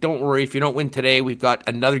 and don't worry, if you don't win today, we've got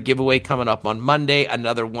another giveaway coming up on Monday,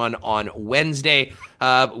 another one on Wednesday.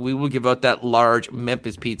 We will give out that large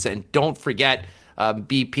Memphis pizza, and don't forget,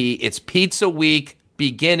 BP, it's Pizza Week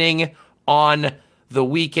beginning on the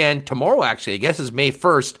weekend. Tomorrow, actually, I guess is May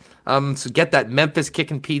 1st. So get that Memphis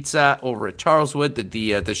Kickin' Pizza over at Charleswood,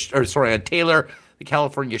 on Taylor, the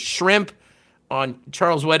California Shrimp on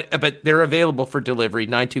Charleswood, but they're available for delivery,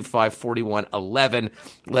 925-4111.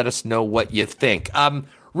 Let us know what you think.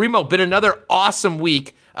 Remo, been another awesome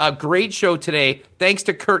week. Great show today. Thanks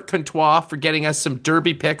to Kirt Contois for getting us some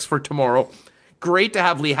Derby picks for tomorrow. Great to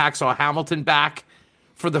have Lee Hacksaw Hamilton back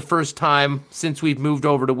for the first time since we've moved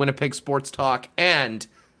over to Winnipeg Sports Talk. And,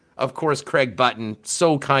 of course, Craig Button.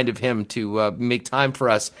 So kind of him to make time for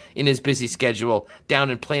us in his busy schedule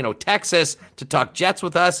down in Plano, Texas, to talk Jets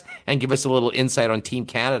with us and give us a little insight on Team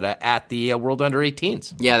Canada at the World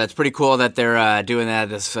Under-18s. Yeah, that's pretty cool that they're doing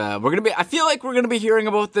that. I feel like we're gonna be hearing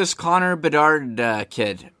about this Connor Bedard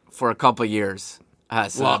kid for a couple years.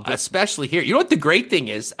 Especially here. You know what the great thing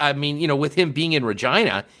is? I mean, with him being in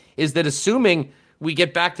Regina, is that assuming we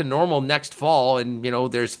get back to normal next fall and,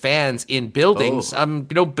 there's fans in buildings,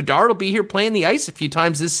 Bedard will be here playing the ice a few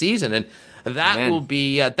times this season. And that'll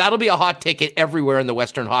be a hot ticket everywhere in the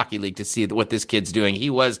Western Hockey League to see what this kid's doing.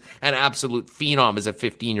 He was an absolute phenom as a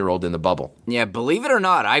 15-year-old in the bubble. Yeah, believe it or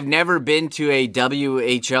not, I've never been to a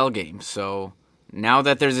WHL game. So now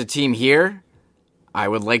that there's a team here, I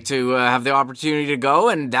would like to have the opportunity to go,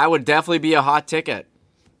 and that would definitely be a hot ticket.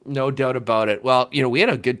 No doubt about it. Well, we had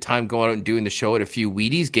a good time going out and doing the show at a few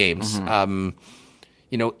Wheaties games, in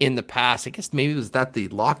the past. I guess maybe was that the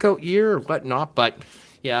lockout year or whatnot. But,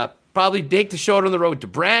 yeah, probably take the show on the road to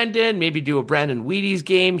Brandon, maybe do a Brandon Wheaties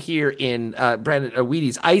game here in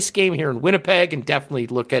Wheaties Ice game here in Winnipeg, and definitely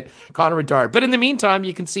look at Connor Bedard. But in the meantime,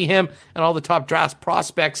 you can see him and all the top draft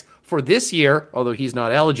prospects for this year, although he's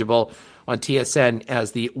not eligible, on TSN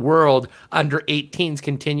as the World Under-18s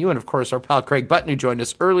continue. And, of course, our pal Craig Button, who joined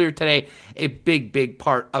us earlier today, a big, big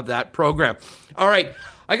part of that program. All right,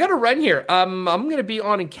 I got to run here. I'm going to be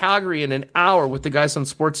on in Calgary in an hour with the guys on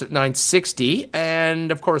Sports at 960.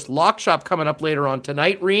 And, of course, Lock Shop coming up later on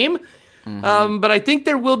tonight, Reem. But I think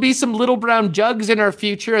there will be some Little Brown Jugs in our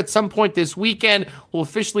future at some point this weekend. We'll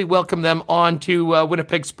officially welcome them on to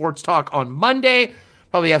Winnipeg Sports Talk on Monday.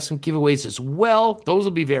 Probably have some giveaways as well. Those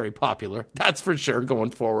will be very popular. That's for sure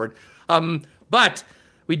going forward. But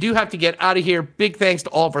we do have to get out of here. Big thanks to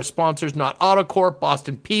all of our sponsors, Not Autocorp,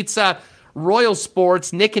 Boston Pizza, Royal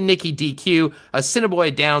Sports, Nick and Nicky DQ,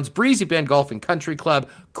 Assiniboia Downs, Breezy Bend Golf and Country Club,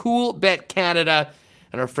 Cool Bet Canada,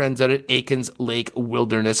 and our friends out at Aikens Lake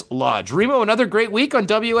Wilderness Lodge. Remo, another great week on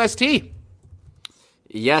WST.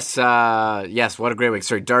 Yes, what a great week.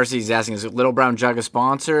 Sorry, Darcy's asking, is Little Brown Jug a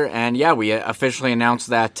sponsor? And yeah, we officially announced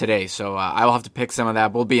that today, so I will have to pick some of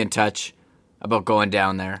that. We'll be in touch about going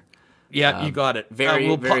down there. Yeah, you got it.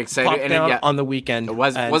 Very excited. Pop down on the weekend. It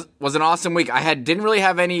was an awesome week. Didn't really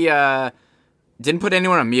have any, didn't put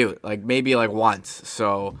anyone on mute, maybe once,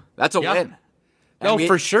 so that's a win. No,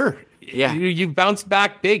 for sure. Yeah. You bounced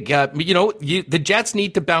back big. The Jets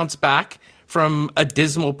need to bounce back from a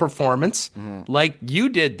dismal performance like you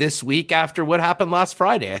did this week after what happened last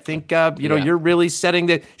Friday. I think, you're really showing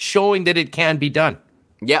that it can be done.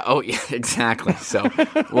 Yeah, exactly. So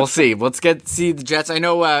we'll see. Let's see the Jets. I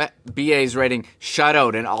know BA's writing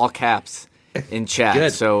shutout in all caps in chat.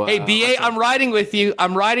 Good. So hey, BA, I'm riding with you.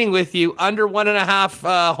 Under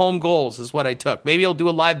 1.5 home goals is what I took. Maybe I'll do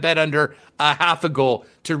a live bet under half a goal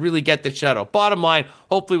to really get the shutout. Bottom line,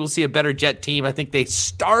 hopefully we'll see a better Jet team. I think they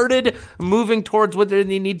started moving towards what they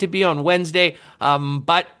need to be on Wednesday,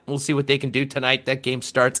 but we'll see what they can do tonight. That game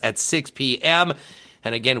starts at 6 p.m.,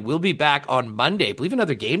 and again, we'll be back on Monday. I believe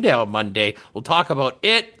another game day on Monday. We'll talk about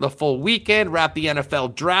it, the full weekend, wrap the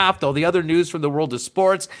NFL draft, all the other news from the world of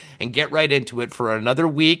sports, and get right into it for another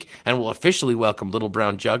week. And we'll officially welcome Little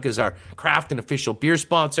Brown Jug as our craft and official beer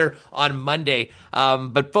sponsor on Monday.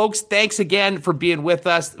 But folks, thanks again for being with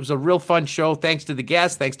us. It was a real fun show. Thanks to the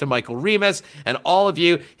guests. Thanks to Michael Remus and all of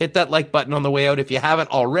you. Hit that like button on the way out if you haven't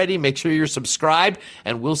already. Make sure you're subscribed,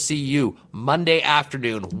 and we'll see you Monday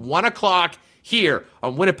afternoon, 1 o'clock here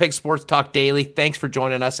on Winnipeg Sports Talk Daily. Thanks for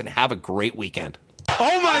joining us and have a great weekend.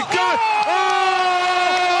 Oh my God! Oh!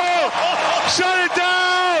 Shut it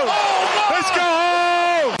down! Let's go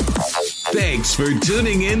home! Thanks for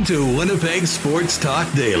tuning in to Winnipeg Sports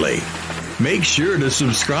Talk Daily. Make sure to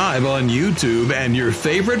subscribe on YouTube and your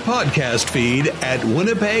favorite podcast feed at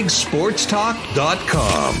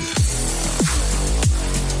winnipegsportstalk.com.